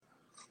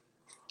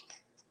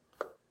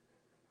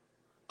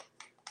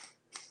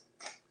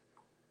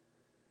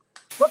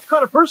what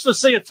kind of person to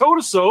say a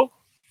toe-to-so?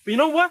 But you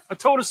know what? A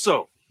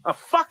toe-to-so. A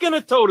fucking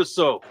a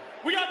toe-to-so.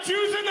 We got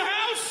Jews in the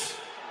house!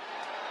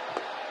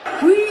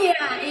 We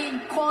are in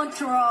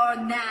control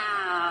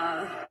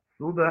now.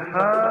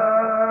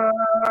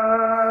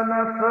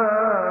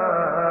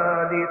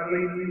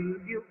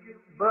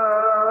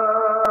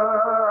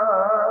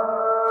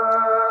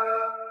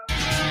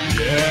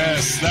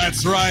 Yes,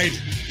 that's right.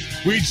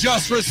 We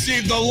just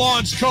received the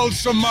launch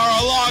codes from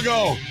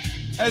Mar-a-Lago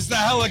as the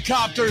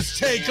helicopters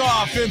take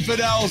off,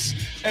 infidels,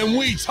 and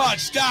we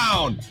touch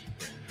down.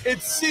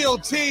 It's SEAL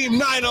Team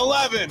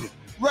 9/11,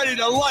 ready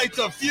to light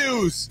the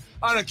fuse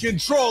on a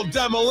controlled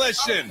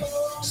demolition.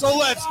 So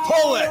let's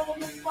pull it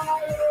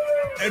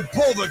and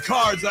pull the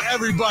cards of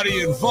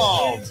everybody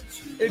involved.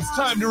 It's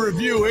time to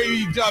review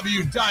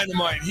AEW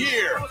Dynamite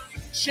here.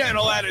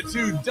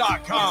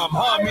 ChannelAttitude.com,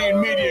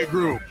 Hameen Media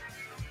Group.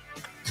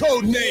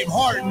 Codename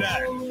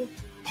Heartnet.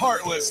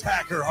 Heartless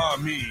Hacker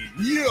Hameen.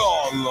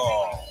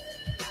 YOLO.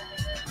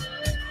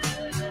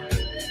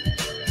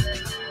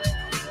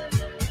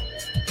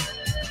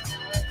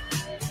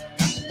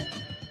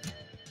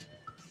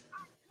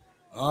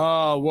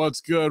 Oh,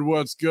 what's good,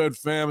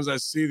 fam? As I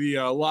see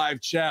the live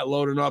chat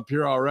loading up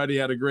here already.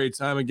 Had a great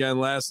time again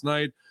last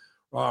night.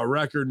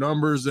 Record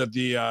numbers at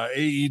the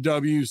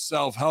AEW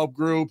self-help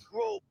group.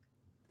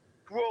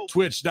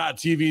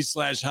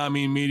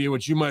 Twitch.tv/Hameen Media,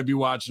 which you might be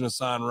watching us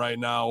on right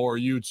now, or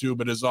YouTube.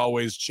 But as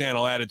always,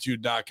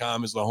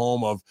 channelattitude.com is the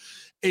home of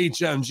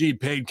HMG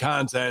paid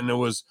content.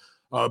 And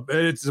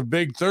it's a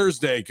big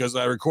Thursday because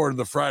I recorded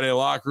the Friday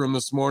locker room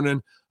this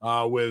morning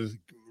with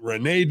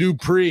Rene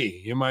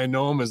Dupree. You might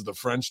know him as the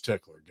French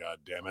tickler, god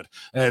damn it.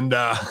 And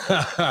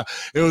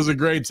it was a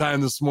great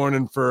time this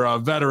morning for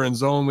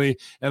veterans only.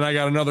 And I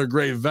got another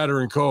great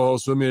veteran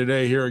co-host with me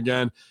today here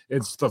again.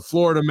 It's the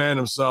Florida man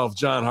himself,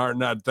 John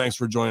Hartnett. Thanks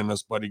for joining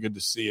us, buddy. Good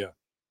to see you.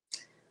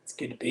 It's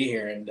good to be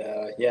here. And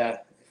if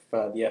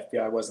the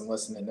FBI wasn't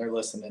listening, they're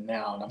listening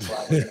now. And I'm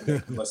glad we're going to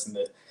make them listen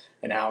to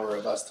an hour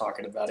of us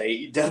talking about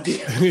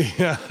AEW.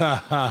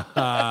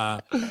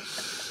 Yeah.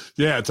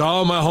 Yeah, to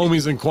all my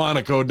homies in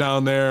Quantico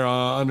down there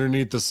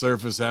underneath the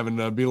surface, having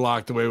to be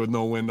locked away with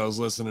no windows,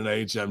 listening to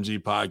HMG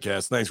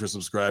podcast. Thanks for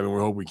subscribing. We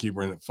hope we keep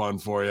bringing it fun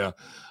for you.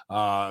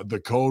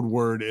 The code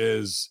word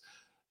is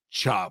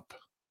chop.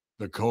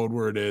 The code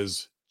word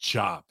is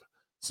chop.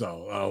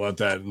 So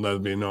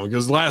let me know,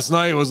 because last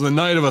night was the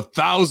night of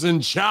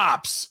 1,000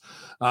 chops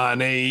on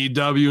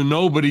AEW.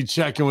 Nobody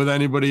checking with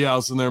anybody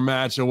else in their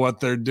match and what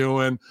they're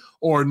doing,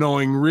 or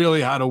knowing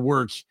really how to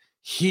work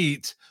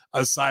heat,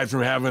 aside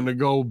from having to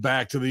go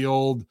back to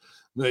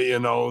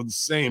the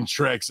same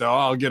tricks. So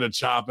I'll get a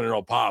chop and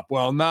it'll pop.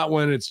 Well, not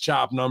when it's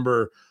chop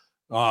number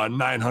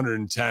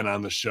 910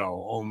 on the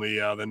show. Only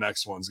the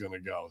next one's going to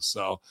go.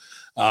 So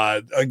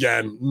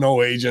again,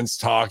 no agents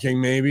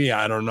talking, maybe,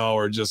 I don't know,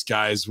 or just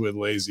guys with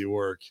lazy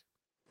work.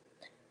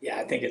 Yeah,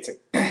 I think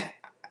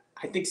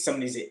I think some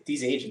of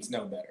these agents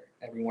know better.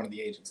 Every one of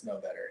the agents know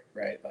better,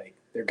 right? Like,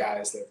 they're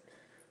guys that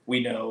we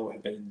know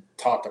have been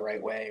taught the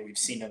right way. We've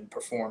seen them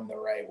perform the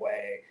right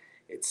way.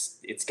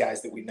 It's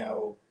guys that we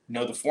know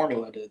the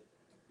formula to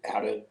how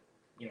to,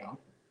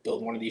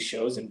 build one of these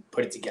shows and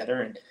put it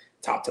together and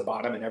top to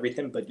bottom and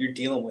everything. But you're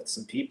dealing with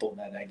some people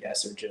that I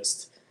guess are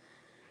just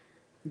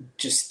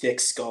thick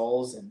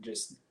skulls and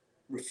just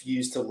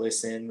refuse to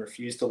listen,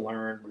 refuse to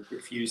learn,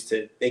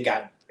 they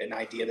got an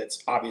idea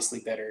that's obviously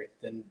better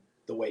than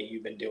the way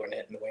you've been doing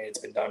it and the way it's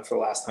been done for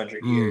the last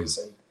 100 years.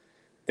 And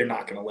they're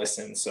not going to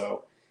listen.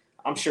 So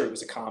I'm sure it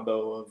was a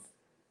combo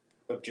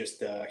of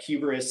just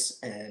hubris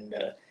and,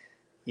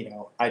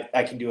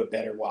 I can do a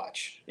better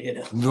watch,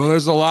 Well,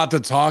 there's a lot to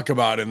talk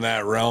about in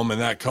that realm,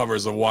 and that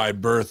covers a wide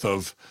berth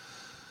of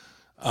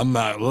I'm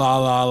not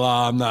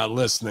I'm not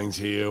listening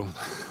to you.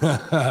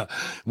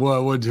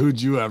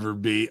 Who'd you ever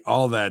be?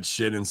 All that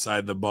shit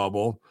inside the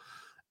bubble.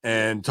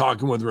 And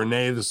talking with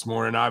Renee this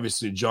morning,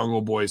 obviously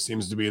Jungle Boy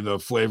seems to be the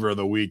flavor of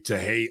the week to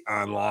hate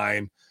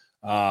online,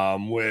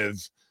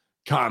 with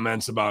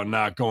comments about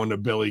not going to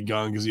Billy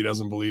Gunn because he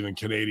doesn't believe in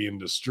Canadian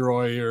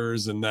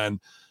destroyers. And then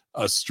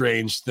a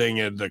strange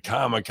thing at the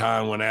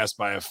Comic-Con when asked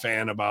by a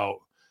fan about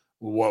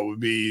what would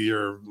be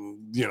your,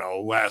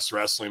 last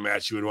wrestling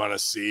match you would want to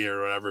see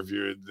or whatever.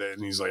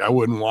 And he's like, I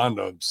wouldn't want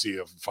to see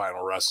a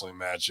final wrestling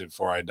match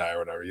before I die or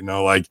whatever,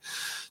 like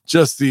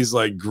just these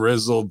like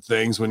grizzled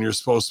things when you're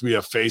supposed to be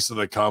a face of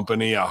the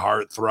company, a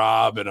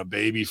heartthrob and a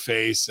baby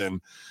face and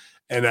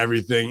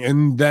everything.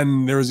 And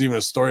then there was even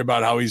a story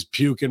about how he's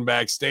puking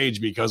backstage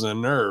because of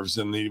nerves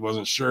and he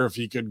wasn't sure if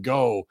he could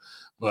go,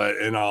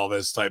 and all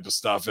this type of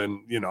stuff.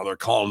 And, they're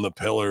calling the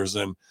pillars.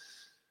 And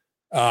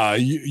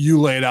you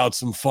laid out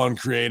some fun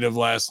creative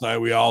last night.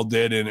 We all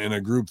did in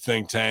a group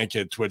think tank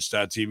at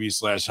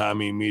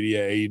twitch.tv/Hameen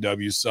Media,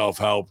 AEW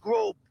self-help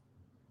group.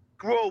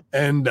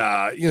 And,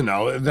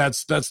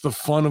 that's the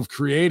fun of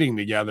creating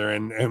together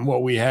and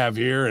what we have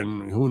here.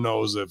 And who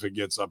knows if it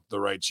gets up the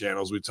right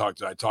channels. I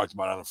talked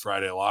about on a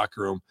Friday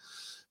locker room.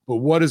 But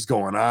what is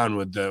going on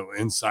with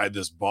inside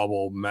this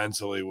bubble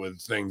mentally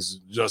with things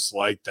just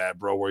like that,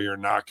 bro, where you're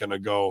not going to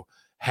go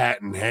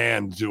hat in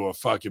hand to a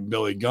fucking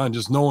Billy Gunn,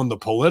 just knowing the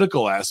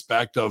political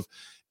aspect of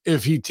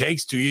if he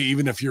takes to you,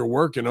 even if you're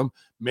working him,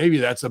 maybe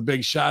that's a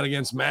big shot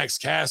against Max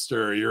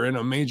Caster. You're in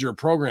a major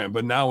program.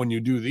 But now when you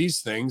do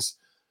these things,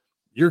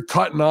 you're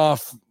cutting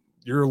off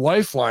your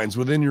lifelines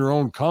within your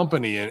own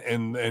company,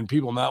 and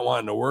people not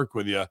wanting to work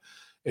with you.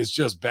 It's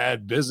just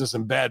bad business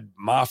and bad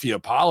mafia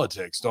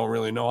politics. Don't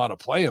really know how to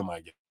play them,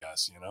 I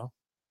guess, you know?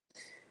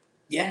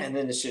 Yeah, and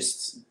then it's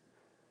just,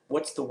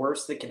 what's the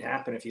worst that can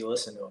happen if you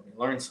listen to him? You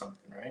learn something,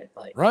 right?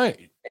 Like,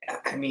 right.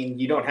 I mean,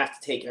 you don't have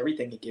to take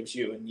everything he gives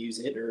you and use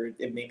it, or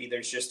maybe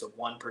there's just a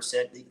 1%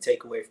 that you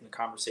take away from the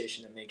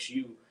conversation that makes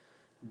you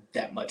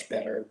that much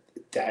better.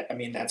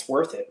 That's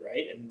worth it,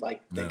 right? And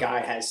like the guy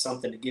has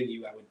something to give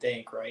you, I would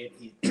think, right?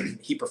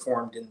 He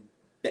performed in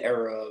the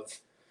era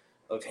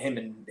of him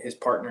and his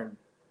partner,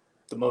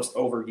 the most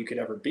over you could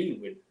ever be,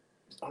 with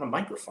on a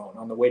microphone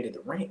on the way to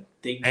the ring.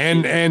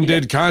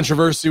 Did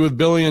controversy with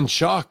Billy and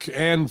Chuck,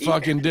 and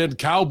fucking did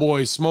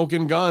Cowboy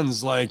smoking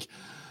guns. Like,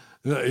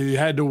 he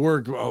had to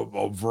work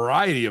a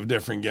variety of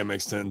different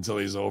gimmicks until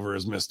he's over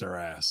as Mr.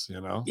 Ass, you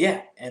know?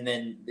 Yeah, and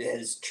then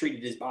has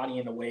treated his body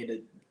in a way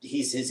that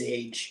he's his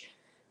age,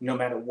 no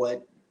matter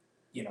what,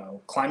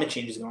 climate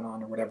change is going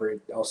on or whatever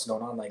else is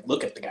going on. Like,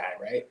 look at the guy,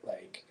 right?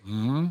 Like,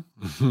 don't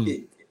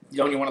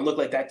you want to look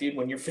like that dude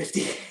when you're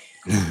 50?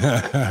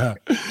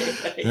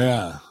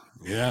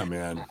 Yeah,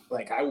 man.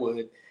 Like, I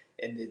would,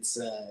 and it's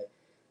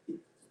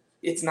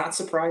not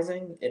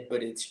surprising,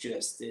 but it's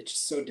just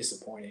so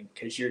disappointing,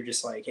 because you're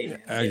just like, hey,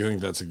 man, I think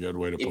that's a good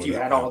way to put it. If you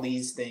had all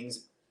these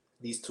things,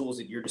 these tools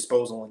at your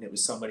disposal, and it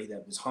was somebody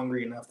that was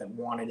hungry enough, that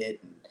wanted it,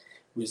 and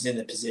was in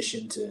the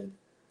position to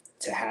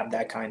have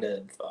that kind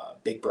of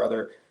big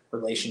brother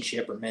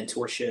relationship or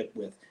mentorship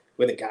with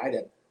a guy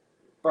that,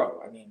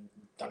 bro,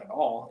 done it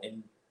all,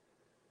 and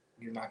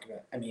you're not gonna.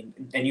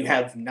 And you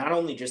have not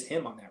only just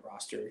him on that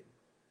roster.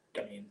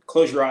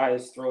 Close your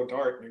eyes, throw a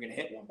dart, and you're going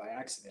to hit one by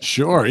accident.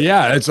 Sure.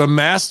 Yeah. It's a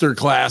master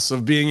class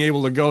of being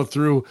able to go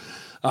through,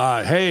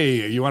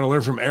 hey, you want to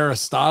learn from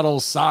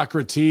Aristotle,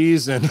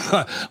 Socrates, and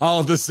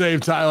all at the same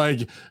time,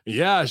 like,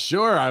 yeah,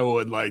 sure, I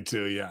would like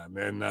to. Yeah.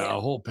 And a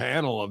whole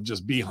panel of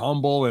just be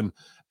humble and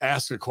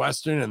ask a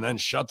question and then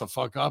shut the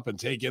fuck up and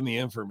take in the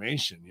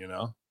information, you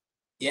know?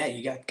 Yeah.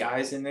 You got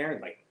guys in there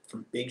like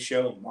from Big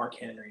Show, Mark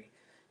Henry,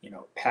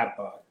 Pat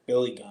Buck,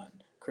 Billy Gunn,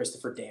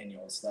 Christopher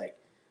Daniels, like,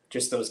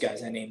 just those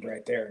guys I named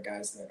right there are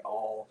guys that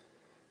all,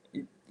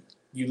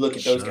 you look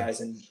at those guys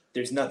and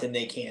there's nothing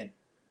they can't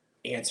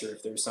answer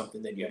if there's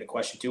something that you had a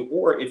question to,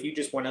 or if you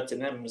just went up to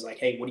them and was like,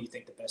 hey, what do you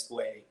think the best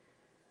way,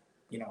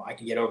 I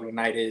can get over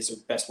tonight is, or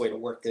the best way to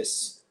work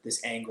this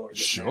angle? Or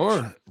this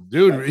match?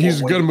 Dude, like,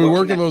 he's going to be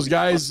working those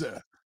guys.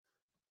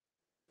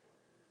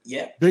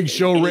 Yeah. Big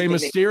Show Rey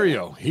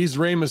Mysterio. He's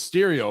Rey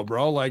Mysterio,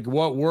 bro. Like,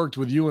 what worked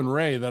with you and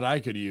Rey that I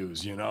could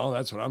use,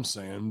 That's what I'm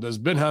saying. Does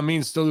Ben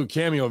Hameen still do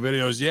cameo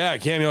videos? Yeah,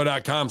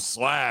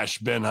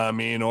 cameo.com/Ben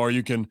Hameen, or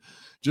you can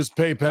just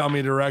PayPal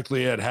me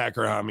directly at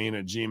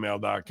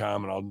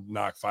hackerhameen@gmail.com, and I'll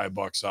knock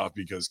 $5 off,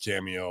 because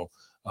Cameo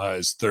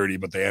is $30,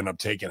 but they end up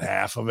taking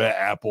half of it.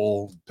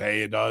 Apple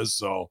Pay does,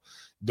 so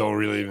don't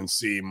really even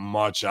see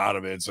much out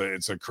of it.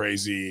 It's a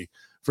crazy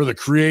for the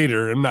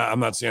creator. I'm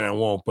not saying I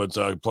won't, but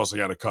plus I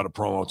got to cut a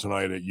promo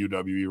tonight at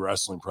UWE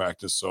wrestling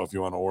practice. So if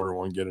you want to order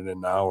one, get it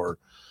in now, or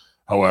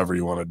however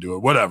you want to do it,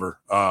 whatever.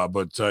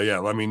 But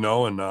let me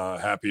know, and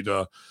happy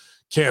to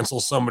cancel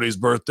somebody's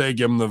birthday,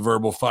 give them the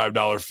verbal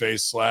 $5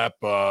 face slap,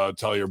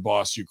 tell your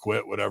boss you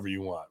quit, whatever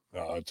you want.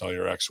 Tell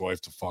your ex-wife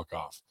to fuck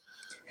off.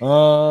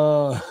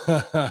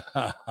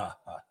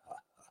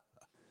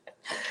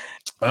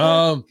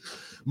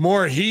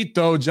 More heat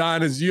though,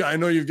 John, I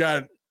know you've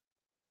got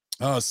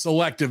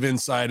selective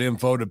inside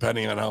info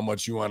depending on how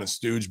much you want to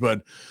stooge,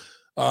 but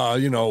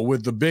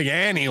with the Big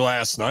Annie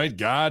last night,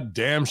 god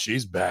damn,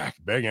 she's back.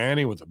 Big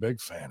Annie with a big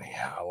fanny.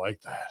 I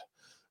like that.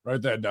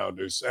 Write that down,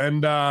 Deuce.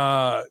 And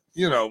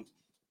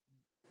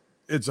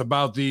it's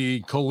about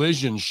the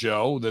Collision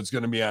show that's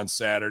going to be on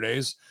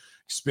Saturdays,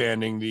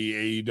 expanding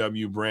the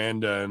AEW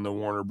brand and the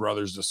Warner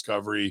Brothers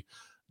Discovery,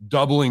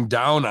 doubling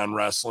down on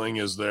wrestling,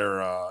 as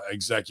their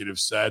executive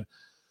said.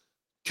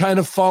 Kind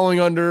of falling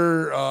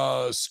under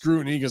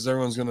scrutiny, because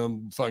everyone's gonna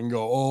fucking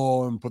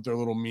go and put their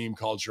little meme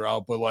culture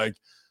out, but like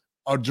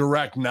a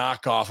direct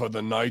knockoff of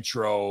the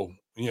Nitro,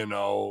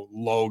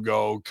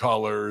 logo,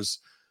 colors.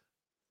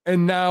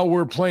 And now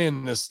we're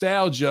playing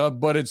nostalgia,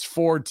 but it's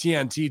for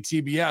TNT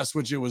TBS,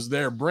 which it was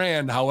their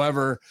brand.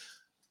 However,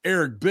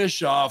 Eric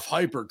Bischoff,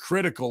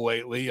 hypercritical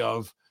lately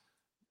of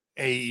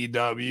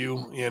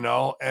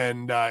AEW,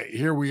 and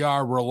here we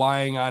are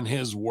relying on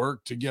his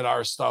work to get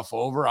our stuff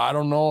over. I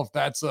don't know if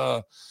that's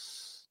an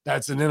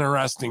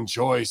interesting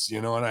choice.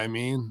 You know what I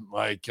mean?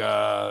 Like,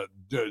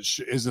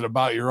 is it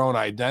about your own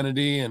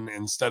identity, and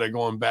instead of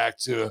going back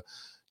to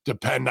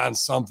depend on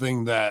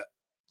something that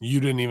you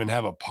didn't even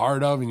have a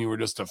part of and you were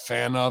just a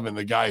fan of, and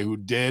the guy who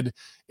did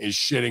is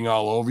shitting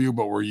all over you,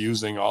 but we're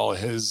using all of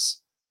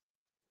his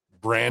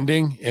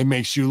branding? It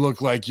makes you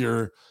look like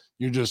you're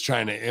just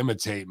trying to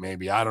imitate,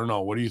 maybe. I don't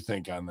know. What do you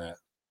think on that?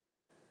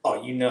 Oh,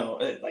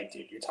 like,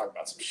 dude, you're talking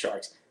about some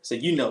sharks. So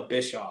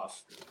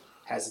Bischoff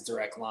has a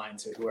direct line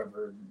to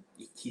whoever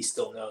he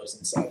still knows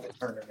inside the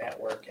Turner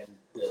network and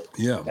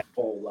that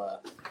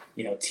whole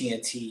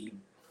TNT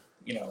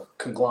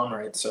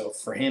conglomerate. So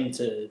for him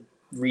to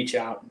reach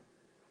out,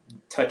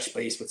 touch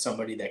base with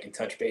somebody that can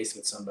touch base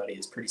with somebody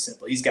is pretty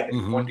simple. He's got to be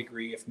 1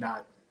 degree, if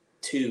not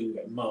 2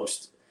 at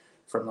most,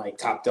 from like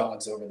top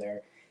dogs over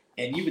there.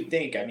 And you would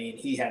think, I mean,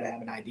 he had to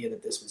have an idea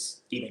that this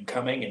was even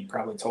coming and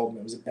probably told him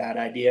it was a bad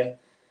idea.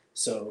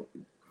 So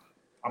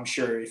I'm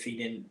sure if he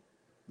didn't,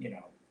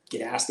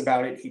 get asked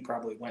about it, he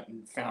probably went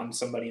and found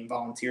somebody and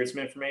volunteered some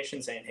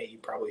information saying, hey, you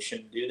probably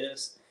shouldn't do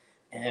this.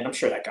 And I'm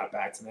sure that got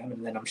back to them.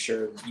 And then I'm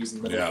sure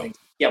using little things.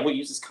 Yeah, we'll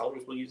use his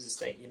colors. We'll use this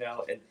thing, and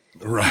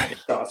right.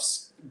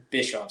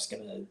 Bischoff's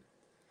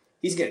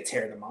he's gonna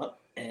tear them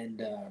up,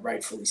 and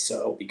rightfully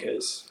so,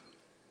 because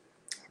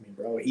I mean,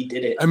 bro, he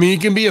did it. I mean, you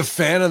can be a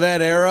fan of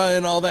that era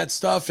and all that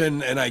stuff,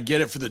 and I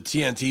get it for the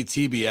TNT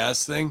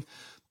TBS thing,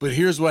 but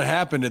here's what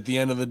happened at the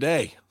end of the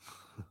day.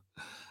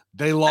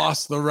 They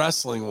lost the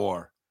wrestling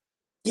war,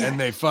 and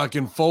they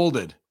fucking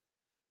folded.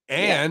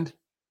 And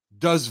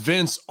does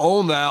Vince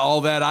own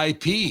all that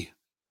IP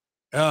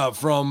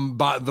from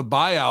the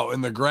buyout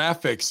and the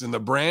graphics and the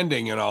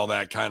branding and all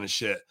that kind of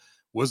shit?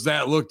 Was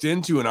that looked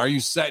into, and are you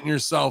setting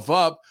yourself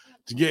up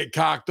to get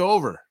cocked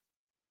over?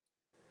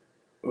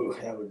 Ooh,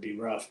 that would be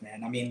rough,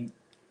 man. I mean,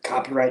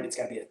 copyright, it's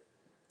got to be a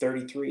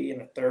 33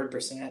 and a third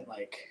 %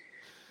 like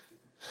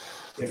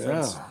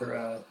difference for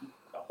a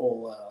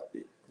whole,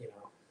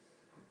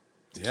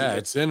 Yeah,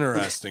 it's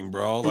interesting,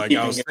 bro. Like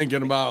I was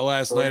thinking about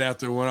last night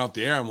after we went off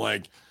the air. I'm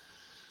like,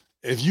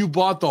 if you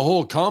bought the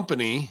whole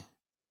company,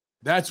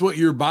 that's what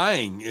you're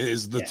buying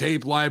is the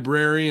tape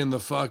library and the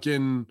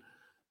fucking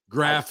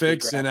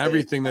graphics and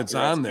everything that's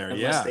on there.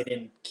 Unless they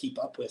didn't keep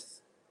up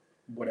with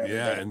whatever.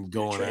 Yeah, and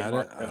going at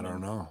it, I don't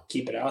know.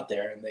 Keep it out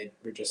there, and they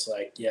were just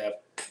like,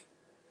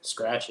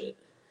 scratch it.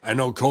 I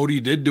know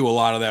Cody did do a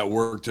lot of that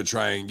work to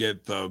try and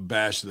get the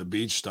Bash of the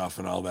Beach stuff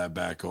and all that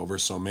back over,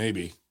 so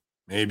maybe.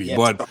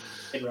 But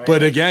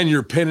again,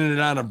 you're pinning it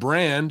on a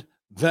brand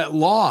that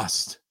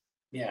lost.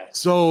 Yeah.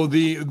 So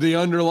the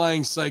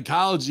underlying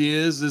psychology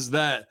is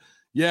that,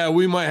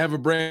 we might have a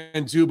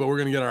brand too, but we're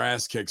going to get our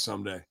ass kicked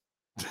someday.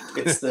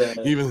 It's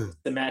the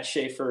Matt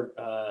Schaefer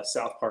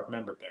South Park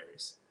member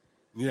berries.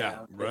 Yeah.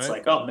 Right. It's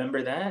like, oh,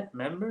 remember that?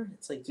 Remember?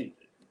 It's like, dude,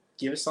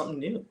 give us something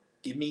new.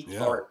 Give me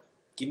art.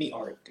 Give me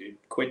art, dude.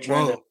 Quit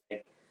trying to.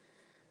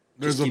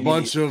 There's a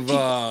bunch of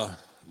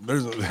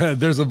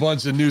there's a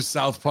bunch of new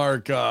South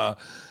Park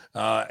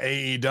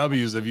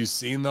AEWs. Have you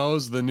seen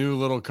those? The new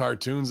little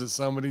cartoons that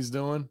somebody's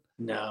doing?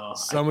 No.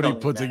 Somebody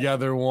put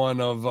together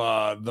one of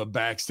the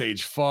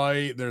backstage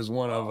fight. There's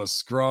one of a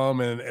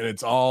scrum, and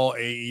it's all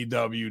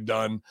AEW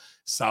done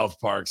South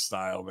Park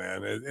style,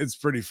 man. It's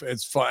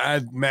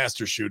fun.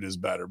 Master Shoot is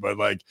better, but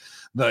like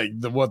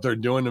what they're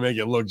doing to make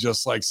it look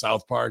just like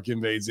South Park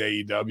invades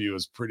AEW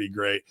is pretty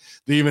great.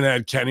 They even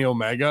had Kenny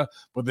Omega,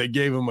 but they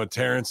gave him a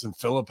Terrence and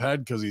Phillip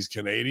head because he's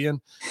Canadian,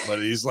 but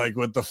he's like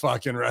with the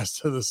fucking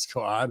rest of the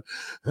squad.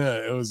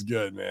 It was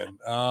good, man.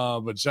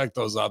 But check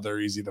those out. They're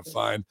easy to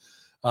find.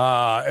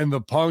 And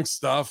the Punk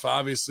stuff,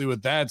 obviously,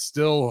 with that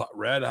still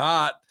red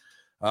hot.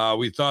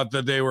 We thought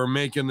that they were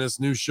making this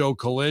new show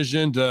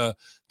Collision to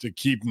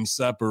keep them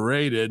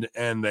separated,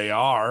 and they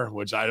are,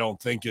 which I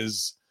don't think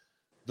is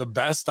the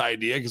best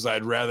idea, because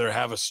I'd rather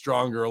have a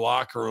stronger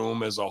locker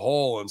room as a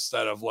whole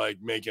instead of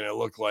like making it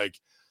look like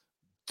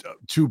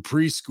 2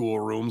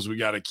 preschool rooms we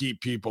got to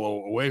keep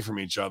people away from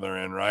each other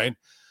in, right?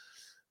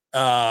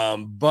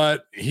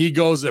 But he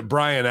goes at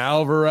Brian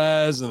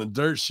Alvarez and the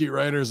Dirt Sheet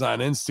writers on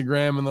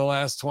Instagram in the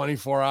last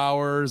 24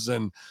 hours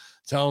and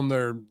tell them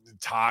they're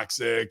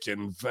toxic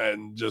and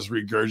just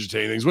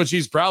regurgitating things, which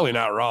he's probably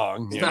not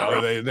wrong.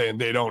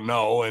 They don't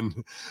know.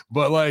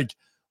 But like,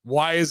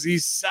 why is he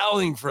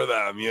selling for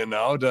them,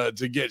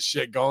 to get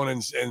shit going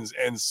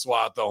and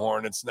swat the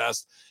hornet's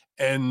nest?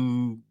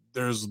 And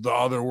there's the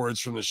other words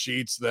from the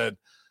sheets that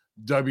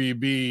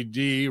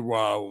WBD,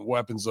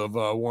 Weapons of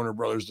Warner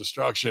Brothers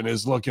Destruction,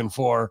 is looking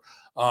for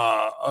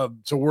to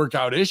work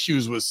out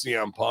issues with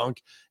CM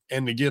Punk.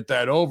 And to get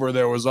that over,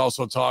 there was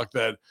also talk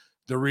that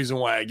the reason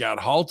why it got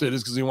halted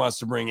is because he wants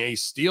to bring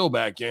Ace Steel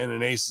back in.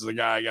 And Ace is a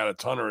guy I got a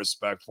ton of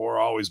respect for,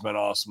 always been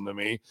awesome to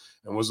me,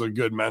 and was a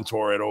good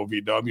mentor at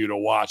OVW to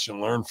watch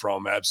and learn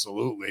from.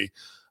 Absolutely.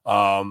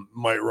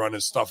 Might run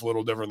his stuff a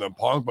little different than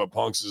Punk, but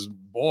Punk's his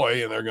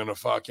boy, and they're going to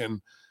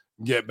fucking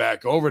get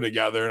back over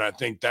together. And I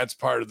think that's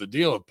part of the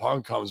deal. If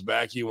Punk comes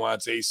back, he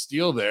wants Ace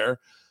Steel there,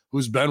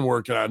 who's been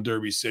working on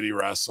Derby City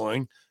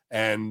Wrestling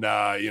and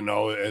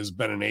has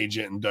been an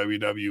agent in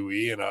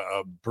WWE and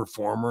a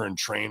performer and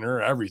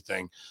trainer,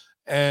 everything.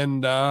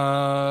 And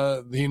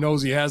he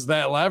knows he has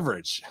that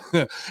leverage.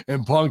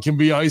 And Punk can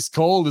be ice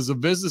cold as a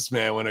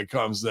businessman when it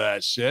comes to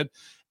that shit.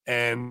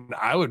 And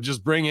I would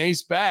just bring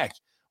Ace back.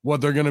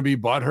 What, they're going to be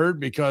butthurt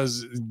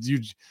because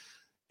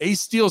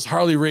Ace Steel's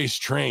Harley Race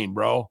trained,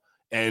 bro.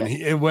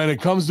 And when it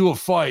comes to a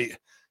fight,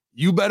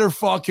 you better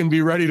fucking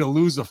be ready to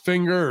lose a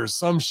finger or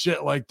some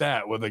shit like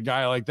that with a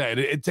guy like that.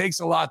 It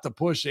takes a lot to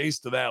push Ace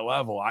to that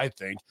level, I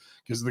think,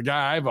 because the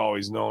guy I've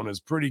always known is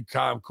pretty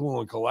calm, cool,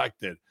 and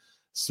collected.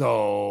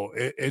 So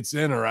it's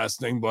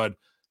interesting. But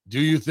do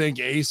you think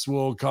Ace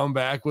will come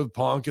back with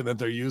Punk and that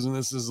they're using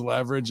this as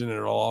leverage and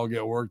it'll all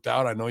get worked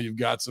out? I know you've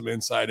got some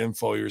inside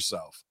info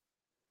yourself.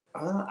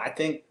 I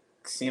think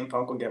CM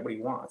Punk will get what he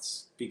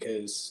wants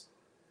because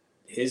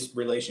his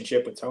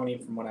relationship with Tony,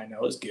 from what I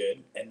know, is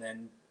good. And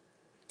then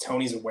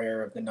Tony's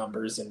aware of the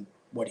numbers and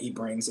what he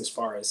brings as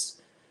far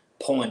as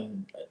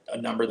pulling a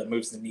number that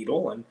moves the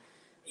needle. And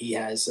he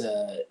has,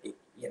 the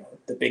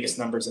biggest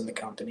numbers in the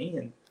company.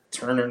 And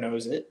Turner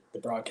knows it. The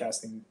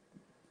broadcasting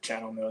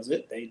channel knows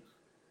it.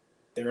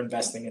 They're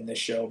investing in this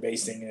show,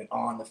 basing it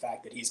on the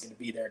fact that he's going to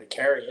be there to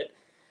carry it.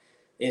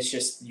 It's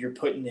just you're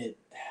putting it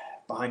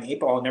behind the eight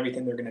ball and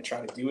everything they're going to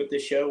try to do with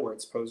this show, where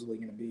it's supposedly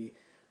going to be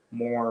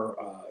more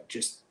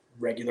just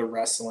regular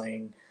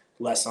wrestling,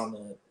 less on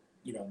the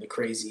the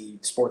crazy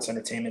sports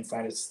entertainment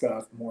side of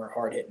stuff, more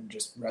hard hitting,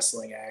 just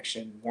wrestling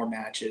action, more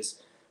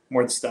matches,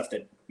 more the stuff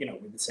that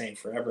we've been saying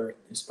forever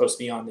is supposed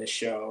to be on this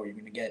show. You're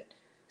going to get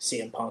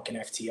CM Punk and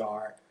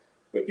FTR,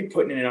 but you're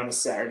putting it on a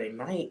Saturday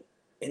night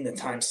in the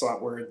time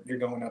slot where you're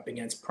going up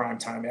against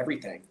primetime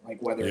everything,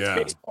 like whether it's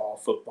baseball,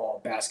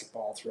 football,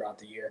 basketball throughout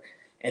the year.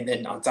 And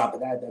then on top of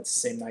that, that's the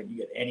same night you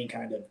get any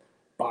kind of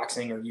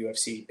boxing or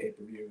UFC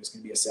pay-per-view is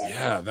going to be a Saturday.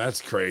 Yeah,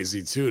 that's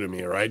crazy too to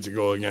me, right? To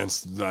go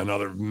against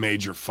another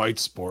major fight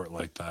sport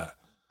like that.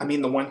 I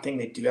mean, the one thing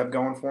they do have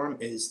going for them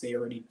is they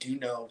already do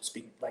know,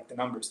 speaking like the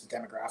numbers, the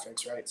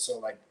demographics, right? So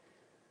like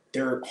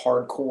their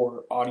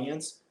hardcore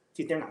audience,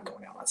 dude, they're not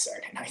going out on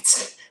Saturday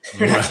nights.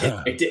 They're not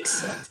getting their dicks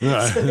sucked.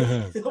 So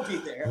they'll be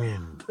there.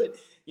 But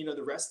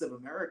the rest of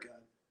America,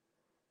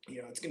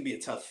 it's going to be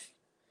a tough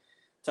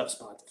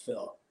spot to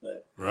fill.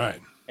 But right.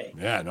 Hey.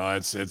 Yeah, no,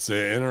 it's an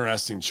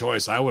interesting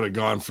choice. I would have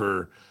gone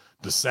for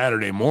the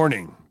Saturday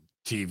morning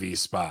TV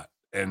spot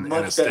and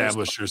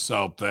establish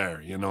yourself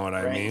there. You know what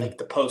I mean? Like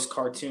the post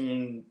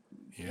cartoon.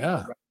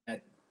 Yeah.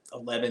 At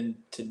 11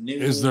 to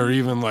noon. Is there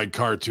even like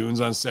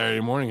cartoons on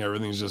Saturday morning?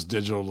 Everything's just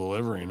digital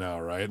delivery now,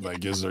 right?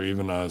 Like, is there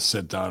even a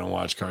sit down and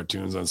watch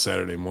cartoons on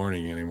Saturday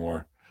morning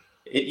anymore?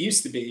 It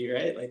used to be,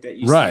 right? Like that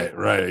used to be.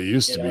 Right. It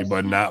used to be,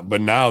 but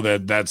now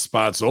that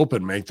spot's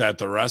open, make that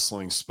the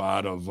wrestling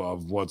spot of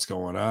what's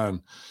going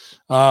on.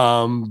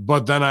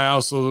 But then I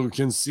also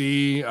can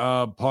see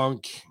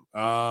Punk,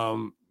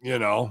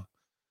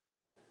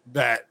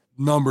 that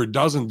number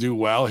doesn't do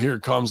well. Here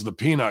comes the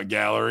peanut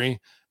gallery,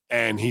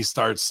 and he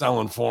starts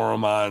selling for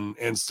them on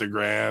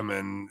Instagram,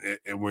 and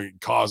we're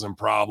causing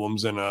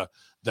problems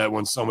that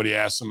when somebody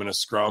asks him in a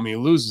scrum, he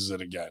loses it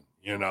again,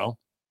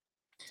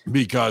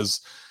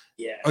 because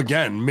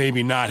again,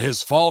 maybe not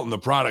his fault, and the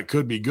product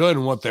could be good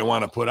and what they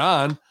want to put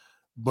on,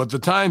 but the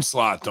time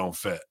slot don't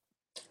fit.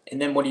 And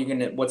then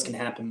what's gonna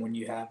happen when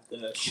you have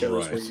the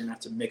shows where you're gonna have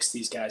to mix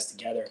these guys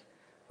together,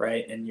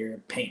 right? And you're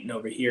painting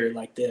over here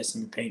like this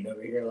and you're painting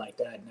over here like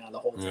that. Now the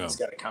whole thing's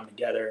got to come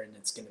together, and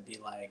it's gonna be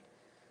like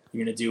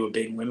you're gonna do a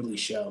big Wembley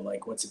show.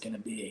 Like, what's it gonna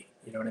be?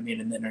 You know what I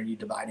mean? And then are you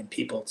dividing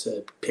people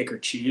to pick or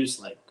choose?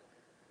 Like,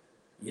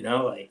 I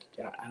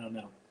don't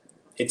know.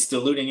 It's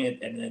diluting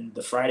it, and then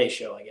the Friday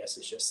show, I guess,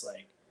 is just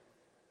like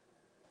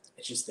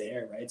it's just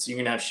there, right? So you're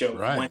gonna have show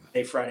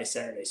Wednesday, Friday,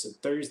 Saturday. So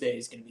Thursday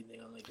is gonna be the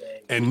only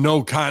day, and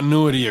no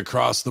continuity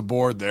across the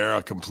board there.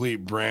 A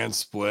complete brand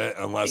split,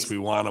 unless we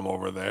want them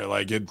over there.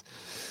 Like it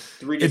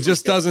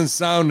just doesn't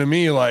sound to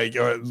me like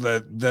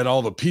that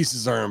all the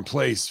pieces are in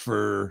place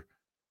for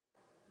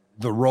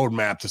the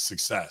roadmap to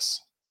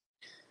success.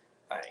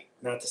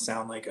 Not to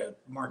sound like a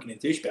marketing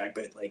douchebag,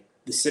 but like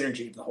the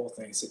synergy of the whole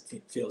thing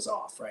feels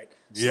off, right?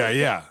 So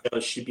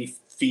it should be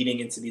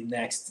feeding into the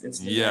next.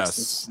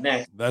 Yes,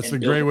 that's a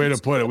great way to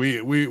put it.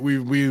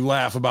 We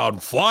laugh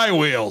about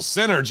flywheel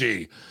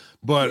synergy,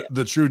 but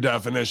the true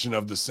definition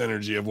of the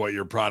synergy of what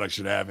your product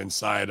should have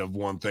inside of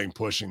one thing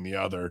pushing the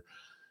other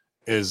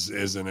is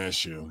an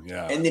issue.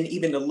 Yeah, and then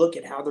even to look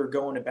at how they're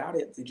going about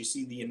it. Did you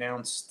see the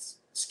announced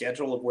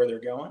schedule of where they're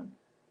going?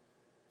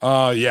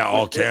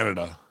 All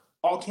Canada.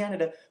 All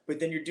Canada, but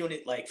then you're doing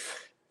it like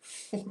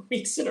 4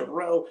 weeks in a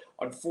row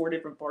on 4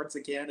 different parts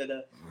of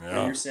Canada. Yeah.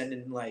 And you're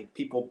sending like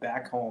people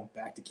back home,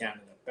 back to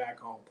Canada, back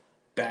home,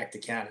 back to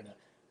Canada,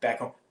 back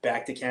home,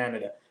 back to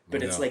Canada.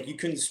 But it's like you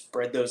couldn't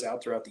spread those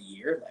out throughout the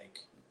year. Like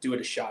do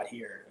it a shot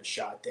here, a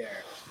shot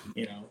there,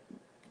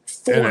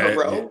 4 in a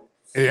row.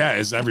 Yeah,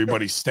 is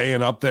everybody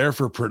staying up there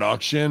for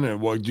production? And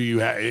what do you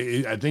have?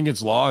 I think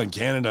it's law in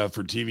Canada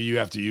for TV. You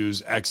have to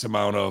use X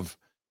amount of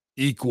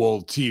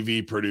equal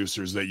TV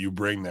producers that you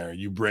bring there.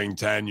 You bring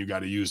 10, you got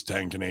to use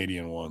 10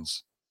 Canadian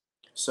ones.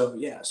 So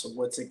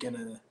what's it gonna?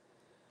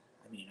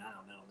 I mean, I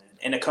don't know, man.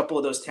 And a couple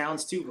of those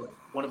towns too.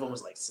 Like one of them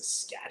was like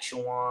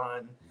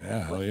Saskatchewan.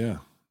 Yeah, hell yeah,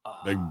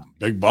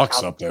 big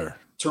bucks up there.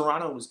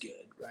 Toronto was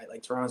good, right?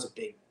 Like Toronto's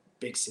a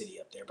big city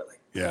up there, but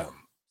like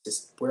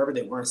just wherever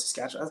they were in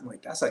Saskatchewan, I'm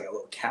like that's like a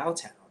little cow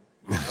town.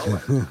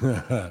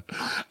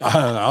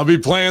 I'll be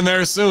playing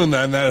there soon.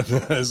 Then that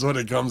is what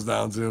it comes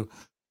down to.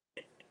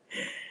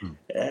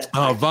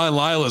 Von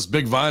Lilas,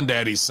 Big Von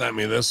Daddy sent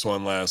me this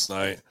one last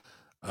night.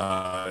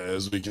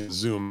 As we can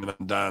zoom in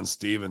on Don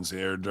Stevens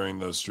here during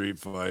the street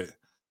fight.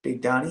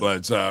 Big Donnie?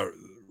 But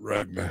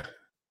right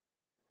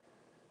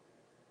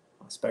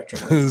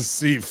Spectrum.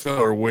 seat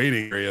filler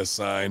waiting area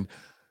sign.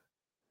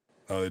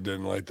 Oh, they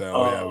didn't like that.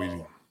 Oh, yeah, we.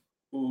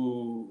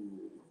 Ooh.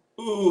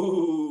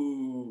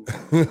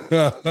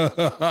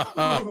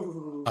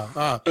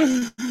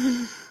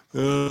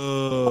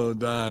 Oh,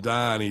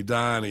 Donnie.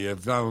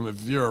 If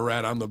you're a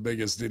rat, I'm the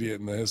biggest idiot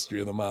in the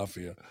history of the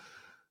mafia.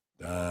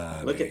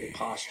 Donnie. Look at the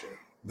posture.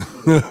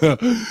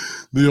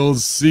 The old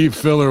seat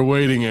filler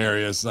waiting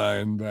area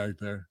sign back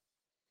there.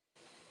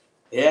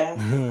 Yeah,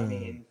 I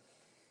mean,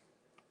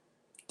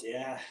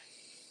 yeah,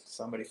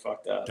 somebody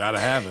fucked up. Gotta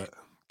have it.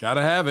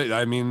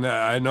 I mean,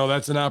 I know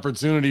that's an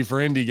opportunity for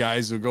indie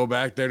guys who go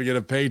back there to get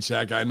a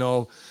paycheck. I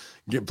know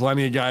get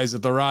plenty of guys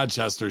at the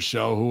Rochester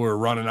show who are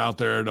running out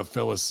there to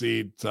fill a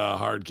seat,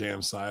 hard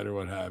cam side or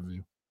what have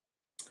you.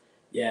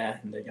 Yeah,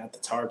 and they got the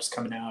tarps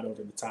coming out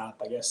over the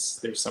top. I guess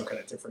there's some kind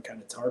of different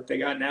kind of tarp they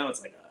got now.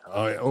 It's like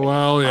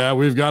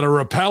we've got a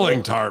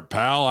repelling tarp,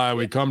 pal.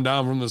 We come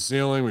down from the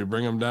ceiling, we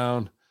bring them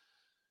down.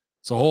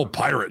 It's a whole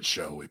pirate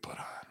show we put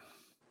on.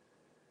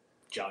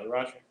 Jolly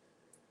Roger.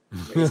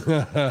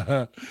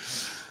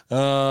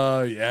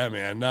 Yeah,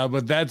 man. No,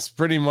 but that's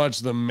pretty much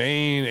the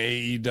main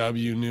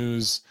AEW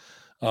news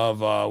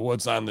of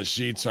what's on the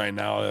sheets right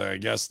now. I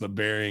guess the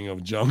burying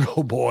of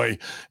Jungle Boy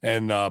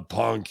and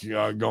Punk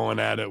going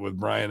at it with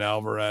Brian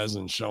Alvarez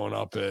and showing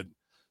up at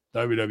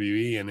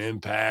WWE and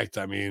Impact.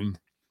 I mean,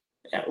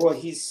 yeah, well,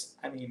 he's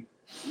going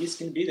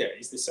to be there.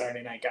 He's the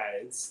Saturday night guy.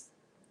 It's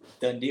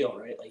done deal,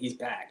 right? Like, he's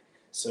back.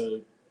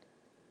 So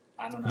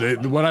I don't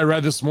know. What I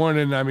read this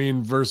morning, I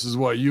mean, versus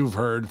what you've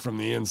heard from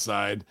the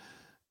inside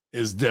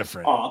is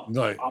different. I'll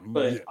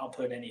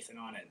put anything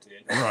on it,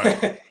 dude.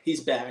 Right. He's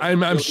back.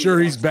 I'm sure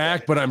he's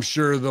back, but I'm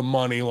sure the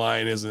money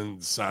line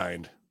isn't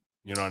signed.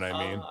 You know what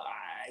I mean?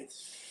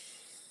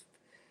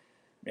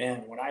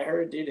 Man, what I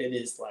heard, dude, it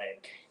is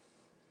like,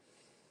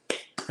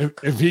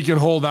 if he can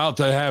hold out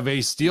to have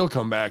Ace Steel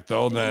come back,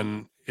 though,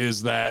 then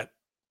is that?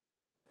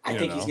 I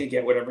think he's gonna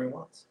get whatever he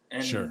wants.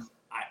 And sure.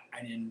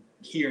 I didn't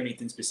hear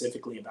anything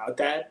specifically about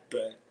that,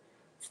 but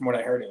from what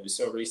I heard, it was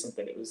so recent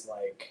that it was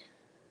like,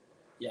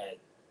 yeah,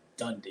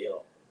 done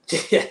deal.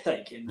 Yeah,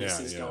 like, and this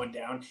is going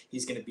down.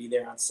 He's going to be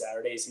there on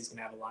Saturdays. He's going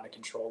to have a lot of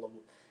control of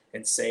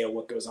and say of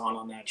what goes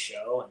on that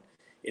show, and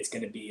it's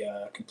going to be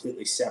a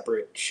completely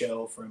separate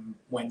show from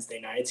Wednesday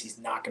nights. He's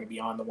not going to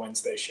be on the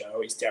Wednesday show.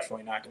 He's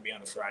definitely not going to be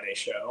on the Friday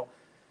show.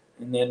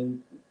 And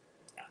then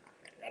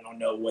I don't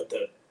know what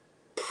the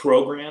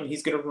program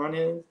he's going to run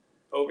in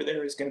over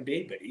there is going to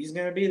be, but he's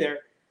going to be there.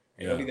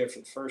 And he'll be there for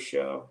the first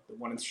show, the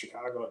one in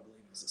Chicago, I believe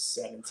is the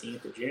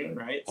 17th of June,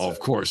 right? So, of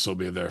course, he'll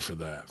be there for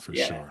that, for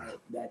sure.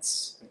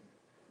 It's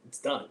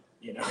done.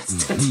 You know,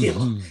 it's a done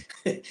deal.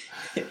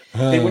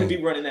 They wouldn't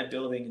be running that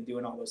building and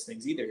doing all those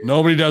things either.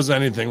 Nobody does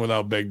anything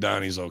without Big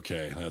Donnie's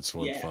okay. That's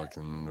what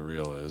fucking the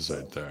real is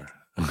right there.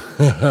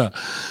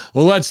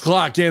 Well, let's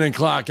clock in and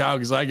clock out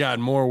because I got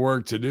more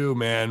work to do,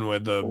 man,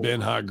 with the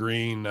Bin Ha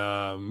Green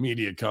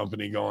media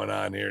company going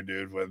on here,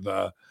 dude, with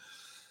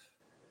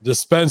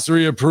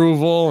dispensary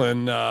approval.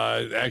 And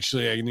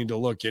actually, I need to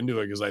look into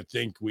it because I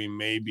think we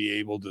may be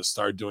able to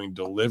start doing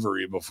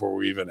delivery before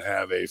we even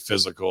have a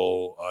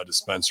physical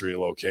dispensary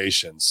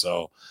location.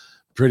 So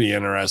pretty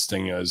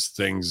interesting as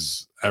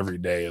things every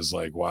day is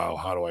like, wow,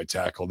 how do I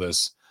tackle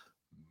this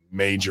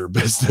major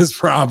business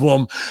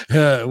problem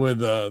with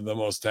the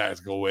most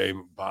tactical way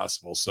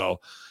possible? So,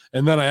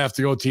 and then I have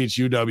to go teach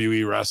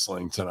UWE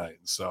wrestling tonight.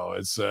 So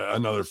it's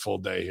another full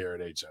day here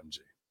at HMG.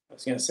 I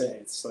was going to say,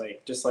 it's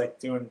like just like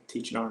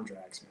teaching arm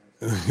drags,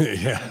 man.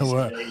 Yeah,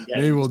 well,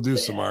 maybe we'll do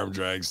some arm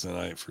drags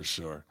tonight for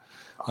sure.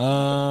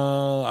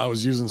 I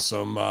was using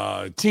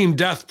some Team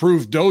Death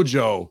Proof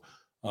Dojo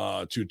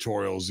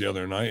tutorials the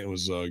other night. It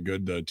was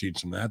good to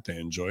teach them that. They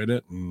enjoyed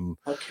it. And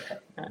nice.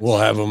 We'll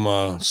have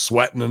them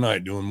sweating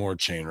tonight doing more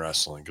chain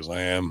wrestling because I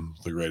am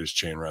the greatest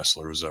chain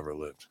wrestler who's ever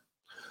lived.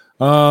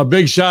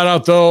 Big shout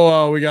out,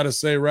 though. We got to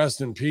say rest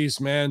in peace,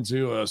 man,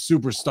 to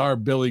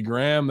superstar Billy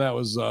Graham. That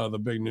was the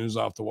big news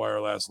off the wire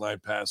last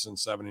night, passing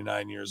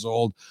 79 years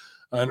old,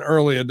 an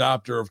early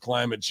adopter of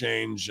climate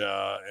change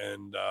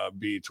and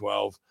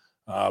B12,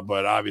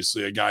 but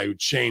obviously a guy who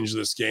changed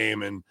this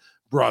game and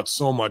brought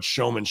so much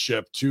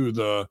showmanship to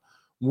the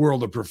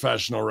world of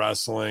professional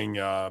wrestling,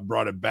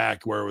 brought it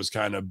back where it was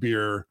kind of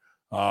beer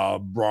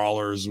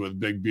brawlers with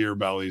big beer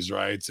bellies,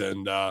 right?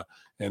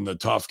 And the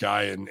tough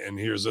guy. And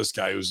here's this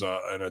guy who's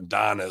an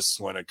Adonis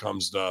when it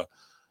comes to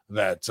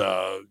that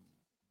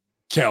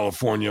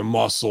California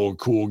muscle,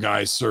 cool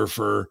guy,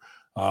 surfer,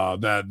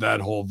 that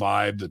whole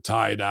vibe, the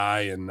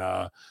tie-dye,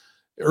 and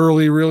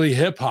early really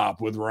hip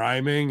hop with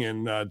rhyming,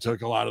 and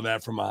took a lot of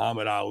that from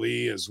Muhammad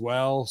Ali as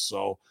well.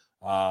 So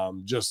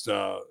just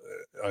a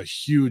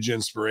huge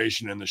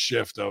inspiration in the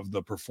shift of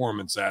the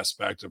performance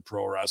aspect of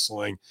pro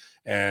wrestling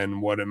and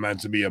what it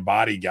meant to be a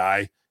body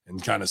guy,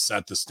 and kind of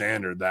set the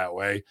standard that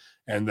way.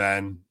 And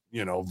then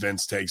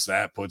Vince takes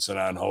that, puts it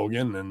on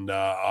Hogan, and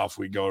off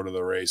we go to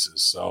the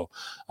races. So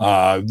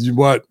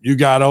what you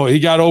got? He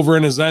got over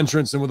in his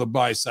entrance and with a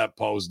bicep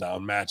pose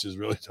down. Matches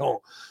really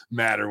don't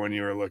matter when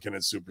you were looking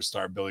at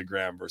superstar Billy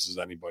Graham versus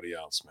anybody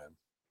else, man.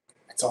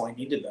 That's all he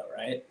needed, though,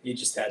 right? He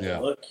just had to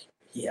look.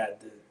 He had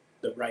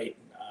the right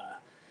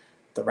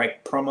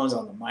promos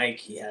on the mic.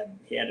 He had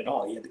it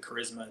all. He had the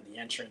charisma, the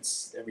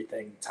entrance,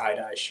 everything,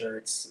 tie-dye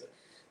shirts,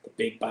 the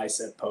big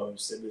bicep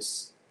pose. It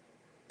was,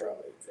 bro,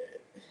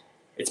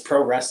 it's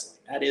pro wrestling.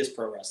 That is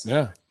pro wrestling.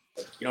 Yeah.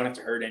 Like, you don't have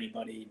to hurt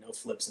anybody. No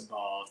flips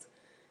involved.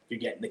 You're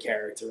getting the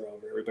character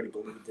over. Everybody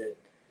believed it.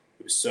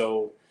 It was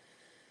so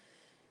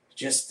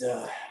just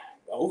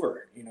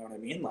over. You know what I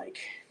mean? Like,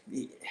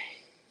 he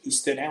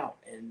stood out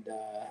and,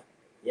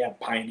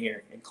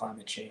 pioneer in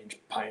climate change,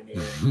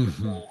 pioneer in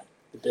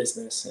the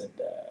business,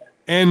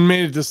 and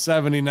made it to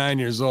 79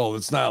 years old.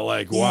 It's not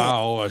like,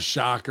 wow, a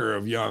shocker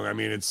of young. I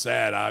mean, it's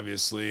sad,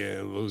 obviously,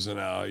 losing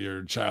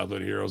your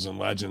childhood heroes and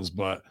legends,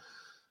 but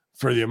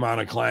for the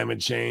amount of climate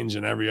change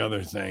and every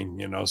other thing,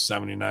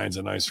 79 is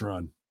a nice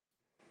run.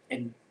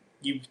 And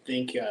you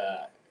think,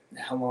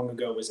 how long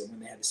ago was it when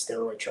they had the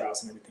steroid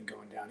trials and everything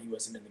going down? He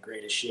wasn't in the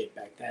greatest shape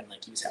back then.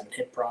 Like, he was having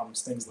hip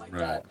problems, things like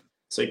that.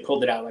 So he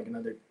pulled it out like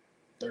another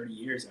 30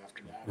 years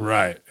after that.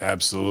 Right.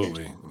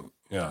 Absolutely.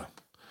 Yeah.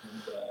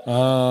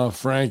 And,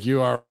 Frank,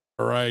 you are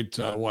right.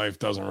 Wife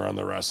doesn't run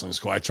the wrestling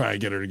school. I try to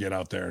get her to get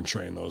out there and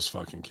train those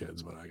fucking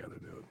kids, but I got to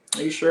do it.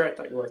 Are you sure? I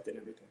thought you worked at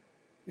everything.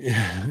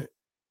 Yeah.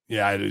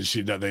 Yeah,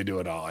 they do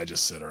it all. I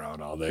just sit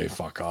around all day,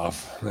 fuck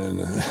off, and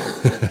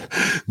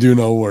do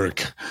no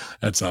work.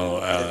 That's how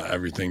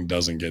everything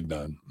doesn't get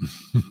done.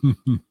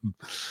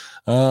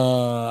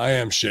 I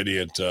am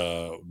shitty at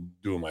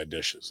doing my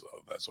dishes,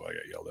 though. That's why I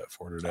got yelled at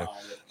for today.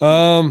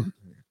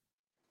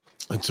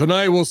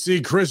 Tonight we'll see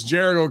Chris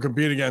Jericho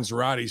compete against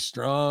Roddy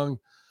Strong,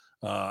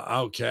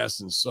 Outcast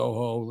and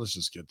Soho. Let's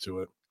just get to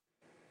it.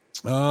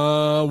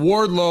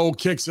 Wardlow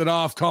kicks it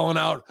off, calling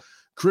out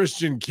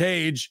Christian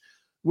Cage,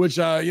 which,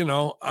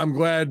 I'm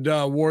glad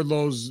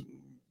Wardlow's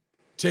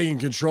taking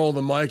control of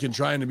the mic and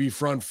trying to be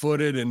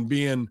front-footed and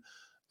being,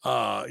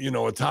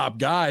 a top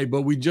guy.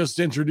 But we just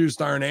introduced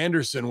Arn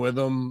Anderson with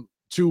him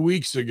 2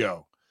 weeks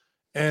ago.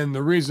 And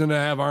the reason to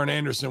have Arn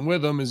Anderson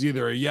with him is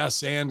either a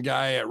yes and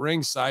guy at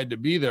ringside to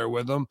be there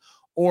with him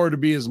or to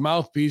be his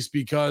mouthpiece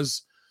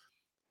because,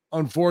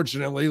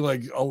 unfortunately,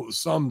 like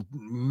some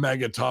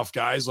mega tough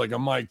guys like a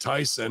Mike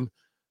Tyson,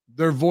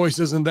 their voice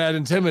isn't that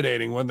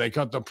intimidating when they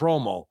cut the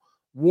promo.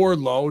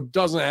 Wardlow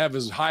doesn't have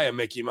as high a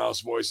Mickey Mouse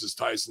voice as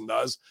Tyson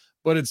does,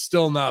 but it's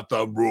still not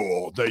the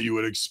rule that you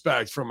would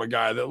expect from a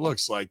guy that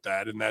looks like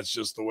that, and that's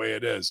just the way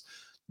it is.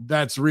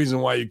 That's the reason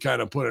why you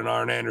kind of put an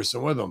Arn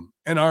Anderson with him,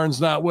 and Arn's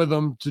not with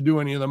him to do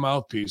any of the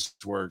mouthpiece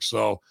work,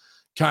 so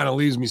kind of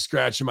leaves me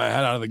scratching my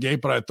head out of the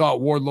gate, but I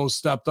thought Wardlow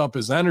stepped up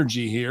his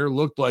energy here,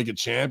 looked like a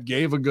champ,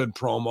 gave a good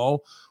promo,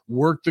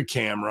 worked the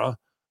camera,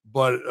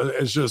 but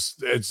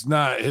it's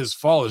not his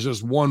fault. It's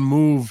just one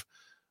move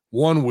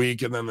 1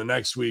 week, and then the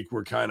next week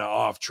we're kind of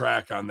off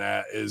track on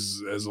that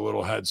is a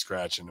little head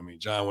scratching to me.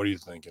 John, what are you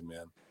thinking,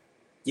 man?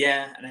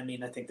 Yeah, and I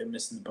mean, I think they're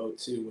missing the boat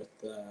too with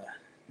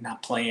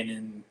not playing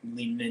and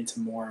leaning into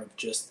more of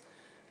just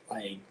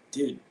like,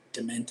 dude,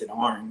 demented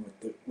Arn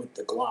with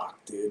the Glock,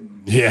 dude.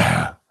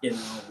 Yeah.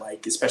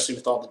 Like especially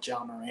with all the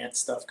John Morant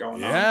stuff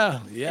going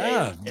on.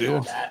 Yeah, and dude.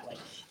 all that, like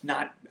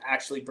not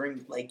actually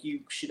bring, like, you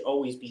should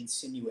always be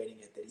insinuating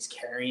it that he's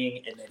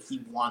carrying and that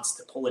he wants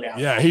to pull it out.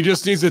 Yeah, he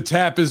just needs to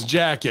tap his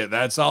jacket.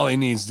 That's all he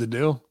needs to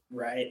do.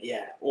 Right?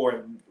 Yeah.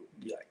 Or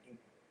like,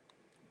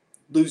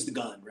 lose the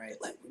gun, right?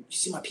 Like, you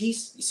see my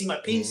piece? You see my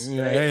piece?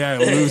 Yeah,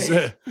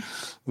 right?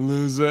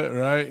 lose it,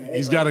 right?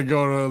 He's got to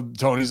go to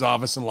Tony's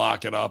office and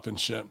lock it up and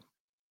shit.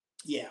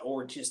 Yeah,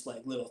 or just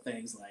like little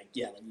things like,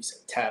 like you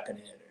said, tapping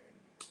it, or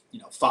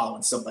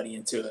following somebody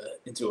into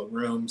a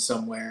room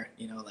somewhere,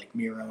 like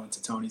Miro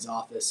into Tony's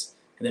office,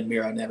 and then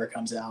Miro never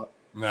comes out.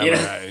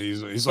 Never.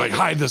 He's like,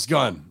 hide this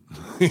gun.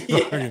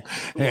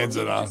 Hands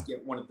it off. Just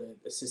get one of the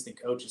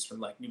assistant coaches from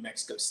like New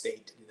Mexico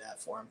State to do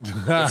that for him.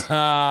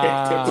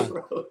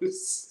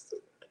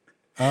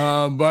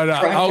 But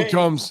out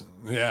comes,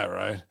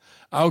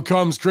 out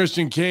comes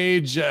Christian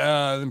Cage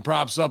and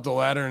props up the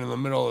ladder, and in the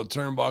middle of the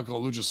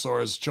turnbuckle,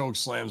 Luchasaurus choke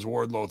slams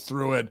Wardlow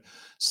through it,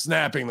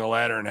 snapping the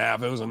ladder in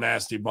half. It was a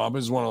nasty bump. It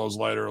was one of those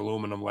lighter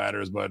aluminum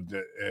ladders, but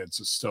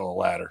it's still a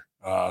ladder.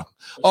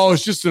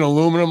 It's just an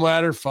aluminum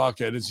ladder.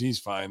 Fuck it. He's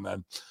fine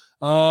then.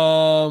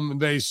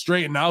 They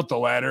straighten out the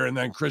ladder, and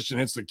then Christian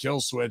hits the kill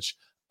switch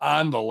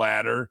on the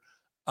ladder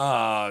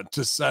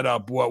to set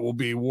up what will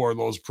be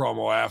Wardlow's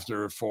promo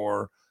after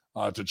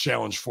to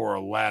challenge for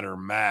a ladder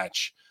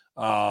match.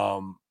 I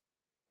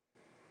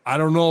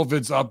don't know if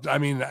it's up. I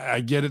mean, I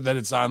get it that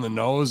it's on the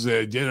nose.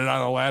 They did it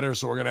on a ladder,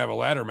 so we're going to have a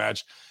ladder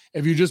match.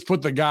 If you just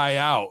put the guy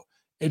out,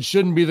 it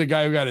shouldn't be the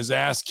guy who got his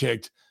ass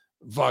kicked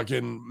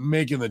fucking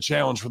making the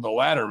challenge for the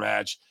ladder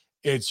match.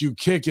 It's you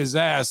kick his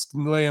ass,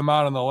 lay him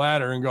out on the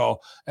ladder and go,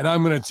 and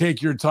I'm going to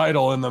take your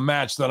title in the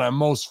match that I'm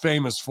most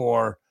famous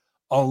for,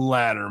 a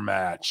ladder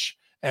match.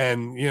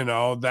 And,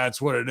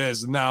 that's what it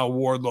is. Now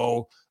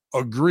Wardlow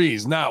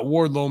agrees. Now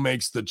Wardlow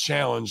makes the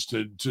challenge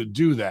to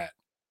do that.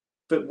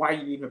 But why are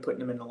you even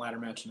putting him in a ladder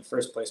match in the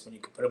first place when you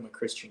could put him with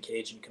Christian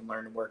Cage and you can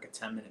learn to work a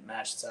 10-minute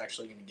match that's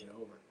actually going to get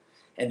over?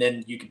 And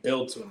then you could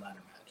build to a ladder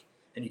match.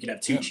 And you can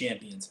have two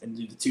champions and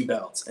do the two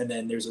belts. And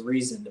then there's a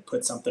reason to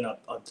put something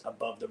up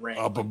above the ring.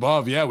 Up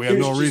above, yeah. We have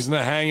no reason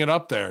to hang it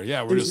up there.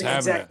 Yeah, we're just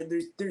having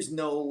it. There's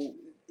no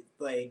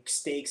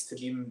stakes to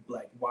be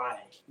why?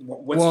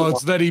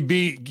 It's that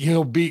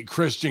he'll beat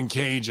Christian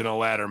Cage in a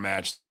ladder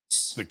match.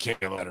 The king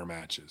of ladder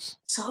matches.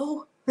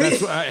 So that's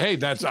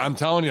what, I'm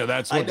telling you,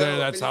 that's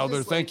how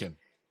they're thinking.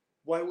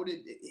 Why would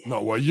it?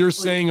 No, what you're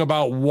saying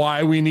about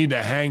why we need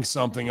to hang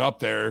something up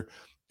there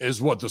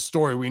is what the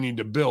story we need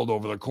to build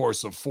over the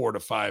course of 4 to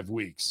 5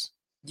 weeks.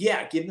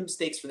 Yeah, give them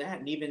stakes for that.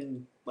 And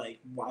even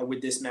why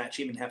would this match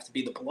even have to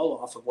be the blow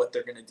off of what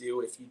they're going to do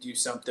if you do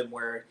something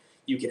where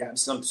you could have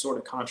some sort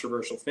of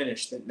controversial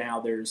finish that now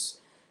there's,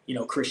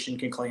 Christian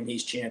can claim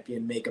he's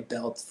champion, make a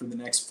belt for the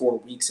next 4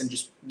 weeks and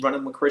just run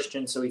him with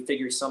Christian so he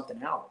figures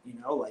something out,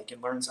 and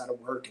learns how to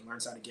work and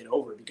learns how to get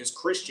over, because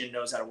Christian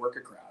knows how to work a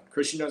crowd.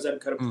 Christian knows how to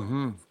cut a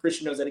promo.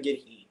 Christian knows how to get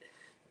heat.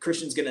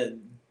 Christian's going to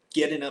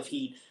get enough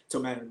heat to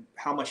no matter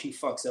how much he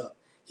fucks up,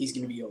 he's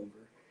going to be over.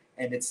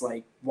 And it's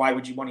why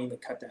would you want to even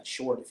cut that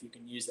short if you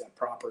can use that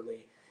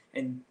properly?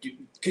 And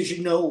because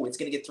it's going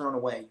to get thrown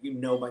away.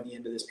 By the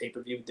end of this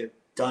pay-per-view, they're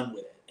done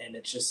with it. And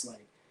it's just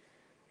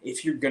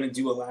if you're going to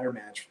do a ladder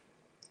match,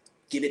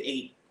 give it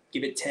 8,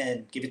 give it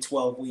 10, give it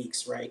 12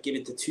 weeks, right? Give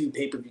it the 2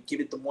 pay-per-view, give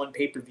it the 1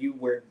 pay-per-view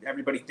where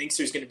everybody thinks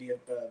there's going to be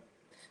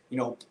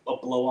a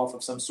blow-off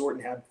of some sort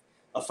and have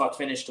a fuck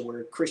finish to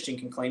where Christian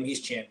can claim he's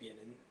champion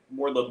and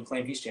Wardlow can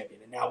claim he's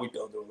champion. And now we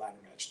build to a ladder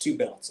match, 2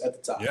 belts at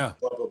the top,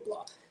 blah, blah,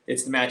 blah.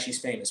 It's the match he's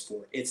famous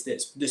for. It's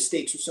this. The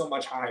stakes are so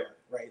much higher,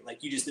 right?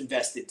 You just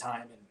invested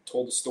time and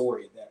told a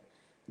story that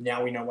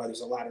now we know why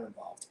there's a ladder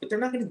involved. But they're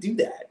not going to do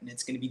that, and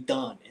it's going to be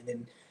done. And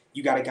then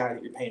you got a guy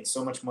that you're paying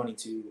so much money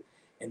to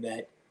and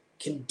that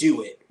can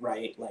do it,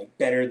 right?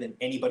 Better than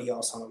anybody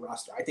else on the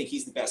roster. I think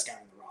he's the best guy on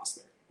the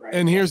roster, right?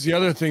 And here's the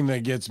other thing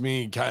that gets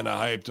me kind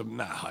of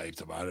not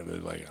hyped about it,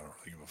 but I don't really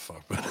give a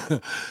fuck,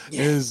 but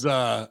is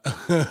yeah.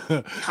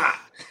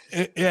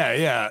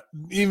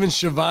 Even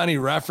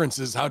Shivani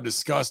references how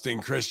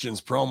disgusting Christian's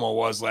promo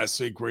was last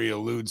week, where he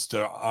alludes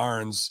to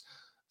Arn's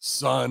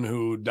son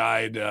who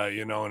died,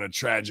 in a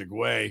tragic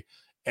way,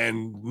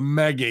 and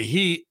mega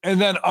heat.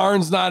 And then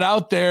Arn's not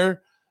out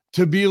there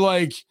to be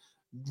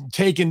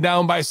taken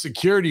down by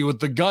security with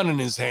the gun in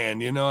his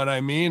hand. You know what I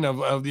mean?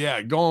 Of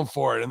going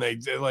for it. And they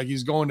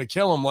he's going to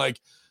kill him.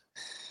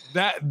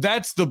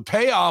 That's the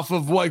payoff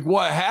of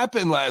what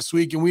happened last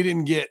week. And we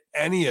didn't get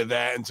any of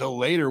that until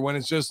later, when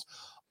it's just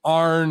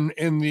Arn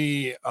in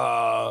the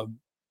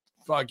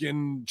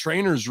fucking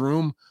trainer's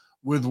room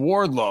with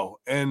Wardlow,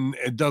 and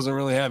it doesn't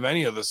really have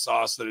any of the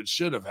sauce that it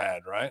should have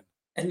had, right?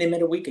 And they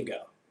met a week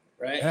ago,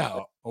 right? Yeah,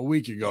 a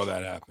week ago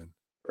that happened.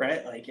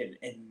 Right?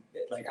 And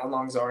how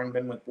long's Arn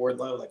been with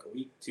Wardlow? A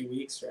week, 2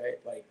 weeks,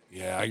 right?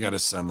 Yeah, I gotta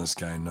send this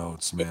guy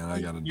notes, man. I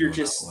gotta. You're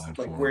just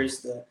where's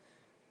the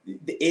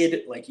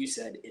id? Like you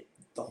said,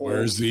 the whole.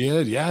 Where's the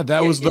id? Yeah,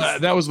 that was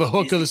the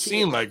hook of the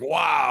scene.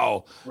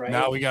 Wow, right?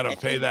 Now we gotta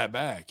pay that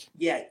back.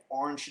 Yeah,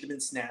 Arn should have been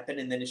snapping,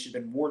 and then it should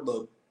have been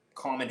Wardlow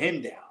calming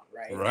him down,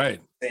 right?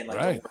 Right. Saying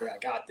right. Don't worry, I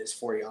got this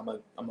for you. I'm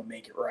gonna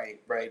make it right,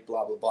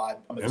 blah blah blah.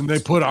 And they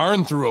put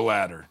Arn through a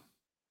ladder.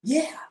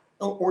 Yeah.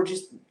 Or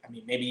just,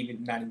 maybe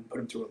even not even put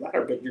him through a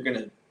ladder, but you're going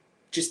to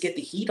just get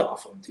the heat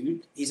off him,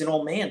 dude. He's an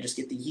old man. Just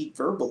get the heat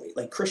verbally.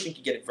 Christian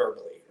can get it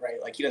verbally, right?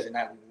 He doesn't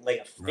have to lay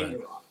a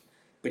finger on it.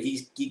 But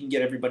he can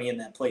get everybody in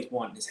that place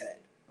in his head,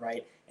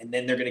 right? And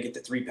then they're going to get the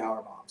 3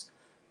 power bombs.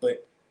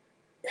 But,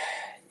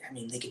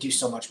 they could do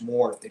so much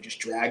more if they just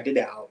dragged it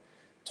out,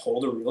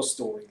 told a real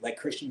story, let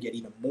Christian get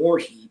even more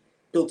heat,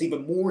 built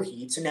even more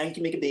heat, so now you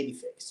can make a baby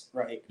face,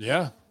 right?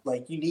 Yeah.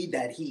 You need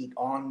that heat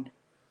on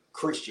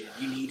Christian.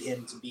 You need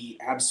him to be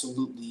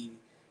absolutely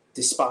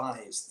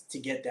despised to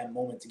get that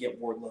moment, to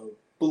get Wardlow,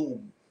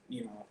 boom,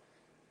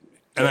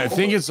 And I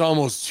think it's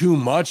almost too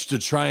much to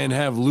try and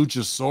have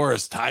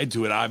Luchasaurus tied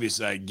to it.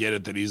 Obviously, I get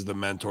it that he's the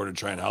mentor to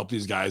try and help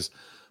these guys,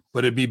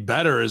 but it'd be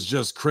better as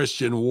just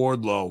Christian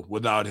Wardlow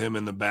without him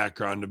in the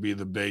background to be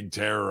the big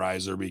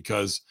terrorizer,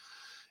 because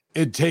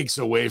it takes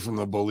away from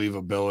the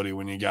believability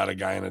when you got a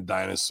guy in a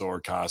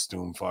dinosaur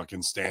costume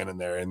fucking standing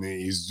there and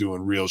he's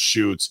doing real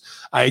shoots.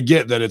 I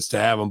get that it's to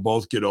have them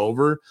both get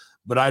over,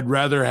 but I'd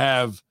rather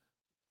have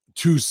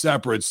 2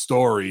 separate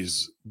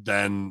stories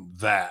than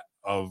that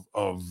of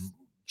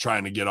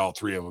trying to get all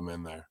 3 of them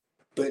in there.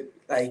 But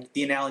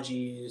the analogy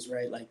you use,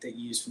 right? That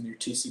you use from your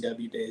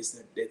 2CW days,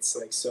 that it's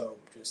so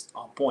just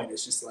on point.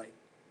 It's just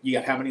you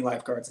got how many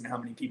lifeguards and how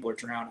many people are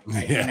drowning.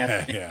 Right?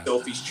 Yeah.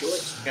 Sophie's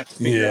choice. You have to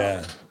figure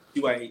out,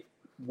 do I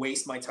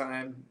waste my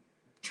time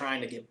trying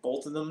to get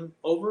both of them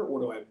over, or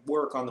do I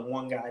work on the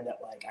one guy that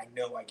I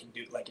know I can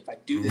do? If I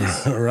do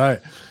this, right?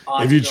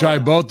 If you try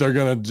both, they're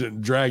gonna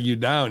drag you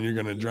down. You're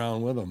gonna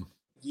drown with them.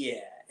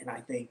 Yeah, and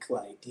I think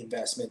the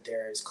investment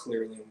there is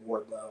clearly in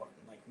Wardlow,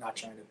 and not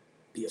trying to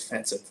be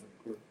offensive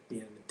or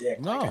being a dick.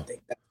 No. Like, I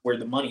think that's where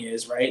the money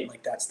is, right?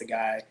 Like, that's the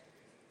guy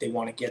they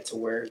want to get to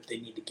where they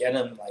need to get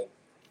him. Like,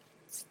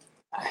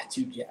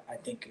 dude, yeah, I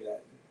think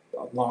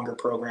a longer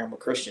program with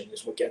Christian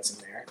is what gets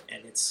him there.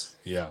 And it's,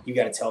 you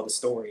got to tell the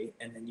story.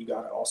 And then you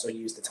got to also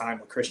use the time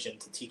with Christian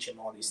to teach him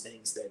all these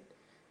things that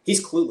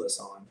he's clueless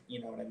on.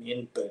 You know what I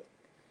mean? But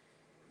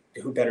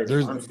who better to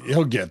learn from?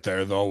 He'll get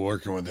there, though.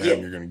 Working with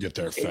him, you're going to get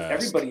there fast.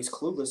 Everybody's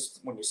clueless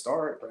when you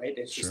start, right?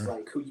 It's just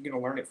like, who are you going to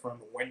learn it from?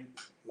 When,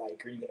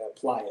 like, are you going to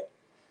apply it?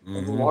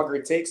 And the longer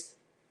it takes,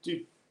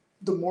 dude,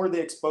 the more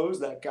they expose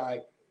that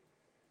guy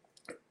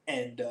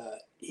and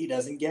he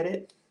doesn't get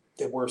it,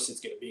 the worse it's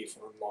going to be for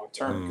him long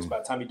term. Because by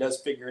the time he does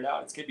figure it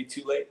out, it's going to be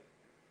too late.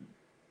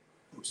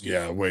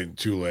 Wait,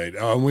 too late.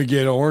 We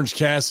get Orange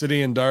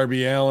Cassidy and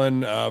Darby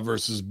Allin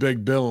versus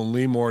Big Bill and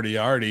Lee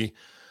Moriarty.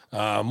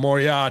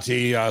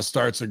 Moriarty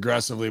starts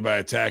aggressively by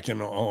attacking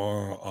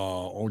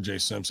OJ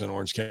Simpson,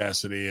 Orange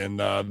Cassidy, and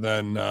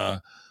then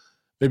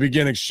they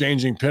begin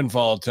exchanging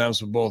pinfall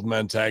attempts with both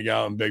men tag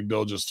out, and Big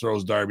Bill just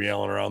throws Darby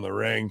Allin around the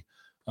ring.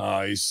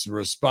 He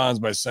responds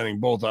by sending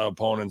both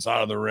opponents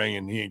out of the ring,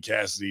 and he and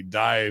Cassidy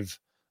dive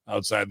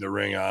outside the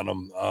ring on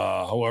him.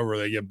 However,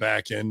 they get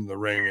back in the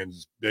ring, and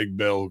Big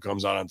Bill, who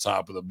comes out on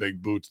top with a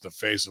big boot to the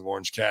face of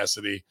Orange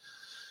Cassidy.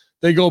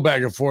 They go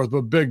back and forth,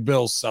 but Big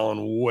Bill's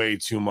selling way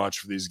too much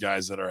for these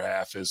guys that are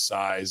half his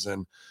size,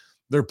 and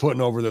they're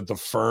putting over that the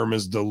firm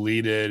is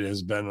deleted,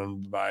 has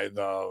been by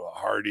the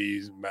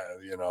Hardys,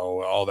 you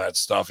know, all that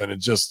stuff. And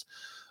it's just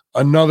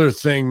another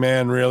thing,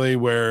 man, really,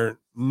 where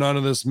none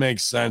of this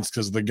makes sense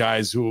because the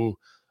guys who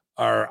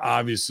are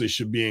obviously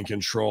should be in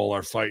control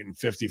are fighting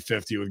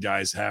 50-50 with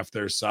guys half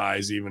their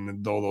size.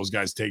 Even though those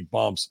guys take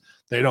bumps,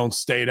 they don't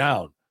stay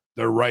down.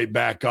 They're right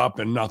back up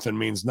and nothing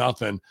means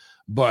nothing.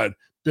 But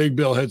Big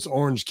Bill hits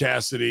Orange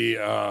Cassidy,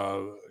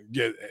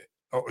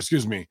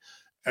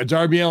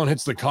 Darby Allin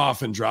hits the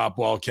coffin drop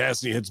while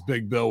Cassidy hits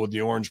Big Bill with the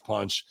orange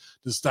punch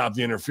to stop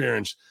the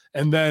interference.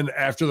 And then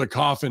after the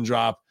coffin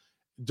drop,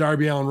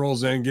 Darby Allin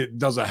rolls in,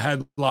 does a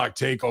headlock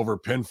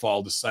takeover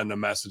pinfall to send a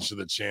message to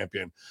the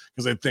champion,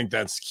 because I think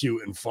that's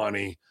cute and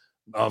funny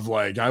of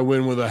like, I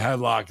win with a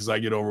headlock because I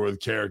get over with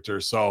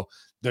character. So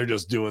they're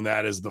just doing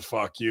that as the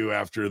fuck you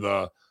after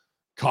the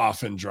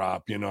coffin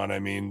drop. You know what I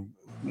mean?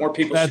 More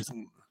people.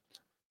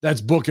 That's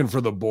booking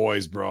for the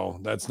boys, bro.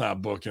 That's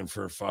not booking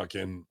for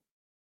fucking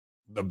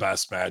the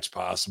best match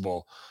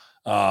possible.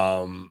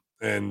 And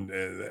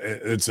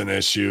it's an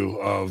issue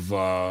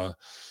of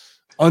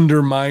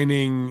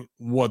undermining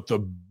what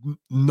the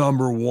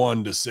number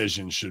one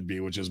decision should be,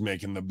 which is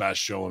making the best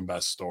show and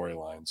best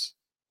storylines.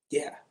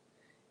 Yeah.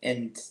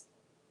 And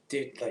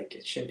dude, like,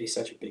 it shouldn't be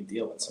such a big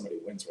deal when somebody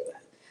wins with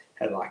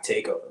a headlock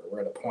takeover.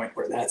 We're at a point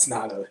where that's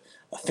not a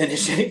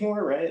finish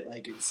anymore, right?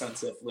 Like, it's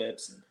sunset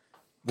flips. And,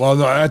 well,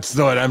 no, that's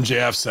what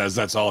MJF says.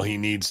 That's all he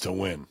needs to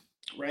win.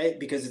 Right?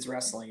 Because it's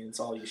wrestling and it's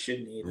all you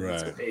should need. Right.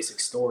 It's a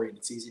basic story and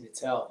it's easy to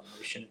tell.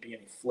 There shouldn't be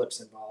any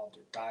flips involved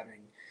or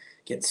diving,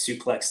 getting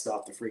suplexed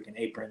off the freaking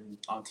apron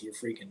onto your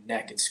freaking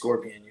neck and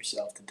scorpion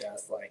yourself to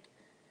death. Like,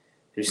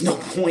 there's no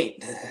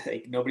point.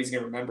 Like, nobody's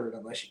going to remember it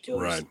unless you kill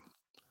yourself.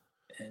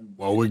 And,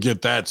 well, we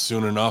get that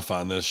soon enough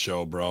on this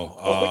show,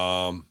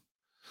 bro.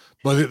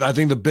 But I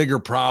think the bigger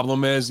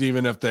problem is,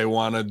 even if they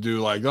want to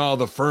do like, oh,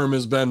 the firm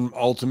has been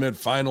ultimate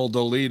final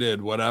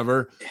deleted,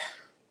 whatever. Yeah.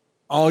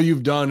 All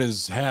you've done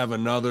is have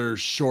another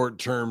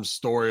short-term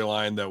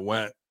storyline that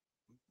went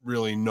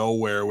really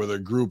nowhere with a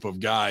group of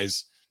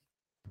guys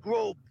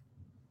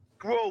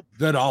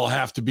that all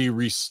have to be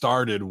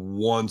restarted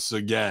once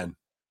again.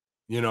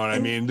 You know what I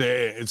mean?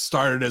 It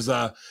started as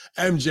a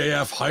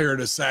MJF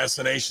hired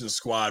assassination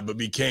squad, but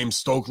became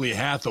Stokely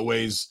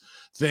Hathaway's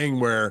thing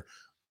where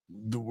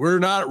we're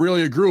not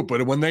really a group,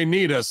 but when they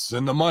need us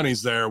and the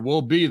money's there,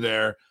 we'll be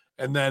there.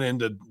 And then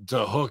into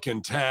Hook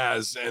and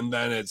Taz, and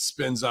then it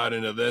spins out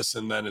into this,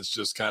 and then it's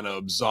just kind of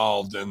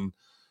absolved, and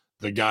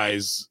the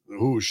guys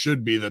who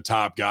should be the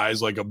top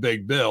guys, like a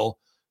Big Bill,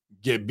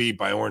 get beat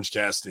by Orange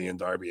Cassidy and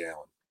Darby Allin.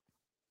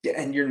 Yeah,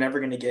 and you're never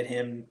going to get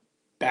him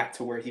back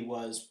to where he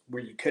was,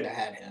 where you could have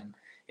had him.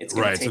 It's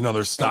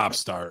another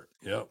stop-start.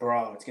 Yep.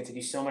 Bro, it's going to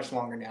take you so much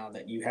longer now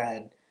that you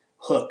had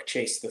Hook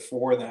chase the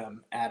four of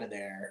them out of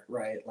there,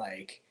 right?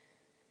 Like,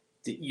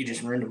 you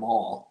just ruined them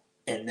all.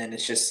 And then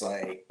it's just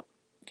like,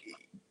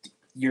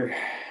 you're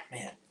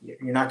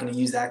not going to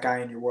use that guy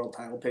in your world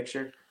title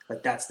picture.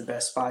 Like, that's the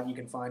best spot you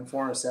can find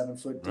for a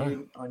 7-foot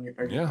dude on your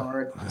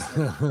card.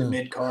 Like the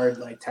mid-card,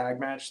 like, tag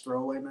match,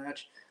 throwaway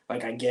match.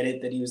 Like, I get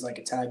it that he was like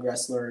a tag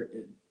wrestler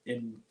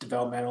in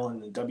developmental in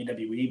the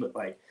WWE, but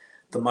like,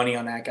 the money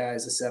on that guy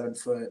is a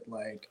 7-foot,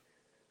 like,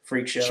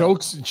 freak show.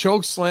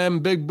 Choke slam,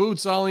 big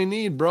boots, all he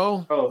need,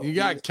 bro. Oh, you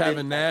got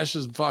Kevin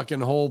Nash's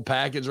fucking whole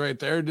package right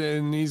there,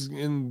 and he's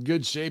in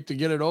good shape to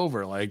get it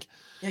over. Like,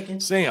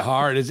 this ain't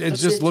hard. It's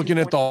just looking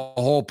at the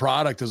whole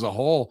product as a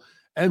whole.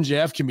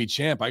 MJF can be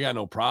champ. I got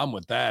no problem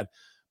with that.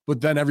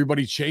 But then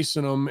everybody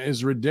chasing him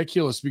is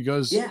ridiculous,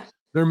 because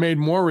they're made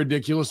more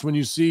ridiculous when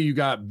you see you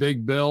got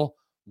Big Bill,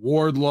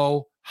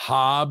 Wardlow,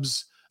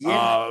 Hobbs,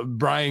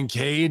 Brian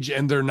Cage,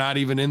 and they're not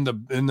even in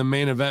the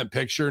main event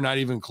picture, not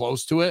even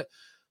close to it.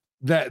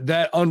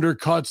 That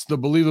undercuts the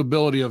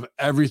believability of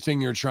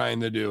everything you're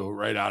trying to do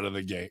right out of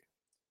the gate.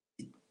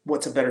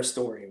 What's a better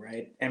story,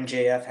 right?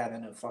 MJF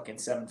having a fucking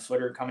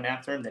 7-footer coming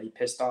after him that he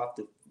pissed off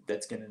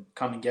that's going to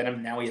come and get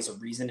him. Now he has a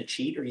reason to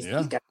cheat, or he's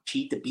got to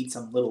cheat to beat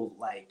some little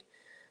like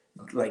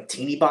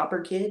teeny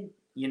bopper kid,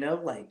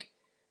 like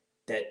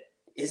that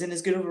isn't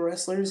as good of a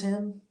wrestler as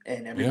him,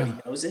 and everybody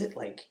knows it.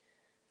 Like,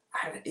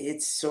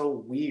 it's so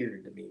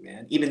weird to me,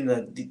 man. Even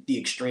the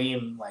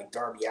extreme like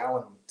Darby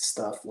Allin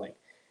stuff, like,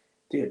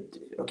 dude,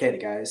 okay, the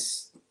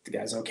guy's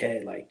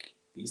okay, like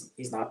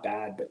he's not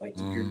bad, but like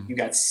you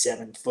got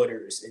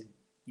 7-footers and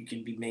you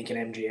can be making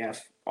MJF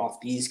off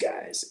these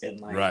guys and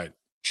like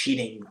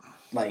cheating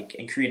like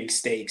and creating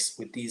stakes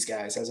with these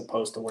guys as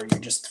opposed to where you're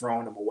just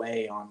throwing them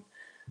away on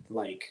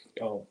like,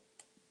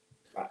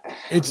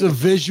 it's a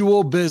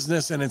visual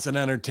business and it's an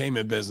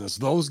entertainment business.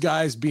 Those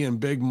guys being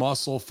big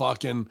muscle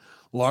fucking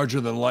larger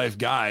than life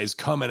guys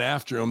coming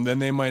after him, then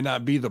they might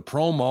not be the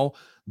promo.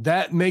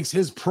 That makes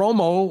his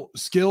promo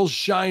skills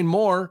shine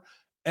more,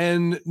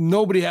 and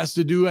nobody has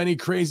to do any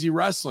crazy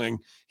wrestling.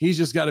 He's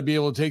just got to be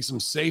able to take some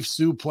safe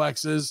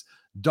suplexes,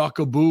 duck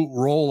a boot,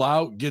 roll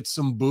out, get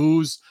some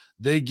boos.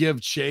 They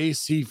give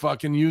chase. He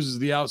fucking uses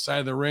the outside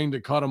of the ring to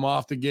cut him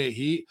off to get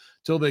heat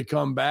till they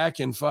come back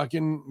and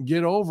fucking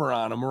get over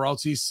on him, or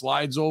else he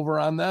slides over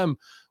on them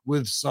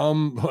with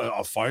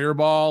a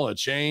fireball, a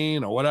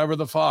chain, or whatever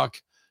the fuck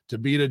to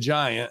beat a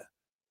giant.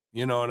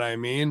 You know what I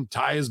mean?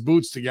 Tie his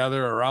boots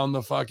together around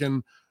the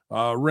fucking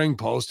ring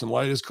post and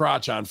light his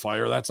crotch on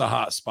fire. That's a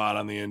hot spot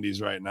on the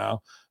indies right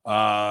now.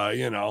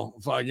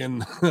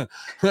 Fucking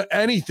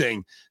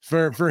anything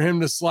for him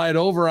to slide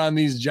over on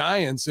these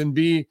giants and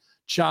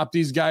chop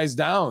these guys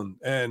down.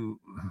 And,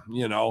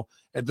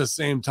 at the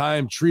same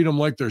time, treat them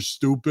like they're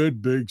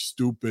stupid, big,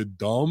 stupid,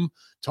 dumb,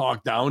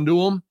 talk down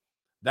to them.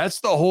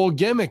 That's the whole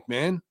gimmick,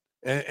 man.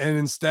 And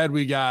instead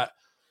we got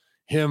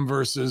him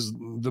versus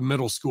the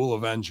middle school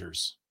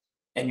Avengers.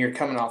 And you're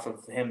coming off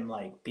of him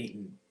like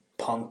beating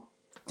Punk,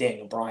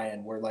 Daniel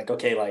Bryan, where like,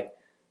 okay, like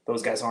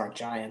those guys aren't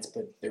giants,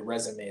 but their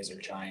resumes are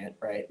giant,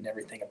 right? And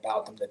everything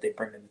about them that they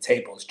bring to the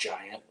table is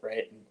giant,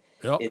 right?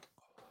 And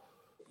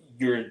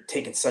you're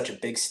taking such a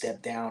big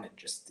step down, and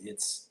just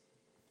it's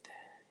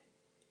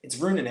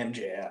ruining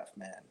MJF,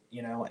 man.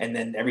 And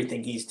then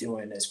everything he's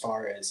doing as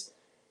far as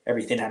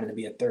everything having to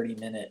be a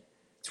 30-minute,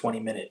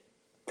 20-minute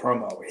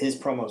promo. His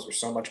promos are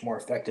so much more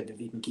effective if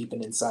he can keep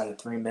it inside of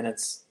 3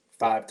 minutes,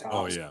 5 times.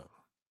 Oh yeah.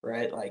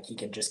 Right? Like he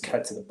can just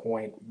cut to the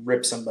point,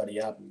 rip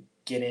somebody up, and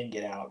get in,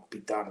 get out, be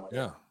done with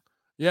it.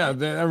 Yeah.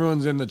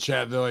 Everyone's in the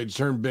chat. They're like,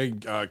 turn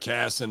Big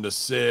Cass into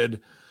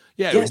Sid.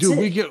 Yeah, dude,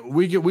 Sid.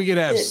 we could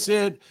have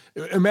Sid.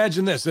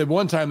 Imagine this. At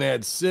one time they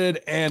had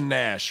Sid and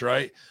Nash,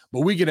 right? But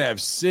we could have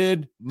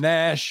Sid,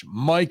 Nash,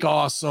 Mike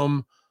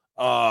Awesome,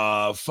 who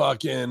else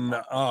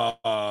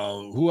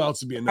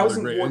would be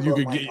another great? You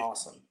could get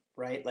Awesome,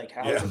 right? Like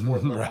how is it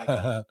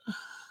Wardlow?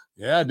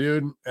 Yeah,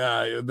 dude.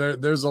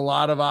 There's a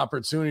lot of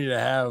opportunity to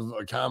have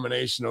a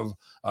combination of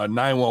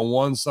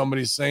 911.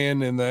 Somebody's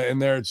saying in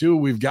there too.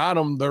 We've got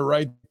them. They're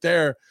right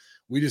there.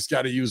 We just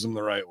got to use them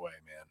the right way,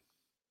 man.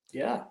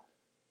 Yeah.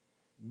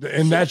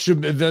 And that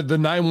should be the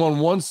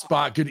 911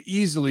 spot could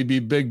easily be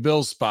Big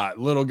Bill's spot.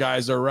 Little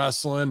guys are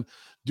wrestling,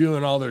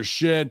 doing all their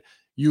shit.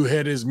 You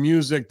hit his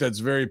music that's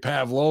very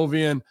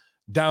Pavlovian.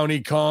 Down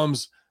he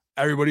comes.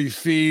 Everybody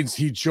feeds.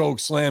 He choke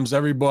slams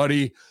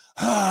everybody.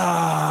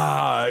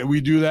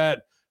 We do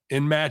that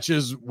in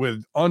matches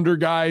with under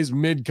guys,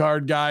 mid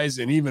card guys,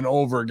 and even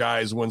over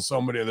guys when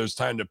there's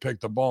time to pick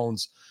the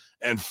bones,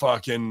 and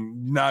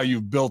fucking now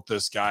you've built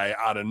this guy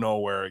out of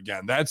nowhere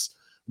again. That's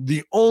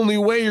the only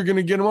way you're going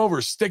to get him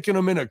over. Sticking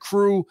him in a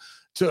crew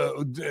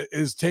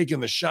is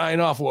taking the shine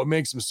off of what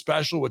makes him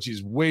special, which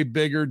he's way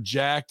bigger,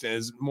 jacked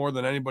as more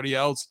than anybody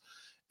else.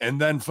 And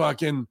then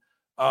fucking,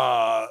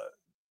 have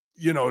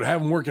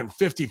him working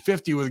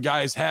 50-50 with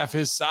guys half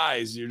his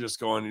size. You're just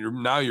going,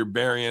 you're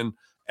burying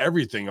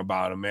everything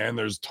about him, man.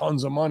 There's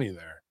tons of money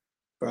there.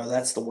 Bro,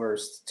 that's the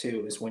worst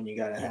too, is when you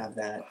got to have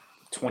that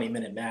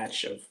 20-minute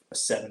match of a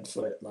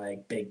 7-foot,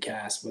 like Big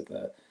Cass with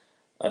a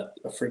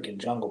freaking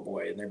Jungle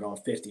Boy, and they're going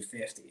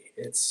 50-50.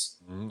 It's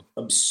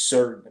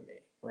absurd to me,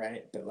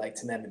 right? But like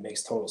to them, it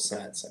makes total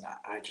sense. And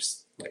I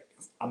just like,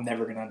 I'm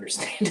never going to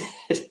understand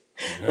it.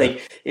 Yeah.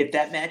 Like if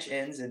that match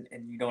ends and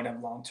you don't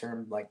have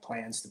long-term like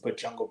plans to put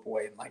Jungle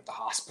Boy in like the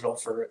hospital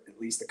for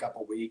at least a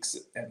couple weeks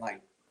and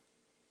like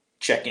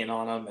check in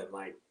on him and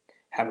like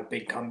have a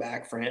big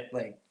comeback for it,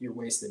 like you're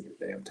wasting your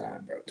damn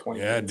time, bro. 20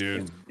 minutes,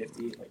 dude.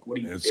 50, like what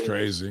are you It's doing?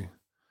 Crazy.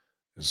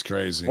 It's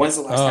crazy. When's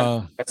the last time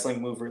a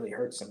wrestling move really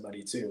hurt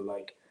somebody too?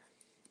 Like,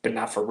 but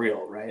not for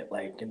real, right?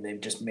 Like, and they've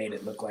just made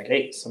it look like,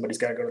 hey, somebody's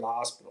got to go to the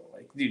hospital.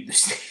 Like, dude,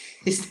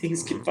 these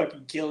things can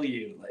fucking kill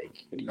you.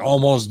 Like,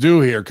 almost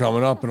do here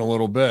coming up in a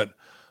little bit.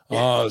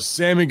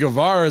 Sammy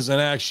Guevara is in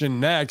action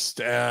next,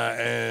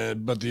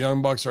 but the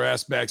Young Bucks are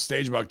asked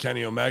backstage about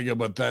Kenny Omega,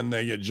 but then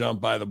they get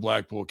jumped by the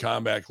Blackpool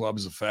Combat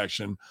Club's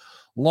affection.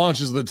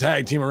 launches the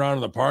tag team around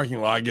in the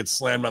parking lot, gets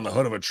slammed on the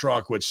hood of a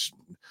truck, which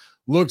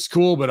looks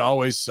cool, but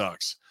always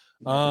sucks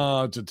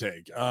to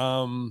take.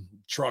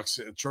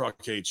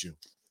 Truck hates you.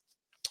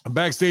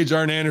 Backstage,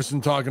 Arn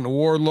Anderson talking to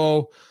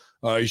Wardlow.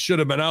 He should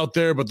have been out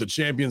there, but the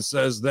champion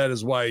says that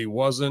is why he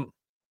wasn't.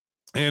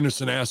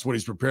 Anderson asks what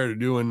he's prepared to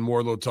do, and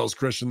Wardlow tells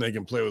Christian they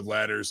can play with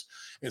ladders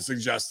and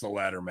suggests the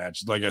ladder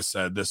match. Like I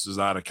said, this is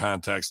out of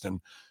context and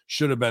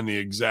should have been the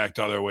exact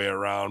other way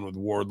around, with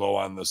Wardlow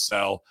on the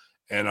cell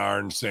and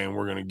Arn saying,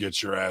 we're going to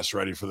get your ass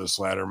ready for this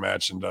ladder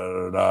match, and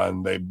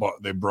and they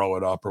bro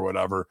it up or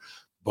whatever.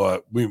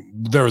 But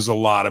there was a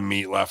lot of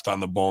meat left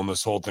on the bone.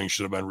 This whole thing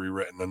should have been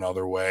rewritten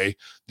another way.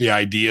 The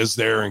idea's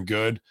there and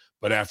good,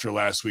 but after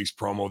last week's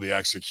promo, the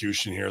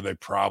execution here, they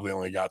probably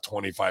only got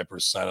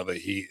 25% of the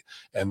heat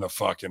and the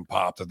fucking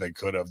pop that they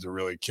could have to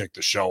really kick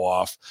the show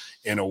off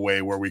in a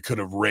way where we could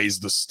have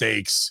raised the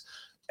stakes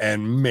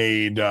and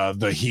made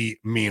the heat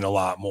mean a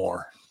lot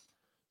more.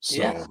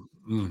 So,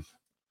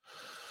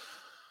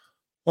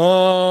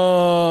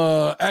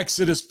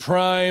 Exodus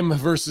Prime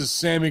versus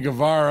Sammy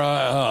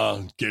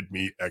Guevara. Get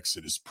me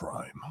Exodus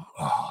Prime.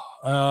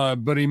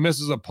 But he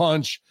misses a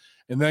punch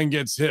and then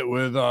gets hit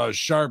with a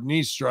sharp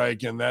knee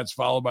strike, and that's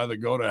followed by the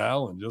go to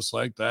hell. And just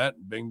like that,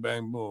 bing,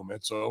 bang, boom,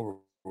 it's over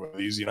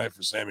with. Easy night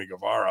for Sammy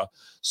Guevara.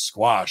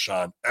 Squash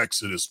on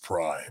Exodus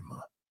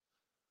Prime.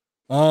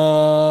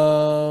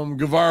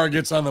 Guevara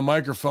gets on the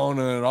microphone,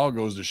 and it all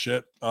goes to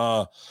shit.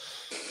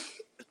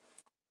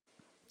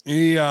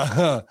 He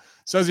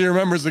says he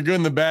remembers the good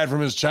and the bad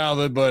from his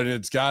childhood, but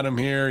it's got him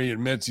here. He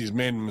admits he's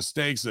made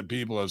mistakes that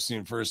people have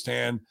seen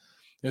firsthand.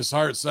 His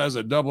heart says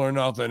at Double or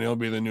Nothing, he'll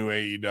be the new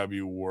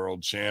AEW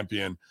World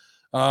Champion.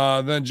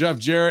 Then Jeff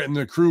Jarrett and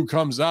the crew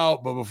comes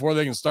out, but before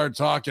they can start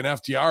talking,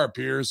 FTR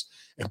appears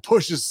and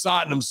pushes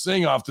Satnam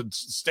Singh off the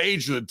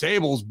stage to the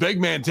tables. Big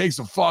Man takes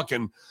a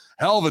fucking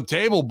hell of a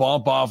table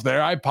bump off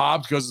there. I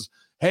popped because,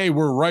 hey,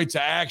 we're right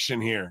to action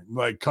here.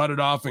 Like, cut it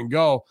off and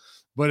go.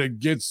 But it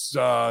gets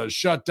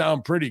shut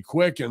down pretty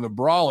quick in the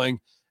brawling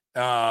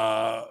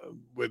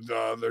with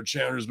their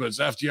chanters. But as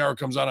FTR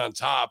comes out on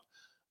top,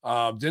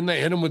 didn't they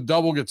hit him with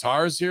double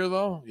guitars here,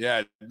 though?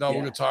 Yeah,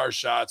 double guitar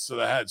shots to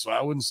the head. So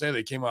I wouldn't say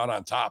they came out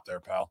on top there,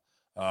 pal,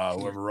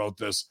 whoever wrote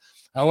this.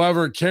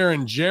 However,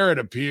 Karen Jarrett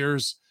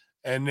appears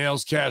and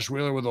nails Cash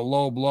Wheeler with a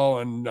low blow,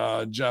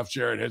 and Jeff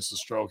Jarrett hits the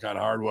stroke on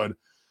hardwood.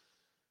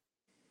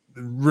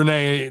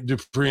 Renee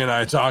Dupree and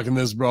I talking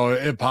this, bro,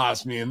 it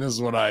pops me, and this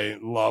is what I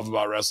love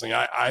about wrestling.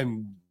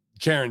 I'm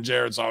Karen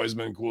Jarrett's always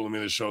been cool to me,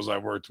 the shows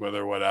I've worked with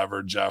or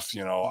whatever. Jeff,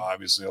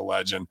 obviously a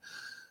legend.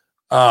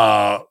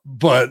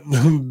 But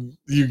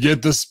you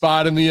get the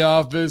spot in the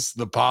office,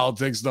 the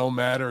politics don't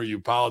matter.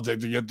 You politic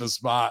to get the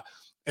spot.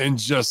 And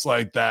just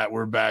like that,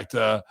 we're back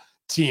to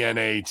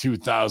TNA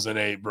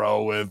 2008,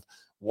 bro, with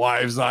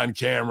wives on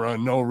camera,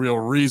 no real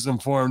reason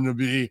for him to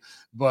be.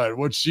 But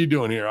what's she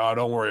doing here? Oh,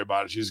 don't worry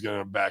about it. She's going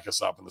to back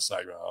us up in the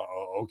segment.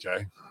 Oh,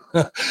 okay.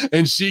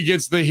 And she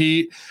gets the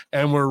heat,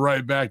 and we're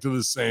right back to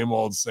the same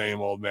old,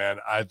 man.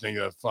 I think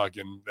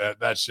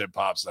that shit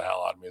pops the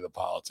hell out of me, the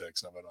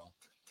politics of it all.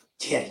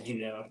 Yeah,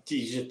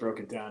 you just broke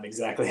it down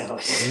exactly how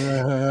it is.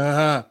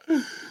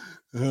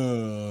 What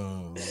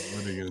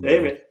are you gonna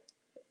David,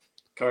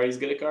 Kari's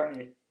good at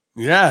Kari.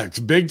 Yeah, it's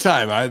big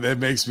time. It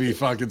makes me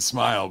fucking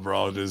smile,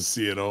 bro, to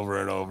see it over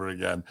and over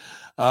again.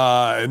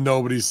 And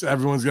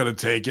everyone's gonna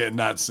take it and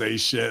not say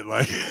shit,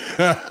 like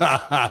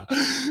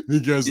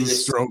because the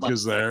stroke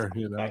is there,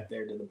 Back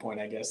there to the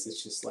point, I guess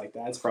it's just like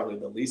that's probably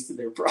the least of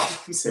their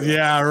problems.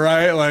 Yeah,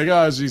 right. Like,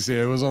 oh, as you see,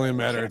 it was only a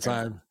matter of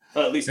time.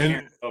 Well, at least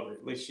Karen's over.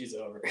 At least she's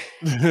over.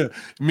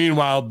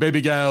 Meanwhile,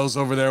 baby gal's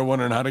over there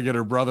wondering how to get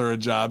her brother a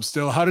job.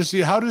 Still, how does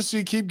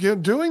she keep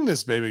doing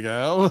this, baby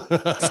gal?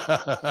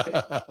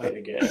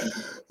 Baby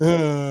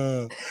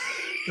gal.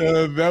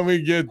 Then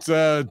we get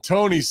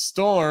Tony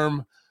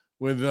Storm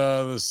with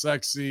the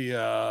sexy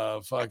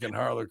fucking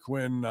Harley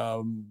Quinn,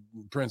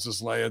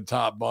 Princess Leia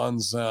top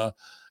buns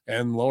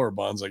and lower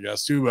buns, I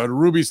guess too. But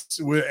Ruby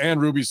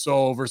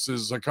Soho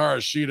versus Hikaru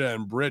Shida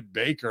and Britt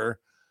Baker.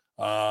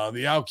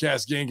 The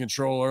Outcast gain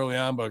control early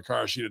on, but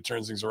Hikaru Shida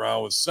turns things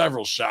around with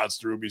several shots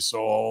to Ruby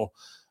Soho,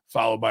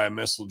 followed by a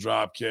missile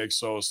drop kick.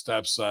 Soho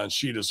steps on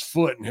Shida's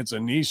foot and hits a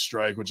knee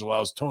strike, which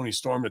allows Tony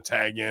Storm to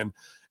tag in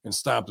and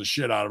stomp the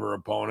shit out of her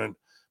opponent.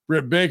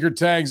 Britt Baker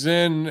tags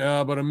in,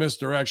 but a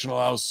misdirection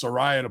allows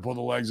Saraya to pull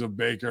the legs of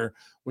Baker,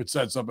 which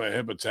sets up a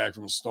hip attack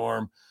from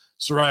Storm.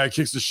 Saraya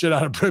kicks the shit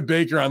out of Britt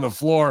Baker on the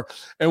floor,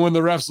 and when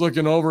the ref's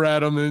looking over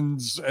at him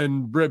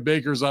and Britt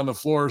Baker's on the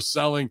floor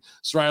selling,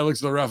 Saraya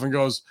looks at the ref and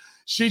goes,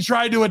 "She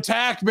tried to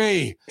attack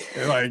me."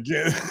 Like,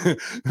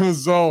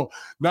 so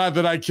not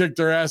that I kicked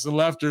her ass and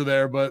left her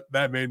there, but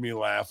that made me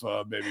laugh.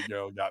 Baby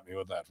girl got me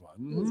with that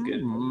one. That's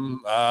good.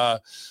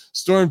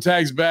 Storm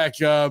tags back,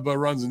 but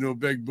runs into a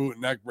big boot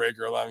and neck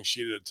breaker, allowing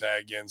Shida to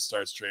tag in,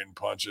 starts trading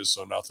punches,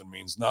 so nothing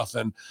means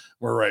nothing.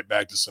 We're right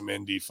back to some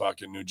indie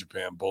fucking New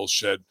Japan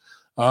bullshit.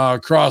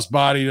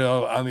 Crossbody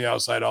on the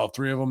outside, all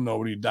three of them.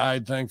 Nobody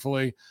died,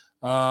 thankfully.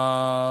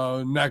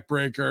 Neck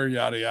breaker,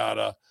 yada,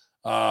 yada.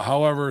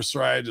 However,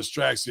 Soraya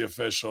distracts the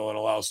official and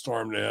allows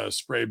Storm to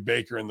spray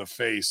Baker in the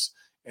face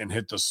and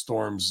hit the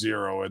Storm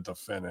 0 at the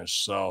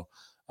finish. So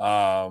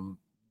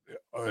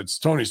it's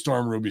Tony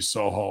Storm, Ruby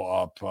Soho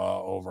up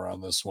over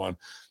on this one.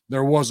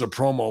 There was a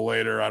promo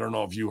later. I don't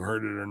know if you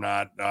heard it or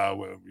not.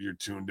 You're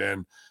tuned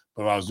in.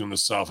 But I was doing the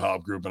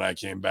self-help group and I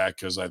came back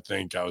because I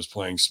think I was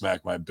playing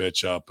Smack My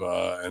Bitch Up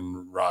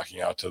and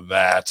rocking out to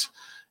that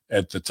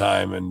at the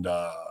time and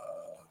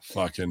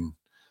fucking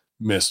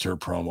missed her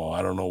promo.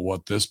 I don't know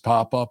what this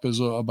pop-up is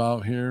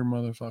about here,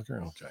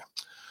 motherfucker. Okay.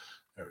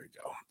 There we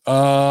go.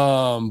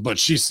 But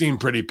she seemed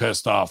pretty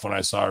pissed off when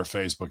I saw her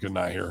face but could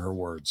not hear her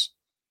words.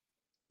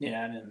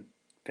 Yeah, I didn't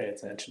pay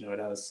attention to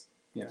it. I was,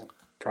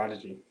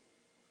 Prodigy.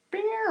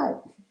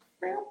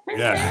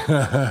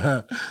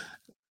 Yeah.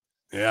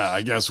 Yeah,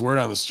 I guess word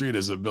on the street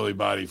is that Billy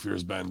Body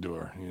fears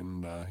Bendur.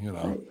 And,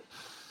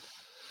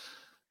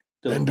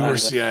 Bendur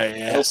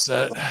CIA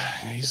asset.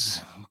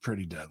 He's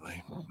pretty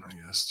deadly,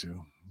 I guess,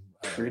 too.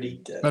 Pretty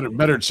deadly.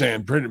 Better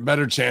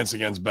chance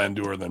against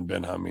Bendur than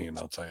Ben Hameen,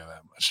 I'll tell you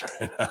that much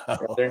right now.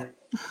 Brother,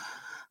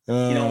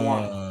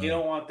 you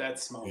don't want that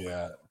smoke.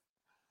 Yeah.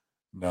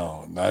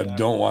 No, I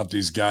don't want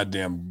these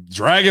goddamn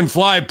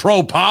Dragonfly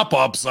Pro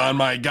pop-ups on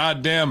my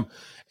goddamn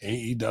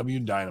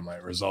AEW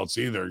Dynamite results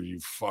either, you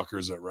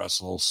fuckers that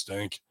wrestle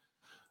stink.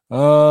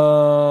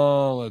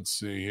 Let's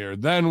see here.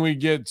 Then we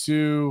get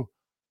to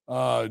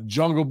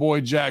Jungle Boy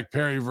Jack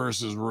Perry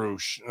versus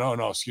Roosh.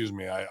 No, excuse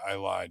me. I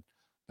lied.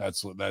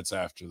 That's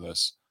after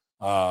this.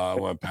 I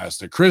went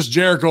past it. Chris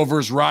Jericho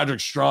versus Roderick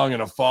Strong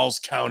in a false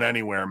count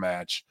anywhere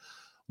match.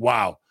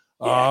 Wow.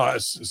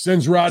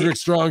 Since Roderick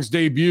Strong's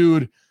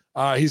debuted,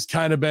 he's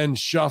kind of been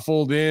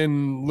shuffled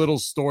in little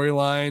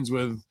storylines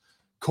with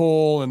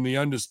Cole and the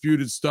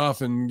Undisputed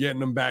stuff and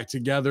getting them back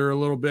together a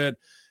little bit.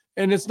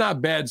 And it's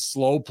not bad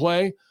slow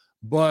play,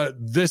 but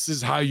this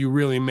is how you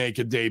really make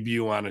a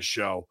debut on a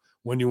show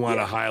when you want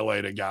to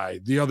highlight a guy.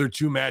 The other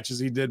two matches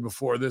he did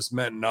before this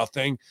meant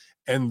nothing.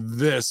 And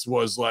this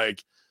was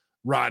like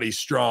Roddy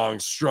strong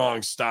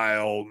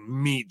style,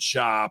 meat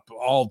chop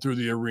all through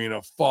the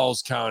arena,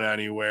 falls count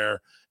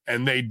anywhere.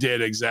 And they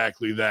did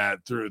exactly that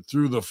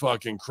through the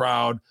fucking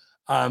crowd,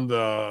 on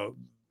the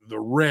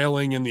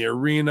railing in the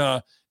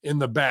arena, in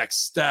the back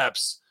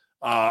steps,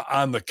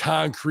 on the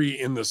concrete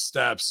in the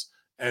steps.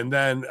 And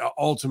then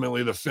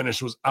ultimately the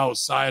finish was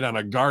outside on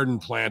a garden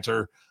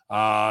planter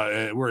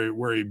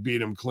where he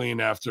beat him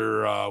clean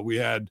after we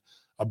had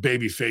a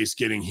babyface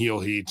getting heel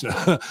heat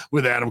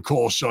with Adam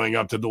Cole showing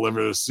up to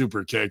deliver the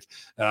super kick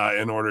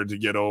in order to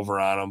get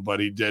over on him. But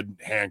he did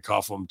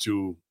handcuff him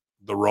to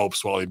the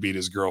ropes while he beat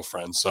his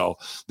girlfriend. So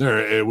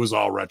it was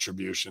all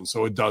retribution.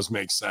 So it does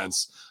make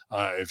sense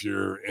if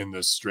you're in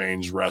this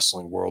strange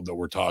wrestling world that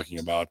we're talking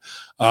about.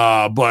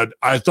 But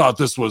I thought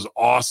this was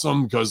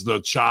awesome because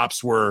the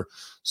chops were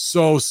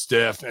so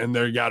stiff and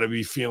they got to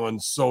be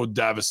feeling so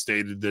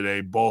devastated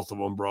today. Both of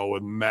them, bro,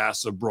 with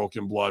massive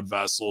broken blood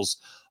vessels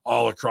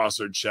all across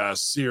their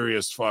chest,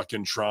 serious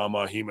fucking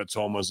trauma,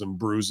 hematomas and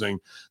bruising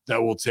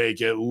that will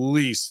take at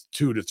least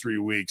 2 to 3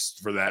 weeks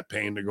for that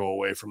pain to go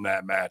away from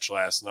that match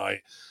last night,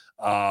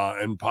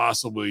 and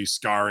possibly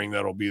scarring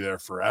that'll be there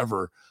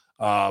forever.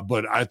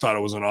 But I thought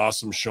it was an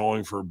awesome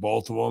showing for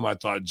both of them. I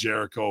thought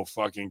Jericho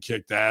fucking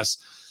kicked ass.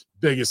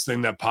 Biggest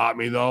thing that popped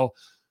me though,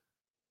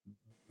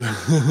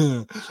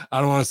 I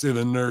don't want to say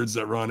the nerds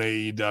that run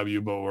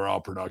AEW, but we're all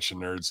production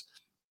nerds.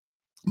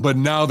 But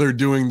now they're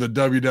doing the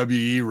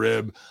WWE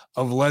rib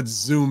of let's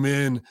zoom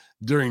in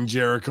during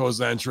Jericho's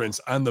entrance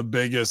on the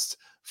biggest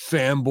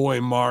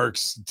fanboy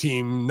marks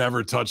team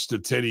never touched a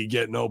titty,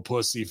 get no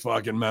pussy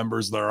fucking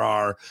members there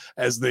are,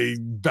 as they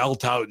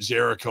belt out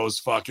Jericho's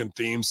fucking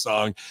theme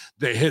song.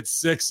 They hit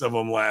 6 of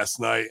them last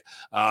night.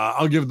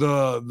 I'll give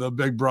the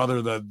big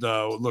brother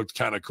that looked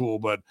kind of cool,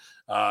 but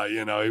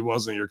he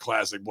wasn't your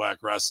classic black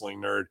wrestling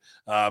nerd.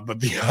 But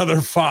the other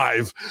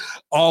 5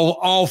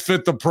 all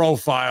fit the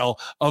profile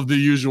of the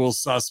usual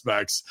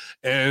suspects.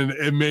 And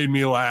it made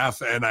me laugh,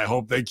 and I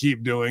hope they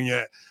keep doing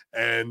it.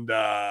 And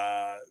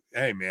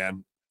hey,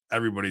 man,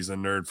 everybody's a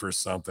nerd for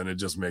something. It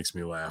just makes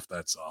me laugh.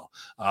 That's all.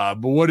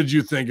 But what did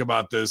you think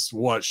about this?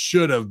 What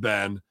should have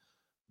been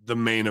the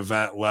main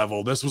event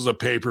level? This was a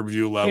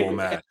pay-per-view level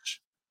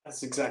match.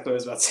 That's exactly what I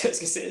was about to say. I was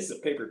going to say, this is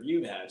a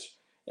pay-per-view match.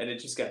 And it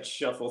just got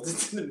shuffled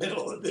into the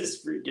middle of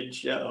this freaking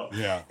show.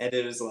 Yeah. And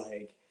it was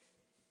like,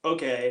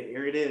 okay,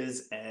 here it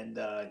is. And,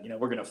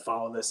 we're going to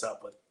follow this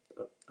up with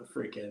a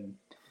freaking,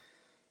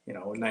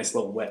 a nice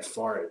little wet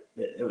fart.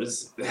 It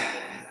was,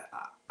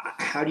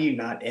 how do you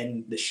not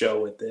end the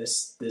show with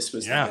this? This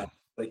was,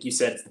 like you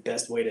said, it's the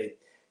best way to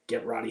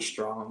get Roddy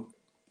Strong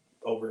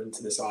over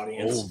into this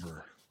audience.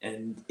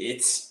 And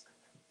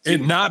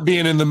it not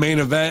being in the main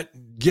event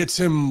gets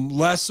him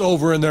less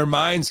over in their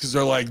minds because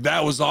they're like,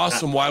 that was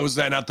awesome. Why was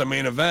that not the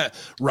main event?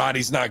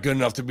 Roddy's not good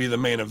enough to be the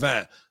main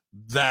event.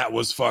 That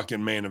was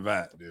fucking main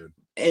event, dude.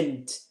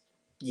 And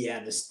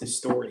the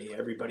story,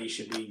 everybody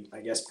should be,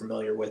 I guess,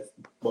 familiar with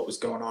what was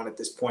going on at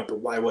this point, but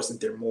why wasn't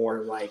there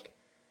more like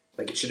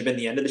it should have been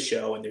the end of the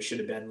show, and there should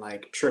have been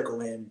like trickle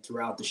in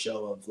throughout the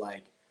show of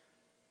like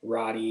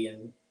Roddy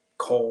and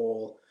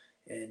Cole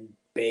and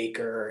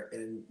Baker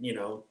and, you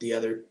know, the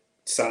other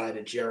side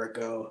of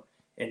Jericho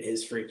and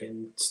his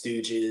freaking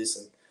stooges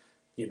and,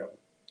 you know,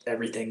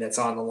 everything that's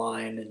on the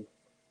line, and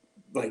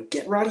like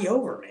get Roddy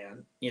over,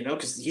 man, you know,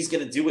 because he's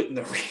going to do it in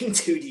the ring,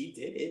 dude. He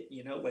did it,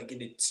 you know, like,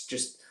 and it's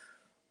just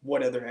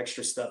what other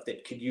extra stuff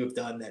that could you have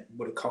done that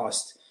would have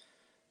cost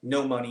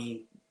no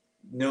money,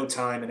 no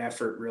time and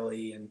effort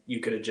really, and you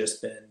could have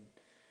just been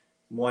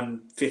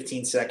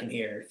 15-second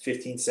here,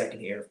 15-second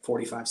here,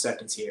 45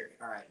 seconds here.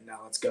 All right, now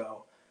let's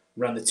go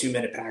run the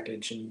 2-minute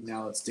package, and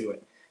now let's do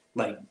it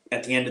like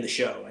at the end of the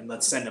show, and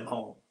let's send him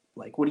home.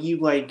 Like, what do you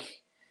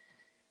like?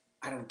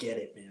 I don't get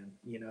it, man.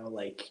 You know,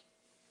 like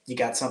you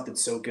got something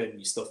so good and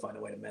you still find a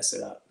way to mess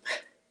it up.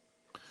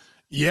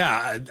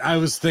 Yeah, I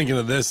was thinking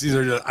of this. These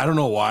are just, I don't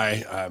know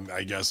why.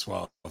 I guess,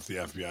 well, if the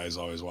FBI is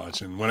always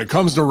watching. When it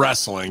comes to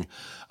wrestling,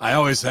 I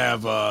always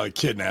have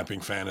kidnapping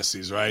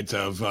fantasies, right?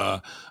 Of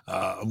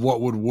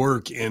what would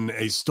work in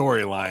a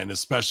storyline,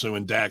 especially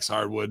when Dax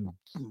Hardwood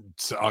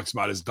talks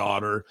about his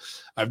daughter.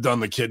 I've done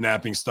the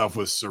kidnapping stuff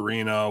with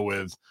Serena,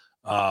 with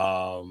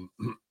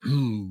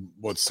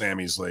what's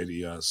Sammy's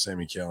lady?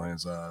 Sammy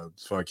Callahan's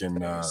fucking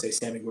say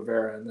Sammy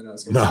Guevara, and then I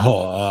was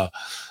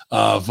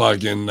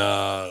fucking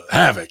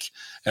Havoc.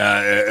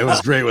 It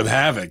was great with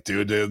Havoc,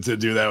 dude, to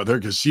do that with her,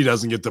 because she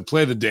doesn't get to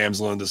play the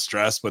damsel in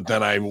distress, but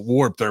then I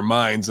warp their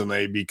minds and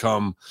they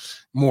become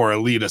more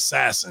elite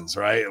assassins,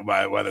 right?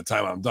 By the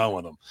time I'm done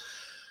with them.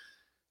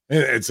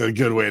 It's a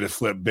good way to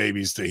flip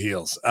babies to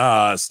heels.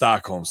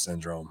 Stockholm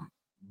syndrome.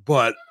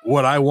 But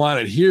what I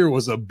wanted here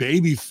was a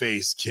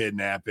babyface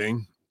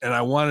kidnapping, and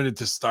I wanted it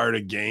to start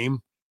a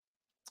game.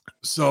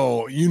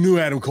 So you knew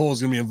Adam Cole was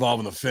going to be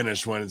involved in the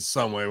finish when in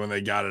some way when they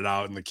got it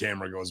out and the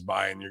camera goes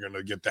by, and you're going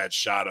to get that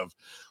shot of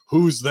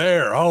who's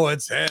there. Oh,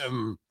 it's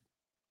him.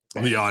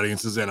 The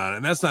audience is in on it,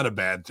 and that's not a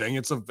bad thing.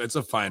 It's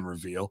a fine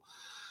reveal.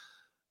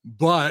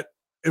 But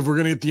if we're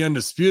going to get the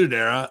Undisputed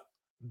Era,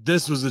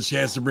 this was a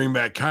chance to bring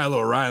back Kyle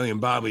O'Reilly and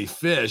Bobby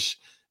Fish,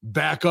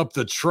 back up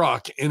the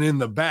truck, and in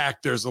the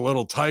back there's a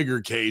little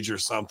tiger cage or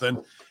something,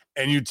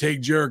 and you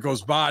take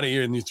Jericho's body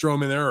and you throw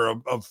him in there,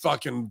 or a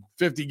fucking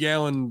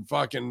 50-gallon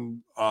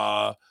fucking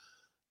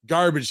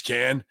garbage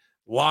can,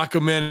 lock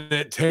him in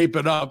it, tape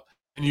it up,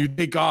 and you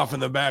take off in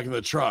the back of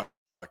the truck,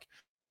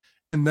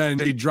 and then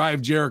they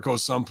drive Jericho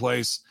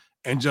someplace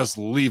and just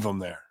leave him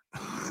there.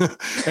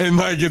 And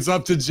like it's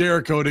up to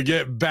Jericho to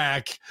get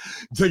back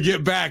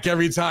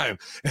every time,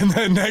 and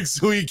then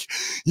next week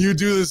you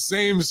do the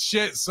same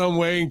shit some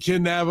way and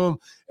kidnap him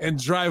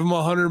and drive him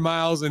 100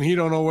 miles and he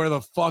don't know where the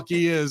fuck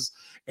he is,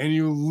 and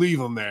you leave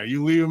him there.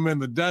 You leave him in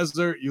the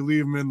desert, you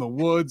leave him in the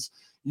woods,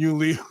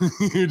 you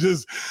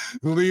just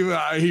leave.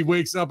 He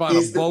wakes up on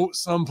a boat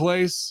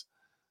someplace.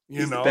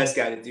 He's the best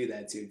guy to do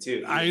that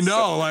too. I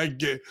know, like,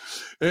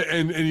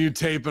 and you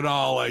tape it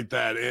all like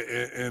that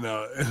in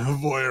a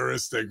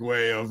voyeuristic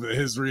way of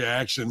his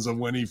reactions of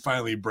when he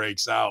finally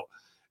breaks out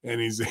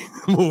and he's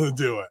able to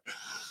do it.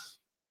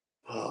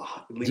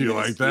 Oh, do you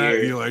like that?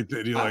 Do you like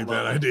that? Do you like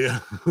that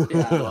idea?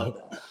 Yeah, I love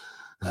that.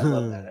 I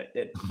love that.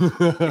 It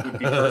would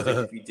be perfect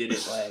if you did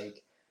it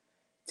like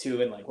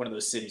too in like one of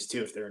those cities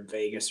too, if they're in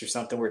Vegas or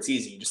something where it's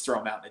easy. You just throw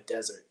them out in the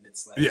desert and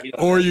it's like, you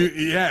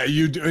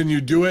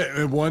do it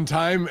at one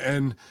time,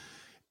 and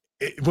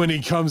when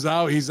he comes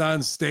out, he's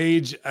on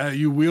stage.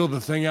 You wheel the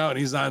thing out and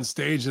he's on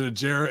stage at a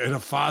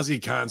Fozzy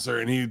concert,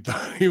 and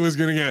he was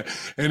gonna get,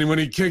 and when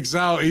he kicks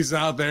out, he's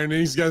out there, and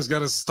these guys got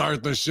to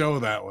start the show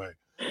that way.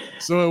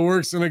 So it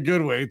works in a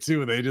good way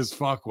too. They just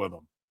fuck with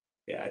him.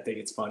 Yeah, I think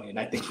it's funny, and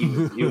I think he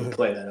would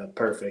play that up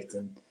perfect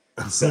and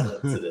sell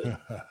it to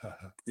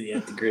the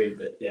nth degree.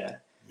 But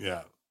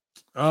yeah.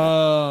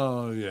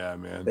 Oh yeah,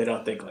 man. They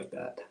don't think like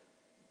that.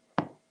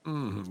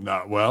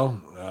 Not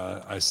well.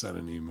 I sent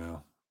an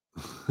email.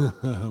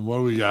 What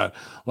do we got?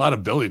 A lot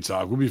of Billy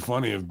talk. Would be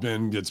funny if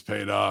Ben gets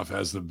paid off,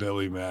 has the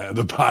body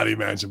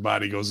match, and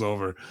body goes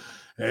over.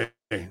 Hey,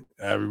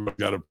 everybody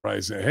got a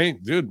price. Hey,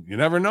 dude, you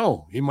never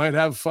know. He might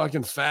have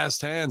fucking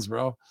fast hands,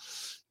 bro.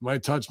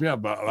 Might touch me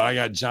up, but I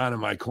got John in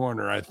my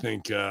corner. I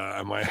think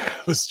I might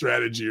have a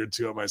strategy or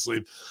two up my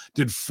sleeve.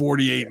 Did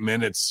 48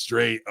 minutes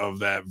straight of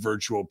that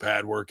virtual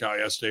pad workout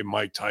yesterday.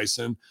 Mike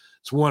Tyson.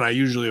 It's one I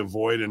usually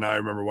avoid, and I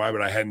remember why,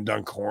 but I hadn't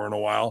done core in a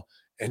while.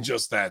 And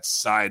just that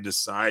side to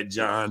side,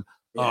 John,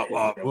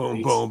 up,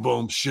 boom, boom,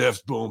 boom,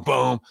 shift, boom,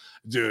 boom.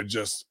 Dude,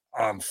 just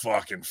I'm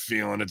fucking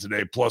feeling it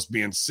today. Plus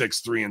being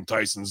 6'3" and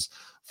Tyson's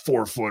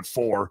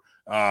 4'4".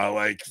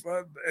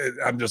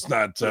 I'm just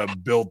not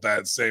built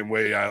that same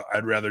way.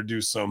 I'd rather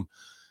do some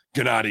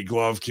Gennady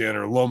Golovkin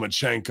or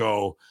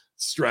Lomachenko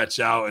stretch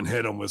out and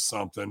hit him with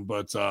something.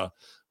 But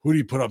who do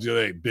you put up the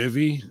other day?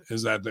 Bivy?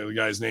 Is that the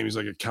guy's name? He's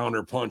like a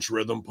counter punch,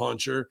 rhythm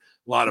puncher.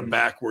 A lot of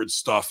backward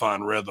stuff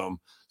on rhythm.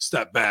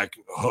 Step back,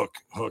 hook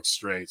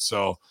straight.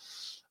 So,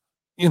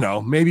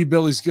 maybe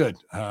Billy's good.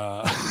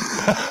 I've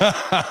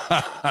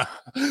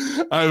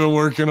been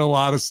working a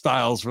lot of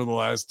styles for the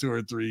last 2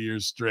 or 3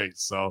 years straight.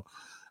 So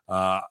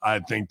I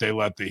think they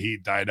let the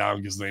heat die down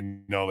because they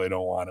know they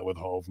don't want it with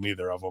Hove.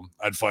 Neither of them.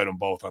 I'd fight them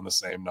both on the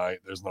same night.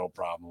 There's no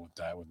problem with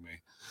that with me.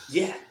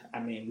 Yeah, I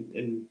mean,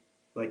 and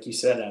like you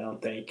said, I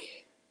don't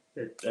think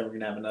they're ever going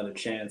to have another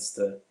chance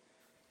to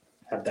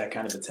have that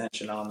kind of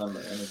attention on them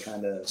or any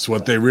kind of. It's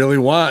what they really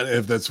want.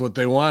 If that's what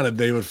they wanted,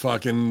 they would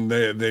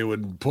they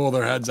would pull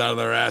their heads out of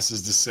their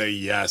asses to say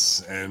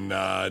yes and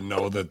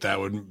know that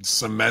would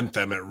cement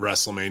them at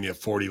WrestleMania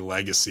 40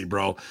 legacy,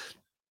 bro.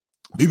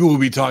 People will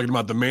be talking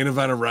about the main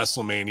event of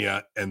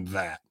WrestleMania and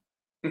that.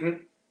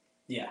 Mm-hmm.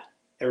 Yeah,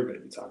 everybody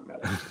will be talking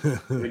about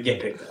it. We'd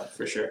get picked up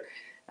for sure.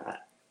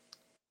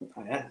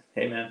 Yeah,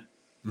 hey man,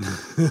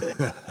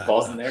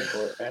 balls in their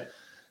court, right?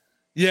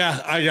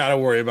 Yeah, I gotta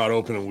worry about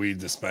opening weed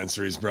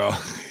dispensaries, bro.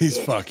 He's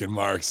fucking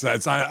marks.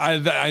 That's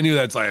I knew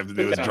that's all I have to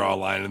do is draw a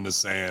line in the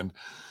sand.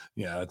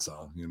 Yeah, that's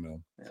all, you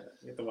know. Yeah,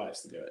 get the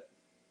wives to do it.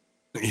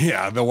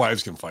 Yeah, the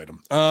wives can fight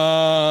him.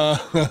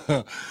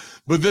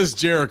 But this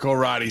Jericho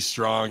Roddy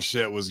Strong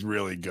shit was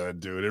really good,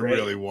 dude. It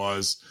really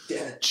was.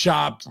 Yeah.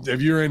 Chopped.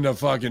 If you're into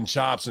fucking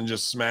chops and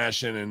just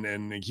smashing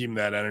and keeping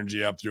that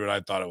energy up through it,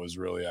 I thought it was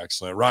really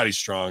excellent. Roddy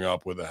Strong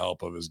up with the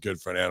help of his good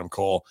friend Adam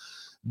Cole.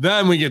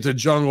 Then we get to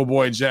Jungle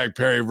Boy Jack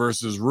Perry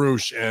versus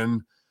Roosh,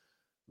 and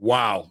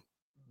wow.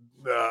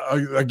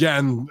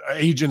 Again,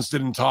 agents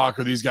didn't talk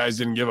or these guys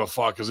didn't give a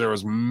fuck because there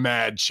was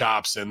mad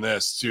chops in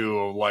this too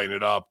of lighting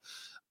it up.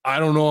 I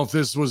don't know if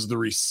this was the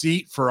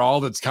receipt for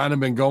all that's kind of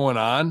been going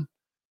on,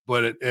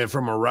 but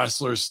from a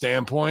wrestler's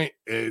standpoint,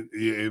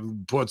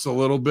 it puts a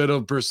little bit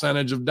of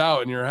percentage of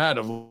doubt in your head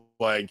of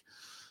like,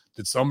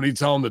 did somebody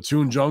tell him to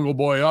tune Jungle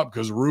Boy up?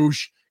 Because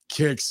Roosh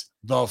kicks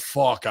the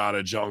fuck out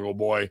of Jungle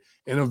Boy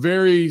in a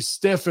very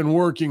stiff and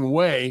working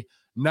way,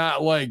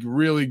 not like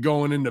really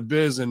going into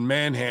biz and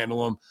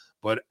manhandle him,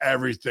 but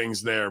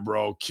everything's there,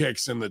 bro.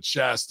 Kicks in the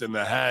chest, in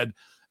the head,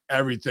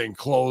 everything,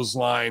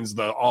 clotheslines,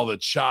 all the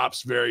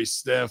chops very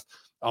stiff,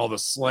 all the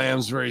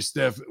slams very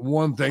stiff.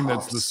 One thing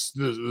that's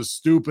the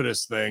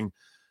stupidest thing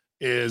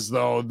is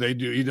though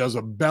he does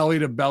a belly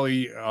to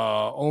belly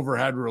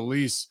overhead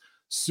release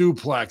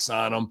suplex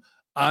on him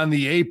on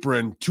the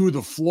apron to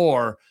the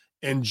floor,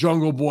 and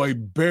Jungle Boy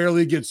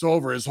barely gets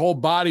over. His whole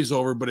body's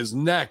over, but his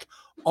neck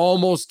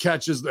almost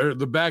catches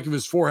the back of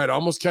his forehead,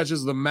 almost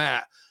catches the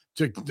mat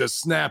to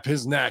snap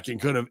his neck,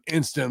 and could have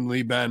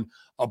instantly been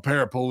a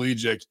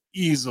paraplegic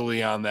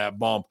easily on that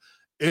bump.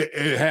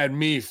 It had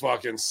me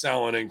fucking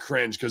selling and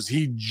cringe because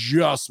he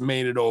just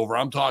made it over.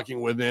 I'm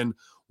talking within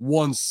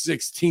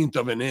 1/16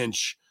 of an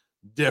inch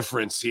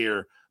difference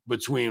here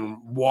between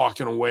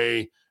walking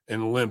away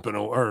and limping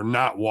or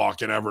not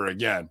walking ever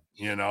again.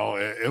 You know,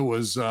 it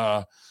was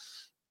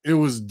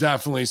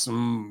definitely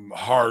some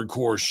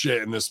hardcore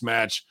shit in this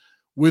match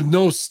with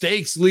no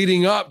stakes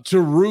leading up to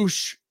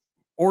Roosh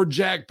or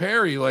Jack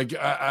Perry. Like,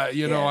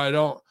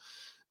 know,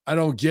 I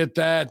don't get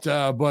that.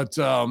 But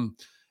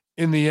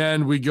in the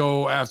end, we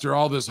go after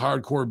all this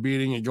hardcore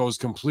beating. It goes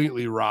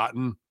completely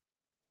rotten.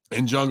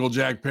 And Jungle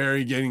Jack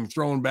Perry getting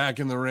thrown back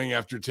in the ring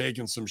after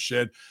taking some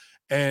shit.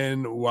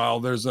 And while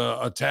there's a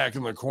attack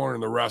in the corner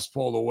and the refs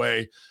pulled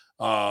away,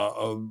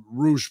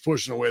 Roosh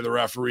pushing away the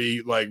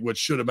referee, like which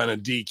should have been a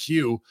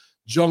DQ.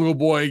 Jungle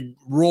Boy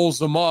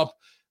rolls him up.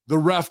 The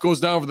ref goes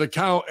down for the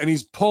count and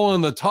he's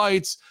pulling the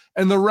tights,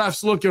 and the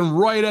ref's looking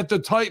right at the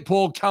tight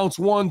pull, counts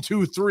 1,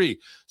 2, 3.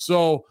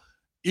 So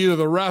either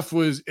the ref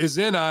is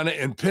in on it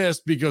and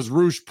pissed because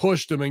Roosh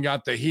pushed him and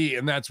got the heat,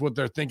 and that's what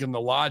they're thinking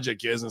the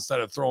logic is,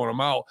 instead of throwing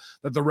him out,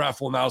 that the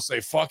ref will now say,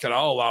 fuck it,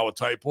 I'll allow a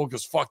tight pull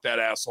because fuck that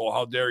asshole.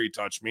 How dare he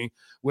touch me?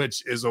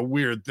 Which is a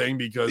weird thing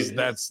because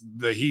that's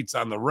the heat's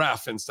on the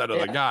ref instead of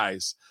the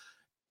guys.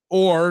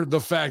 Or the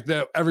fact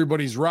that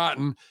everybody's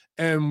rotten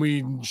and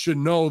we should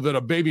know that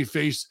a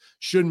babyface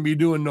shouldn't be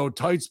doing no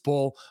tights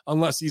pull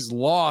unless he's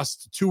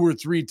lost 2 or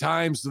 3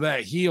 times to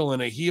that heel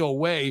in a heel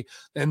way,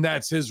 and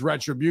that's his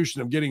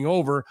retribution of getting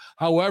over.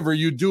 However,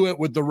 you do it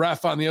with the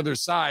ref on the other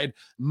side,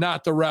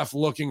 not the ref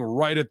looking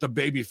right at the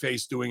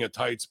babyface doing a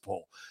tights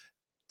pull.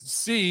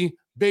 C,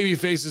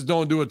 babyfaces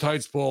don't do a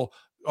tights pull.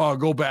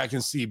 Go back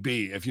and see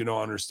B if you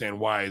don't understand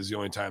why is the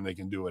only time they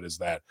can do it is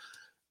that.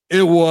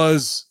 It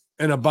was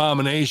an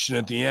abomination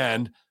at the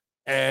end,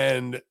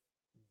 and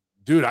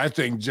dude, I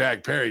think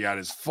Jack Perry got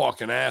his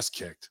fucking ass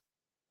kicked.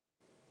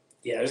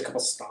 Yeah, there's a couple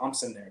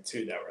stomps in there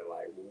too that were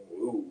like,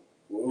 woo.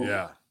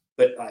 Yeah.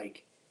 But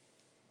like,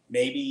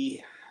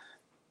 maybe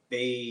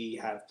they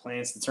have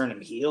plans to turn him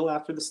heel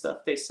after the stuff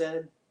they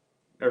said,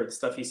 or the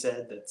stuff he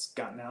said that's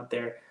gotten out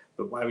there.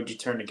 But why would you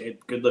turn a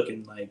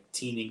good-looking, like,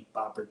 teeny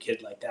bopper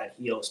kid like that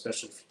heel,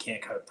 especially if you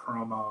can't cut a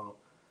promo?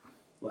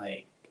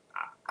 Like,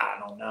 I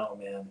don't know,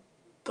 man.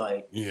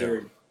 Like,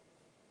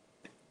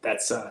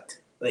 that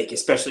sucked. Like,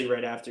 especially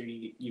right after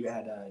you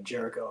had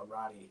Jericho and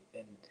Roddy,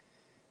 and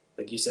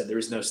like you said, there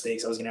was no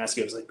stakes. I was going to ask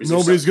you, I was like,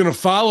 nobody's going to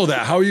follow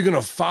that. How are you going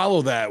to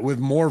follow that with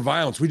more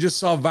violence? We just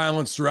saw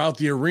violence throughout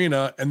the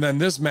arena, and then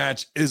this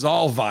match is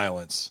all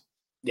violence.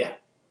 Yeah.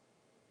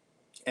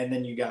 And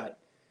then you got,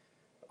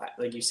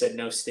 like you said,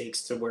 no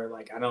stakes to where,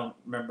 like, I don't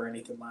remember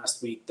anything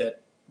last week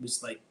that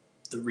was like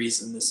the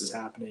reason this is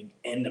happening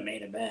in the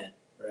main event.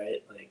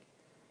 right? Like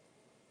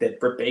that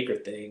Britt Baker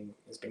thing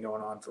has been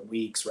going on for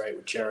weeks, right?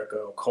 With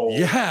Jericho, Cole.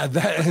 Yeah,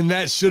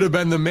 that should have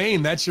been the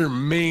main. That's your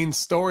main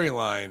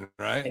storyline,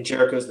 right? And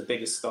Jericho's the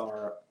biggest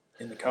star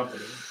in the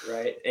company,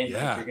 right? And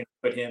Yeah. like, you're gonna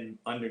put him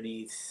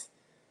underneath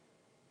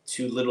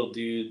two little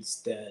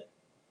dudes that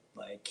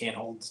like can't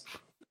hold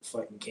a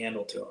fucking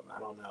candle to him. I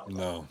don't know.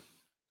 No.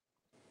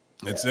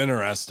 It's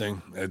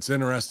interesting. It's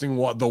interesting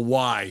what the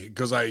why,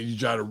 because you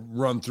got to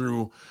run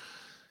through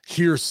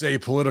hearsay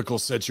political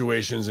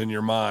situations in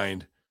your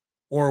mind,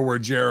 or where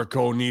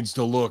Jericho needs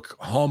to look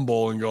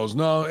humble and goes,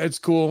 no, it's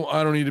cool.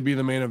 I don't need to be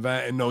the main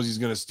event, and knows he's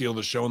going to steal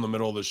the show in the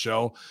middle of the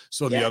show.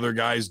 So the other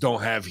guys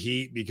don't have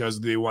heat because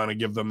they want to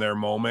give them their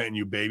moment, and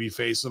you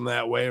babyface them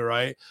that way,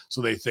 right?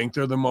 So they think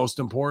they're the most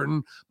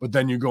important, but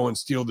then you go and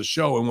steal the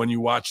show. And when you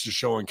watch the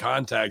show in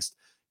context,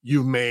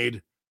 you've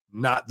made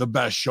not the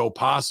best show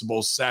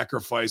possible,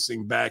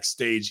 sacrificing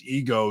backstage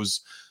egos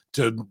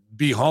to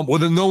be humble. Well,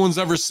 then no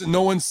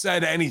one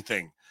said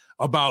anything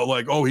about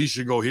like, oh, he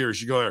should go here, he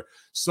should go there.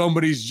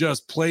 Somebody's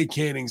just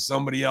placating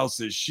somebody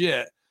else's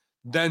shit,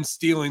 then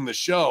stealing the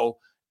show.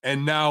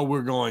 And now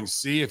we're going,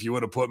 see, if you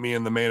would have put me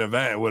in the main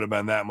event, it would have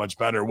been that much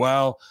better.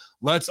 Well,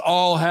 let's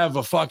all have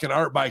a fucking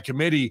art by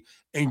committee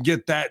and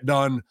get that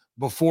done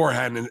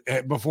beforehand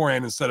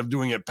instead of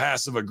doing it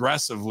passive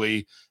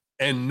aggressively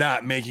and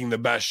not making the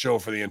best show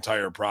for the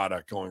entire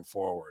product going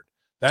forward.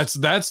 That's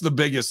the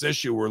biggest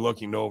issue we're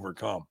looking to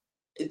overcome.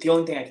 The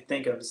only thing I can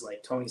think of is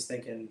like Tony's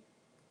thinking,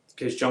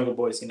 because Jungle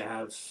Boy's going to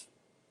have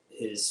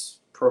his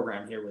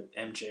program here with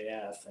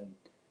MJF and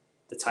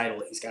the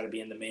title, he's got to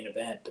be in the main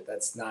event,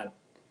 but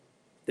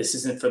this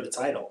isn't for the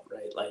title,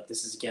 right? Like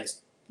this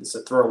is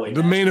a throwaway.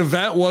 The main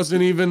event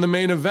wasn't even the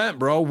main event,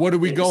 bro. What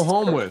did we go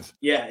home with?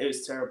 Yeah, it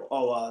was terrible.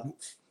 Oh, I don't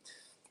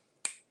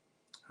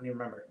even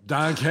remember.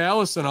 Don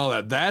Callis and all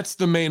that. That's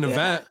the main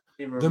event.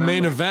 The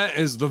main event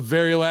is the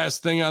very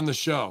last thing on the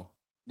show.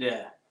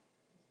 Yeah.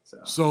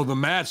 So the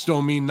match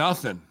don't mean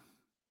nothing.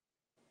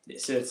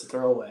 It's a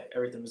throwaway.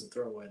 Everything was a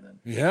throwaway then.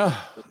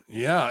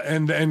 Yeah.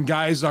 And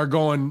guys are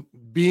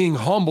being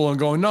humble and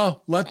going,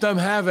 no, let them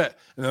have it.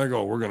 And they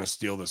go, we're going to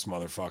steal this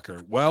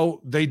motherfucker.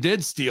 Well, they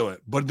did steal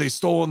it, but they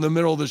stole in the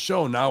middle of the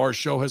show. Now our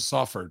show has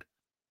suffered.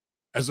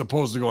 As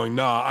opposed to going,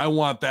 nah, I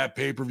want that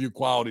pay-per-view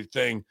quality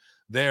thing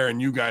there,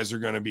 and you guys are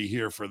going to be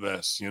here for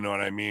this. You know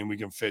what I mean? We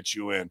can fit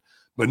you in.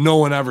 But no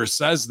one ever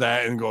says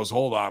that and goes,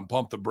 hold on,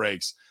 pump the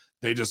brakes.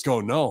 They just go,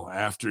 no,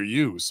 after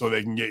you. So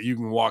you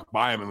can walk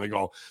by them and they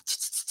go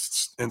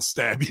and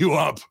stab you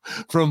up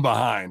from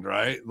behind,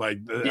 right? Like,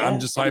 I'm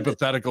just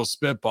hypothetical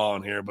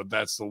spitballing here, but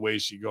that's the way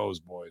she goes,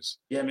 boys.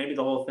 Yeah, maybe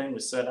the whole thing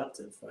was set up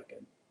to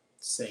fucking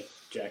sink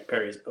Jack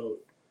Perry's boat.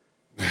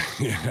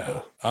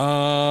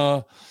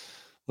 Yeah.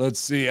 Let's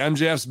see.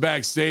 MJF's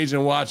backstage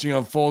and watching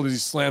unfold as he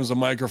slams the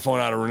microphone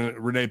out of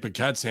Renee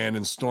Paquette's hand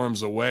and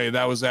storms away.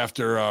 That was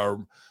after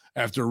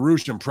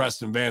Roosh and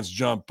Preston Vance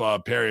jump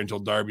Perry until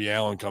Darby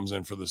Allin comes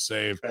in for the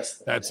save.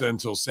 That's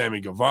until Sammy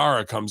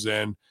Guevara comes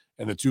in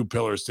and the two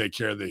pillars take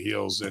care of the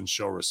heels and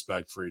show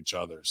respect for each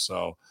other.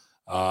 So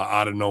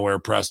out of nowhere,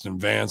 Preston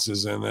Vance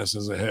is in this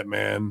as a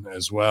hitman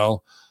as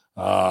well.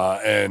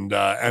 And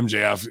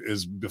MJF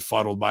is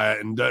befuddled by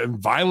it and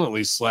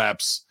violently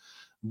slaps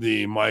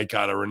the mic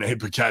out of Renee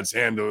Paquette's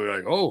hand. We're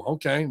like, oh,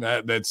 okay.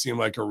 That seemed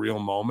like a real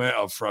moment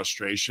of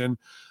frustration.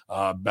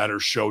 Better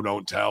show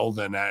don't tell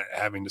than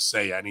having to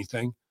say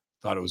anything.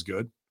 Thought it was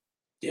good.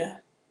 Yeah.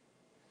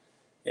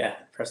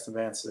 Preston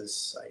Vance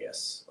is, I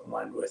guess,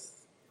 aligned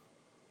with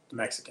the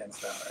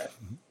Mexicans now,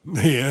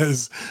 right? He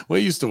is. Well,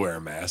 he used to wear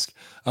a mask.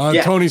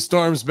 Tony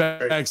Storm's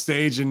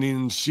backstage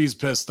and she's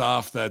pissed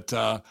off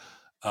that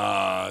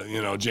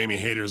Jamie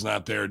Hayter's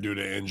not there due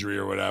to injury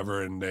or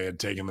whatever, and they had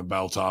taken the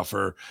belt off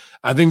her.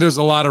 I think there's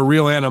a lot of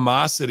real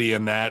animosity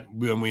in that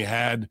when we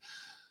had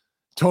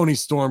Tony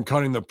Storm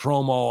cutting the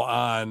promo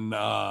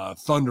on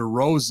Thunder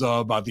Rosa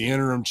about the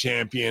interim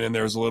champion, and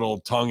there's a little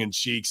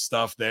tongue-in-cheek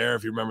stuff there,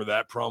 if you remember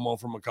that promo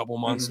from a couple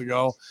months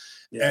ago.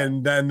 Yeah.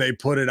 And then they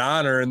put it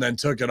on her and then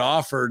took it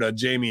off her to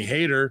Jamie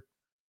Hayter.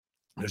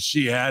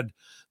 She had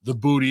the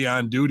booty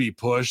on duty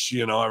push,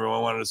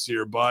 everyone wanted to see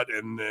her butt,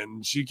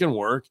 and she can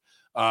work.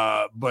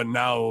 But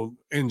now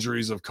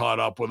injuries have caught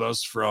up with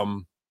us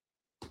from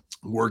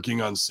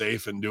working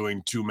unsafe and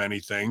doing too many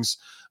things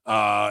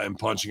and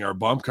punching our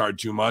bump card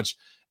too much.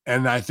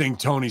 And I think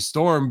Tony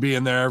Storm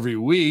being there every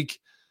week,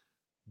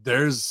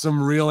 there's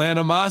some real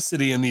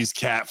animosity in these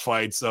cat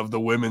fights of the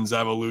women's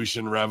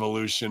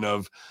revolution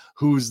of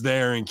who's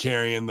there and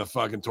carrying the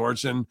fucking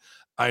torch. And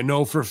I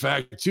know for a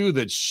fact too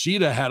that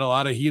Sheeta had a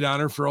lot of heat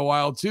on her for a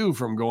while too,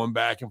 from going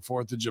back and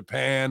forth to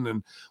Japan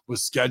and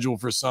was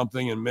scheduled for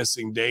something and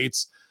missing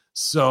dates.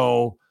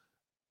 So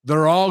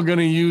they're all going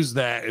to use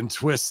that and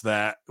twist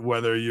that,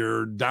 whether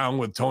you're down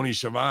with Tony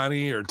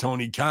Schiavone or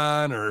Tony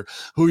Khan or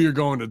who you're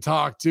going to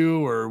talk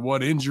to or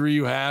what injury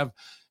you have.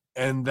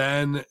 And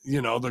then,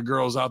 the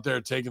girls out there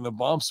taking the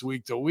bumps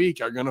week to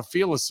week are going to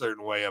feel a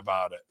certain way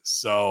about it.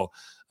 So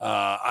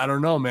I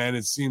don't know, man.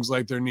 It seems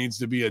like there needs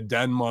to be a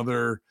den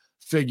mother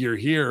figure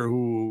here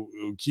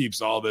who keeps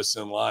all this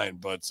in line.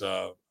 But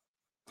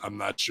I'm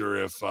not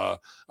sure if our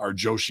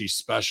Joshi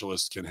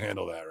specialist can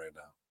handle that right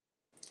now.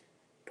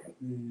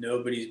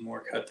 Nobody's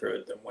more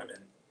cutthroat than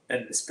women,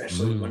 and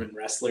especially women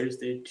wrestlers,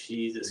 dude.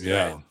 Jesus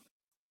Christ.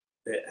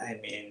 Yeah. I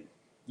mean,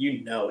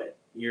 you know it.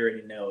 You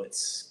already know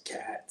it's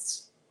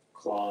cats,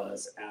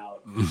 claws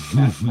out,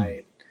 cat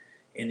fight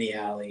in the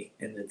alley,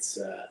 and it's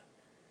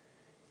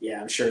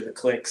I'm sure the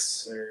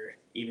clicks are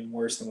even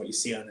worse than what you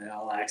see on the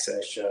All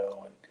Access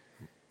show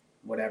and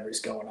whatever's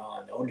going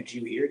on. Oh, did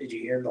you hear? Did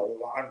you hear?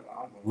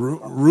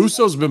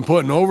 Russo's been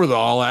putting over the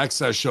All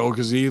Access show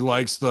because he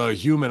likes the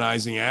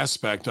humanizing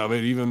aspect of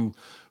it, even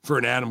for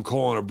an Adam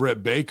Cole and a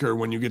Britt Baker,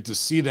 when you get to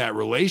see that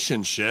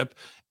relationship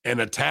and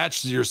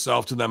attach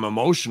yourself to them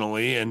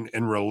emotionally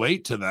and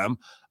relate to them.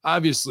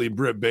 Obviously,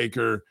 Britt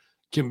Baker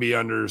can be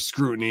under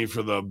scrutiny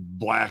for the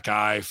black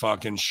eye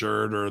fucking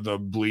shirt or the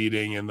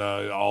bleeding and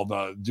all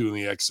the doing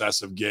the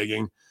excessive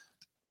gigging.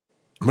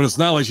 But it's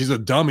not like she's a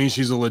dummy.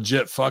 She's a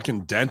legit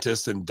fucking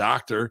dentist and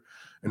doctor,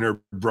 and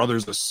her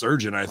brother's a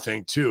surgeon, I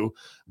think, too.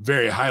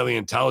 Very highly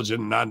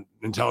intelligent, not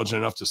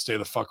intelligent enough to stay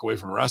the fuck away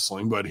from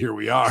wrestling, but here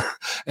we are.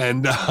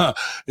 And,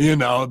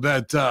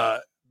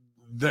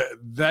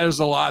 there's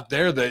a lot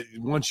there that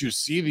once you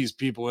see these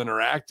people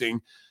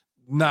interacting,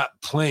 not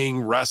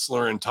playing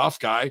wrestler and tough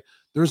guy,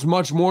 there's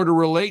much more to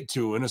relate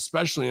to, and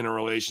especially in a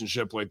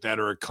relationship like that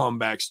or a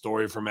comeback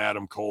story from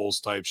Adam Cole's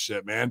type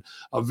shit, man.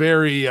 A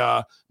very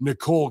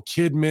Nicole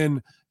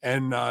Kidman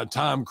and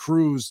Tom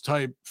Cruise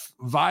type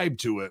vibe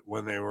to it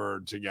when they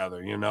were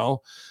together, you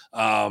know?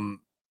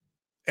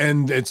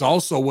 And it's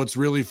also what's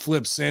really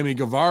flipped Sammy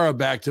Guevara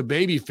back to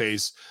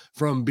babyface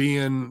from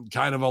being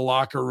kind of a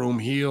locker room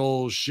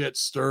heel, shit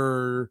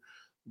stir,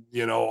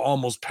 you know,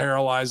 almost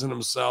paralyzing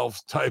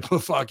himself type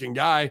of fucking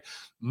guy.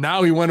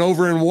 Now he went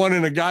over and won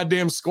in a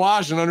goddamn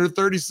squash in under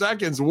 30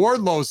 seconds,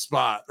 Wardlow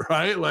spot,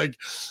 right? Like,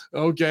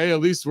 okay,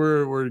 at least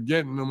we're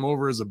getting him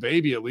over as a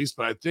baby at least,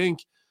 but I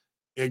think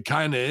it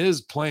kind of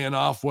is playing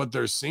off what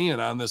they're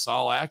seeing on this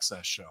All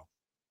Access show.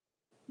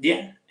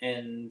 Yeah,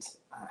 and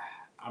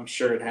I'm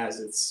sure it has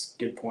its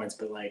good points,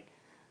 but like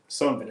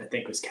some of it I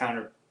think was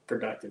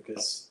counterproductive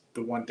because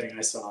the one thing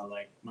I saw,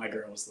 like my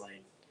girl was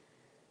like,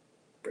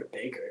 Britt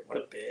Baker, what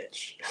a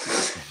bitch.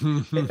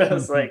 I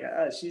was like,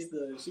 she's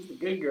the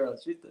good girl.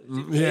 She's the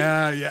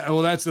yeah.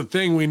 Well, that's the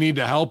thing. We need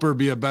to help her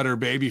be a better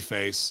baby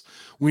face.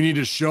 We need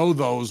to show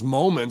those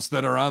moments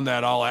that are on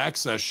that All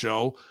Access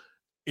show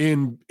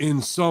in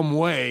some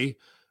way,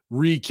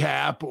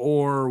 recap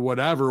or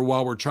whatever,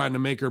 while we're trying to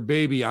make her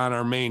baby on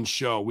our main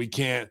show. We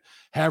can't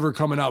have her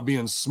coming out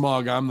being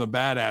smug. I'm the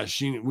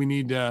badass. We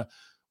need to.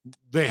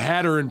 They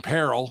had her in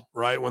peril,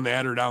 right, when they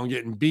had her down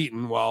getting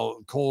beaten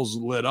while Cole's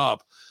lit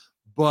up.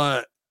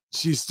 But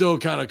she still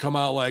kind of come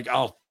out like,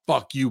 I'll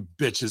fuck you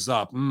bitches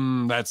up.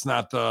 That's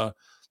not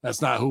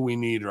who we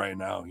need right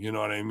now. You know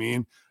what I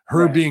mean?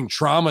 Her being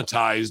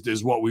traumatized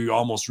is what we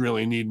almost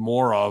really need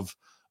more of.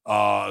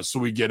 So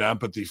we get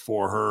empathy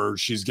for her.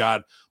 She's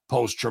got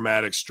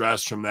post-traumatic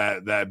stress from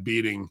that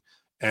beating.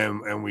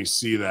 And we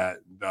see that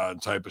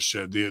type of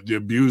shit. The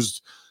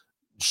abused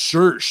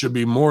shirt should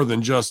be more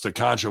than just a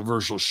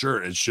controversial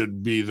shirt. It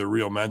should be the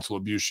real mental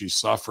abuse she's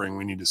suffering.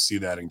 We need to see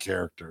that in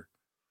character.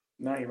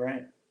 No, you're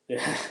right.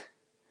 Yeah.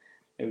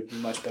 It would be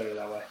much better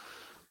that way.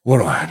 What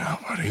do I know,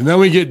 buddy? And then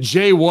we get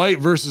Jay White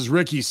versus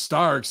Ricky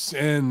Starks.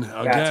 And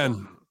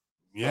again,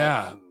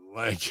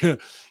 like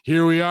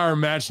here we are,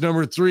 match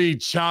number 3,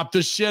 chop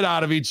the shit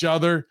out of each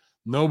other.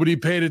 Nobody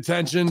paid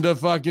attention to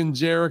fucking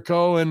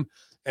Jericho. And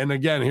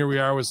again, here we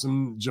are with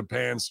some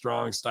Japan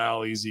strong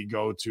style, easy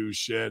go-to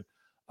shit.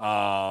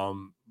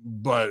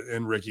 But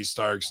Ricky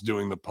Starks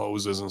doing the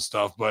poses and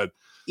stuff. But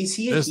is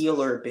he a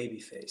heel or a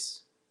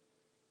babyface?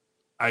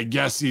 I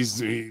guess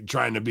he's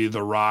trying to be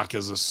The Rock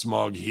as a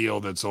smug heel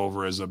that's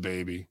over as a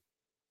baby.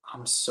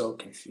 I'm so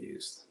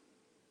confused.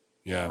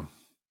 Yeah.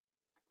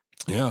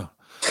 Jay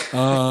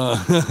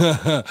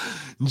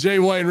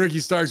White and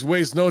Ricky Starks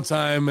waste no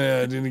time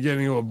in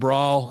getting into a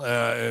brawl.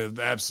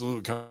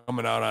 Absolute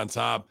coming out on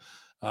top.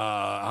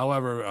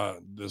 However,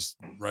 this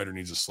writer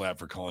needs a slap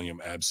for calling him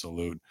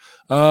Absolute.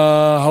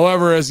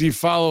 However, as he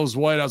follows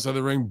White outside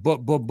the ring,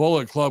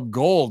 Bullet Club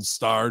Gold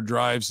Star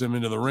drives him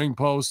into the ring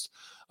post.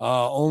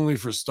 Only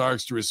for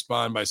Starks to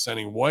respond by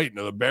sending White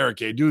into the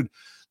barricade. Dude,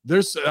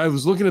 I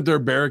was looking at their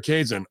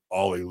barricades and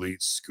All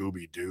Elite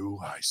Scooby-Doo,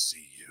 I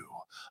see you,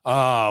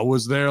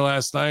 was there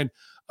last night.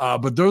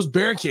 But those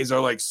barricades are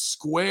like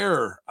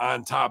square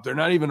on top. They're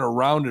not even a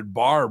rounded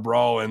bar,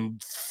 bro. And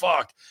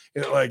fuck,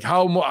 like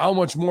how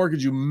much more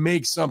could you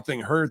make something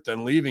hurt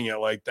than leaving it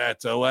like that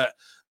to let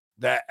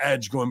that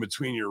edge going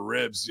between your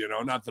ribs, you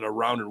know? Not that a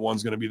rounded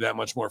one's going to be that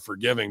much more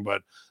forgiving,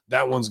 but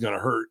that one's going to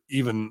hurt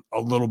even a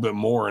little bit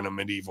more in a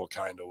medieval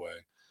kind of way.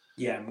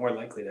 Yeah, more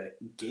likely to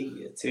gig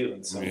you too.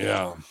 In some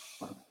way.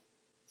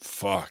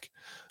 Fuck.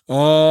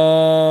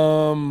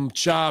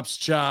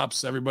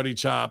 Chops. Everybody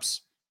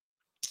chops.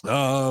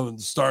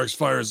 Starks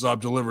fires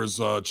up, delivers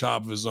a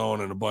chop of his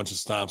own and a bunch of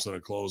stomps and a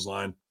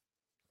clothesline.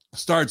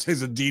 Starks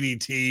hits a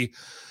DDT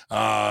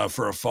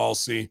for a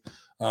falsie.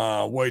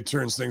 White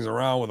turns things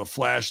around with a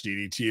flash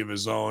DDT of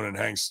his own and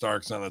hangs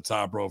Starks on the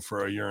top rope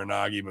for a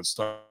Uranagi, but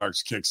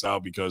Starks kicks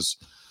out because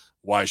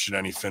why should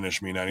any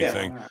finish mean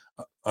anything?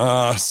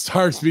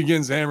 Starks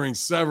begins hammering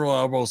several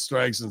elbow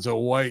strikes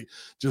until White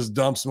just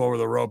dumps him over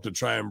the rope to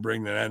try and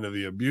bring the end of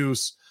the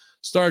abuse.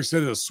 Starks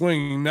hits a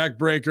swinging neck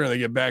breaker and they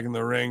get back in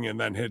the ring and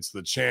then hits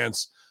the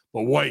chance,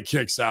 but White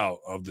kicks out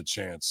of the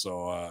chance.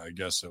 So I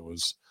guess it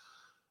was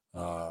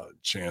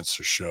chance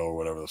or show or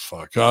whatever the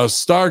fuck.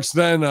 Starks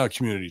then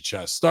community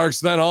chest. Starks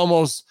then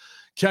almost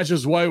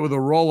catches White with a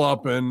roll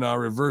up and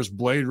reverse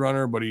Blade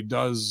Runner, but he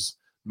does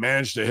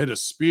manage to hit a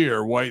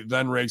spear. White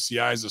then rakes the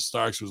eyes of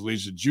Starks, which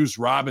leads to Juice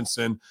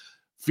Robinson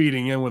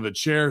feeding in with a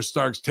chair.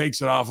 Starks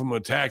takes it off him,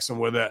 attacks him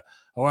with it.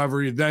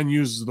 However, he then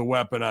uses the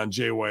weapon on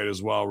Jay White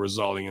as well,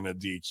 resulting in a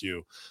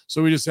DQ.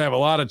 So we just have a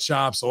lot of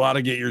chops, a lot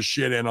of get your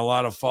shit in, a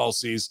lot of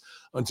falsies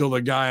until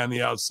the guy on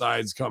the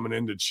outside's coming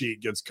in to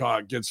cheat, gets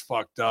caught, gets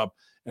fucked up,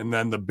 and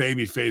then the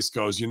baby face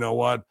goes, you know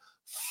what?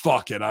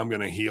 Fuck it, I'm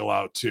going to heel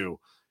out too.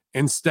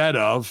 Instead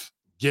of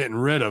getting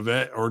rid of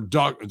it or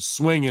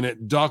swinging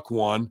it, duck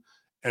one,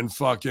 and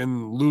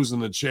fucking losing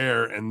the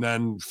chair and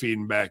then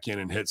feeding back in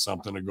and hit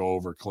something to go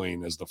over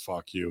clean as the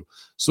fuck you.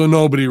 So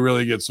nobody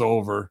really gets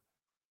over.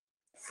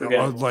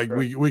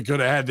 We could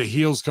have had the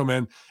heels come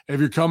in. If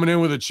you're coming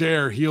in with a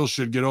chair, heels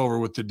should get over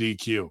with the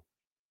DQ.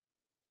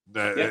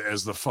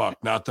 As the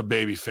fuck, not the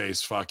baby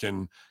face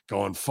fucking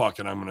going,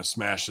 fucking, I'm going to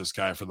smash this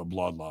guy for the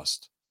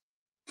bloodlust.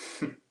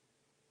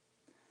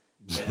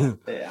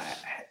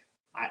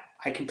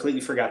 I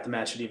completely forgot the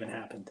match had even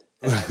happened.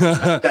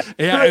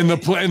 Yeah, and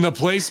the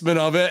placement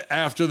of it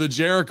after the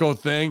Jericho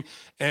thing,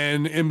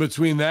 and in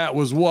between that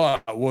was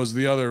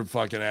the other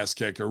fucking ass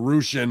kicker,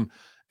 Rushin,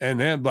 and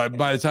then by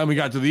the time we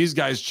got to these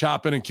guys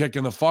chopping and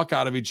kicking the fuck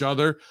out of each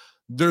other,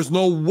 there's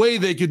no way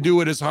they could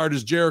do it as hard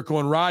as Jericho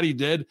and Roddy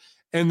did.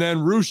 And then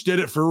Roosh did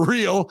it for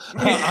real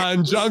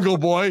on Jungle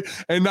Boy,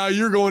 and now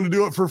you're going to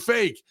do it for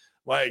fake.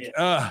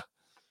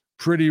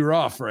 Pretty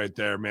rough right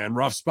there, man.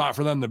 Rough spot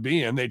for them to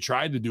be in. They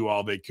tried to do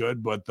all they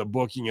could, but the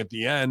booking at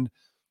the end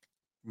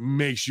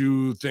makes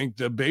you think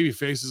the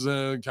babyface is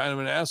a kind of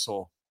an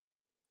asshole.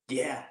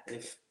 Yeah,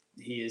 if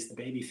he is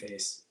the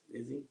babyface,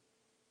 is he?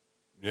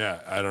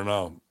 Yeah, I don't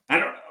know. I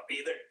don't know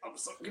either. I'm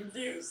so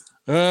confused.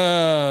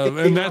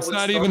 And that's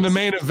not even the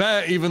main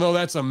event, even though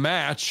that's a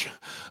match,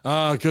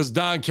 because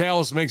Don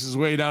Callis makes his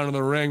way down to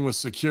the ring with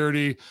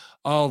security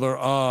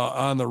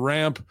on the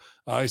ramp.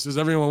 He says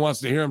everyone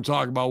wants to hear him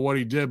talk about what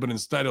he did, but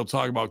instead he'll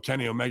talk about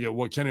Kenny Omega.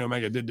 What Kenny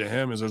Omega did to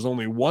him is there's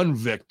only one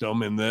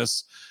victim in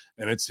this,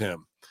 and it's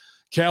him.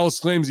 Callis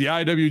claims the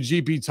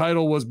IWGP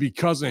title was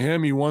because of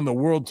him. He won the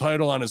world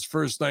title on his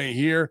first night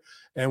here,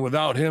 and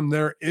without him,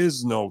 there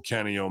is no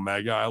Kenny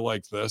Omega. I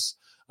like this.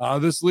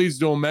 This leads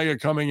to Omega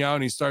coming out,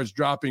 and he starts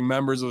dropping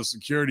members of the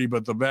security,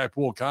 but the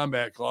Blackpool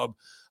Combat Club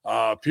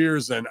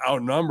appears and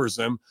outnumbers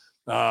him.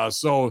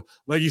 So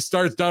he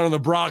starts down on the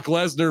Brock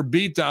Lesnar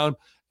beatdown,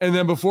 and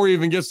then before he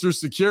even gets through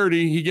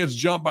security, he gets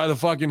jumped by the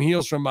fucking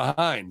heels from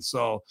behind.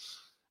 So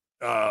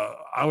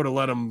I would have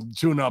let him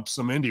tune up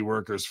some indie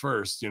workers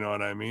first. You know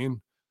what I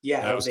mean?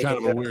 Yeah, that was kind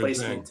of a weird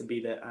thing. To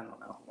be that, I don't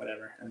know,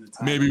 whatever.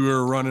 Maybe we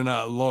were running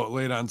out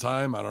late on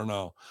time. I don't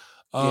know.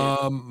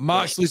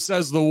 Moxley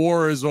says the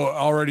war is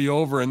already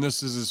over, and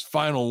this is his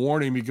final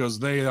warning because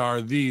they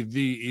are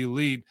the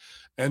elite.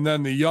 And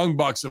then the Young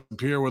Bucks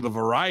appear with a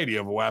variety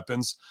of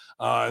weapons,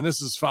 and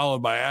this is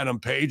followed by Adam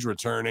Page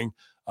returning.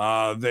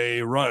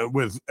 They run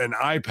with an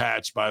eye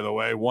patch, by the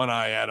way, one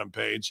eye Adam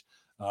Page.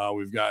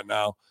 We've got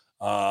now.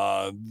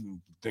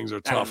 Things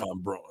are tough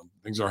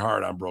things are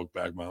hard on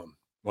Brokeback Mountain.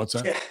 What's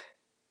that? Yeah.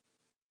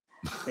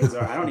 Things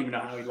are. I don't even know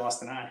how he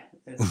lost an eye.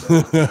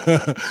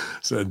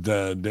 Said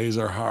days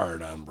are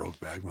hard on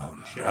Brokeback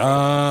Mountain.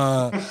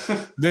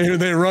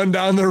 They run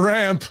down the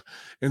ramp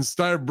and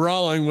start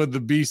brawling with the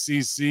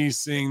BCC.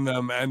 Seeing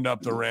them end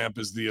up the ramp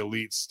as the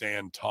elite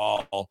stand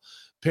tall.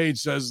 Page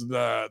says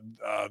they're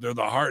the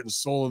heart and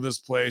soul of this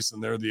place,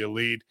 and they're the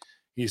elite.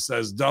 He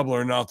says double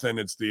or nothing.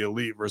 It's the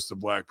elite versus the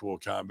Blackpool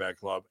Combat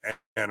Club,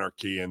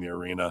 anarchy in the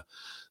arena.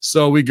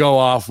 So we go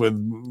off with,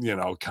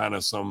 kind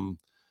of some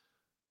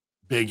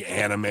big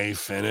anime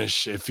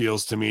finish. It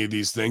feels to me,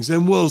 these things.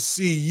 And we'll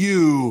see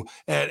you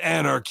at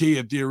Anarchy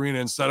at the arena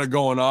instead of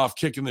going off,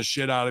 kicking the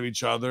shit out of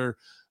each other.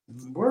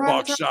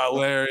 Buckshot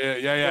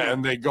Lariat. Yeah.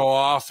 And they go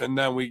off, and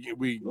then we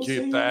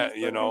get that,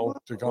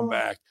 to come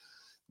back.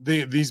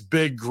 These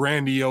big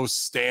grandiose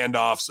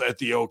standoffs at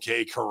the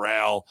OK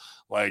Corral,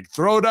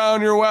 throw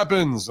down your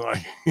weapons,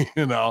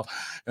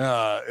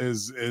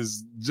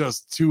 is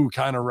just too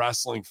kind of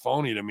wrestling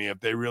phony to me. If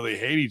they really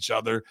hate each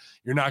other,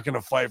 you're not going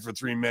to fight for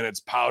 3 minutes,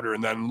 powder,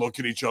 and then look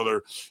at each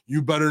other.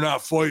 You better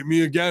not fight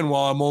me again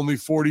while I'm only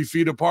 40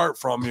 feet apart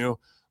from you.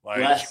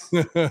 Less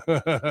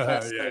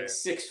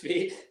 6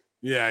 feet.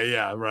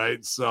 Yeah.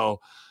 Right.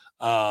 So,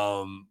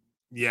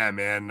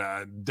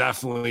 man,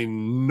 definitely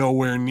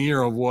nowhere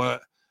near of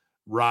what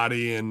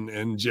Roddy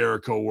and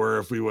Jericho were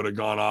if we would have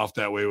gone off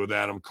that way with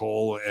Adam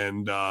Cole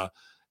and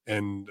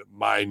and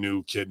my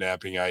new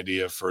kidnapping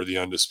idea for the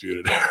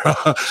Undisputed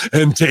Era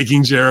and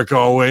taking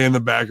Jericho away in the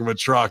back of a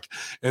truck.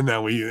 And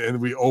then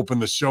we open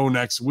the show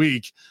next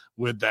week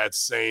with that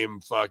same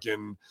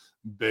fucking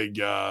big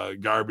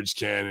garbage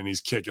can, and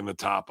he's kicking the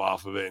top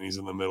off of it, and he's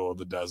in the middle of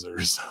the desert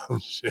or some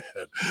shit.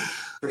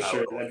 For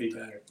sure, that'd be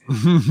better.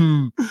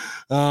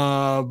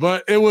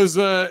 But it was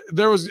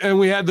and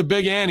we had the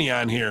Big Annie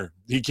on here.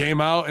 He came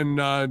out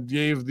and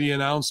gave the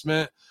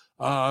announcement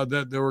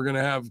that they were going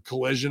to have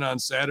Collision on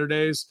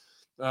Saturdays.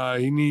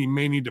 He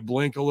may need to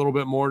blink a little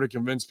bit more to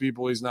convince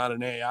people he's not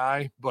an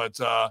AI, but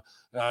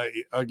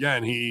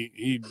again,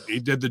 he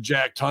did the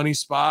Jack Tunney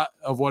spot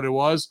of what it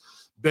was.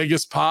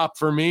 Biggest pop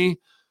for me.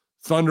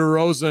 Thunder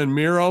Rosa and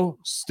Miro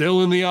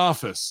still in the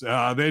office.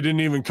 They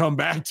didn't even come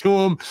back to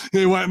him.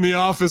 They went in the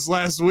office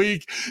last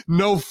week.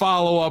 No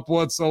follow-up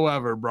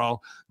whatsoever, bro.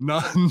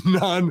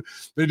 None.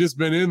 They just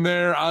been in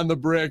there on the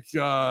brick,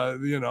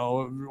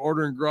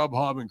 ordering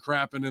Grubhub and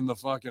crapping in the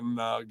fucking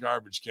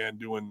garbage can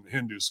doing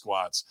Hindu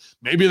squats.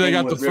 Maybe they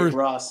got the Rick first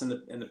Ross in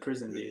the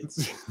prison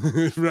dudes.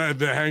 right,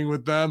 to hang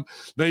with them.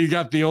 They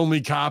got the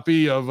only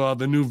copy of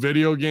the new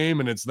video game,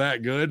 and it's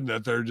that good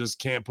that they're just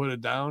can't put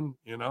it down,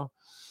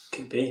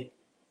 Could be.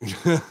 You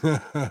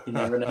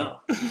never know.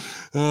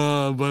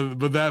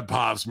 But that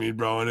pops me,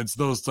 bro, and it's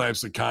those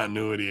types of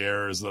continuity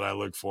errors that I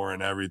look for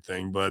in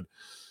everything. But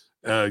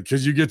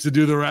because you get to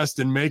do the rest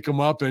and make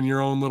them up in your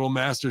own little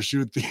master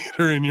shoot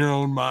theater in your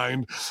own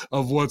mind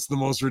of what's the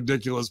most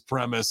ridiculous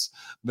premise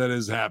that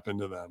has happened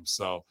to them.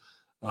 So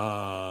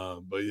but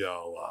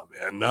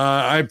man,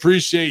 I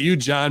appreciate you,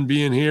 John,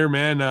 being here,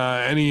 man.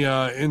 Any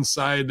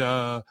inside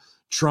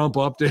Trump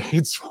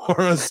updates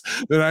for us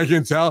that I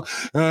can tell?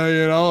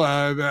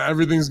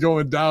 Everything's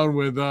going down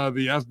with the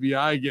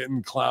FBI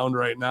getting clowned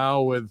right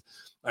now.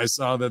 I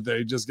saw that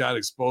they just got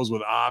exposed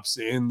with ops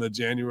in the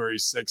January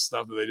 6th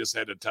stuff, that they just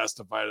had to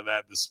testify to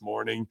that this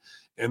morning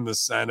in the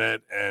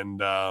Senate.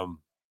 And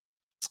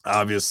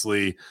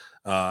obviously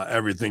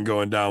everything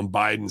going down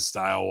Biden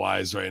style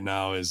wise right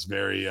now is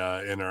very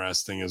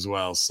interesting as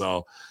well.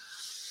 So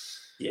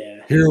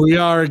yeah, here we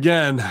are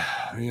again,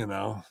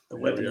 the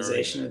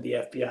weaponization of the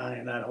FBI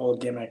and that whole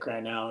gimmick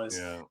right now is,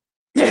 yeah,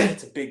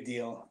 it's a big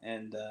deal.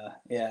 And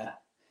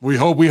we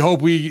hope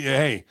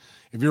hey,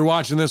 if you're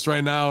watching this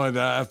right now at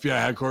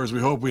FBI headquarters, we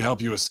hope we help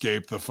you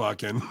escape the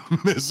fucking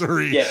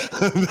misery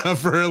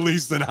for at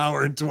least an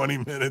hour and 20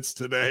 minutes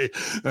today.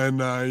 And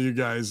you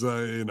guys,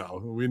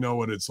 we know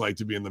what it's like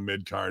to be in the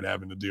mid card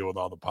having to deal with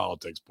all the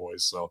politics,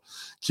 boys. So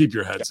keep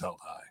your heads held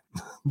high.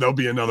 There'll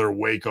be another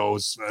Waco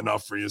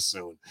enough for you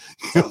soon.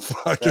 You'll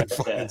fucking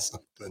find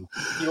something.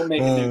 You'll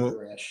make a new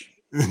rush.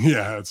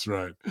 Yeah, that's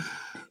right.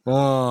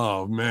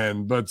 Oh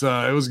man, but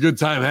it was a good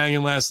time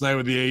hanging last night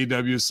with the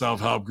AEW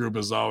self-help group.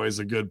 As always,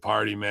 a good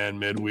party, man,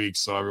 midweek,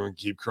 so everyone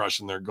keep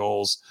crushing their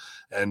goals.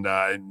 And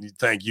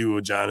thank you,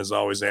 John, as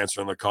always,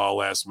 answering the call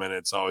last minute.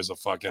 It's always a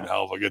fucking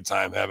hell of a good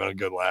time having a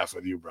good laugh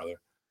with you,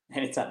 brother.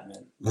 Anytime,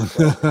 man.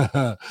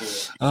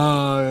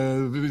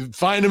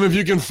 Find him if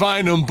you can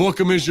find him. Book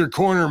him as your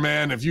corner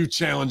man if you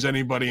challenge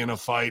anybody in a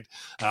fight,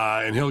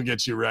 and he'll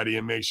get you ready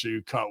and make sure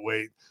you cut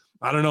weight.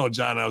 I don't know,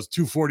 John. I was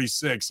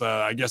 246.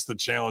 I guess the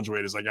challenge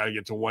weight is I got to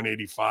get to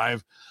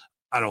 185.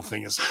 I don't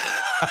think it's. If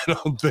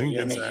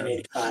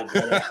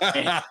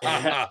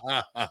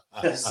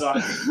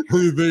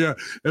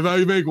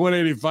I make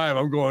 185,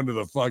 I'm going to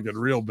the fucking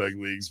real big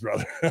leagues,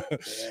 brother.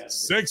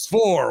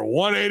 6'4",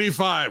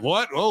 185.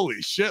 What?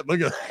 Holy shit!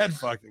 Look at that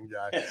fucking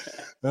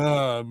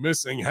guy.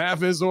 Missing half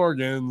his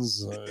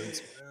organs.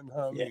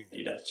 Oh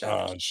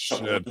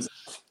shit.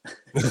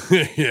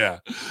 Yeah.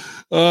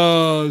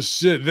 Oh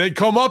shit. They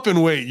come up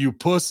in weight, you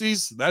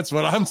pussies. That's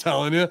what I'm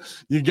telling you.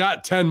 You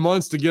got 10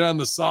 months to get on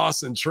the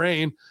sauce and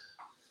train.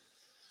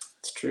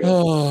 It's true.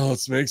 Oh,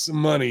 let's make some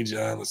money,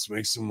 John. Let's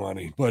make some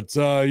money. But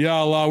we're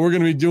going to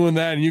be doing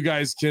that, and you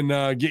guys can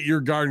get your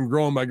garden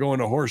growing by going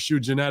to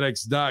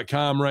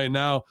horseshoegenetics.com right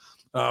now.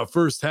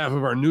 First half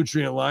of our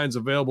nutrient lines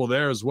available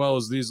there, as well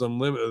as these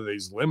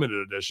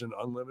limited edition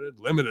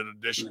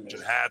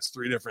hats,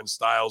 3 different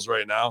styles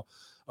right now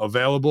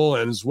available,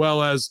 and as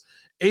well as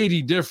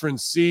 80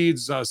 different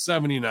seeds,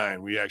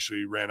 79. We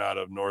actually ran out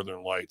of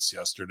Northern Lights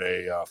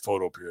yesterday,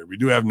 photo period. We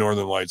do have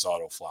Northern Lights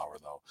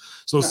autoflower though.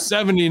 So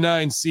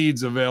 79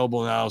 seeds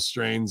available now,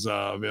 strains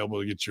available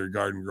to get your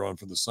garden growing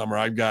for the summer.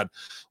 I've got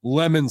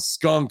lemon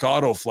skunk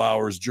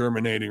autoflowers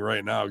germinating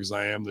right now because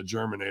I am the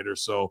germinator.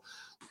 So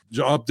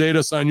update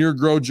us on your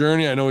grow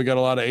journey. I know we got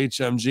a lot of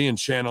HMG and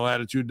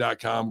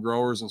channelattitude.com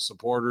growers and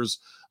supporters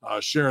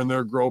sharing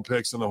their grow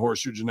picks in the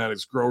Horseshoe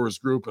Genetics Growers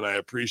group, and I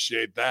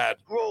appreciate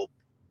that. Grow.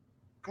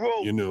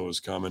 You knew it was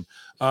coming.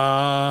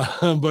 But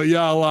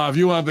if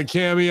you want the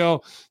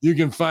cameo, you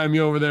can find me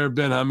over there,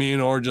 Ben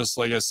Hameen, or just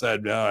like I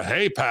said,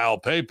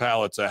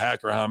 PayPal. It's a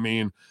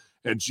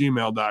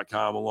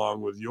hackerhameen@gmail.com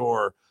along with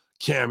your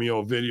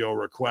cameo video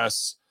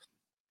requests.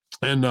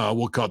 And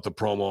we'll cut the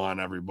promo on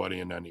everybody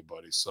and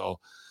anybody.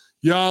 So,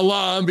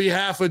 Allah, on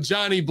behalf of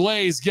Johnny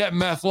Blaze, get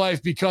meth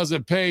life because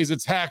it pays.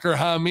 It's Hacker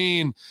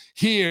Hameen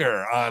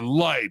here on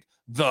Light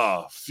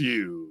the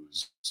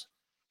Fuse.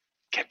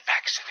 Get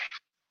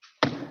vaccinated.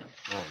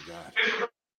 Oh, God.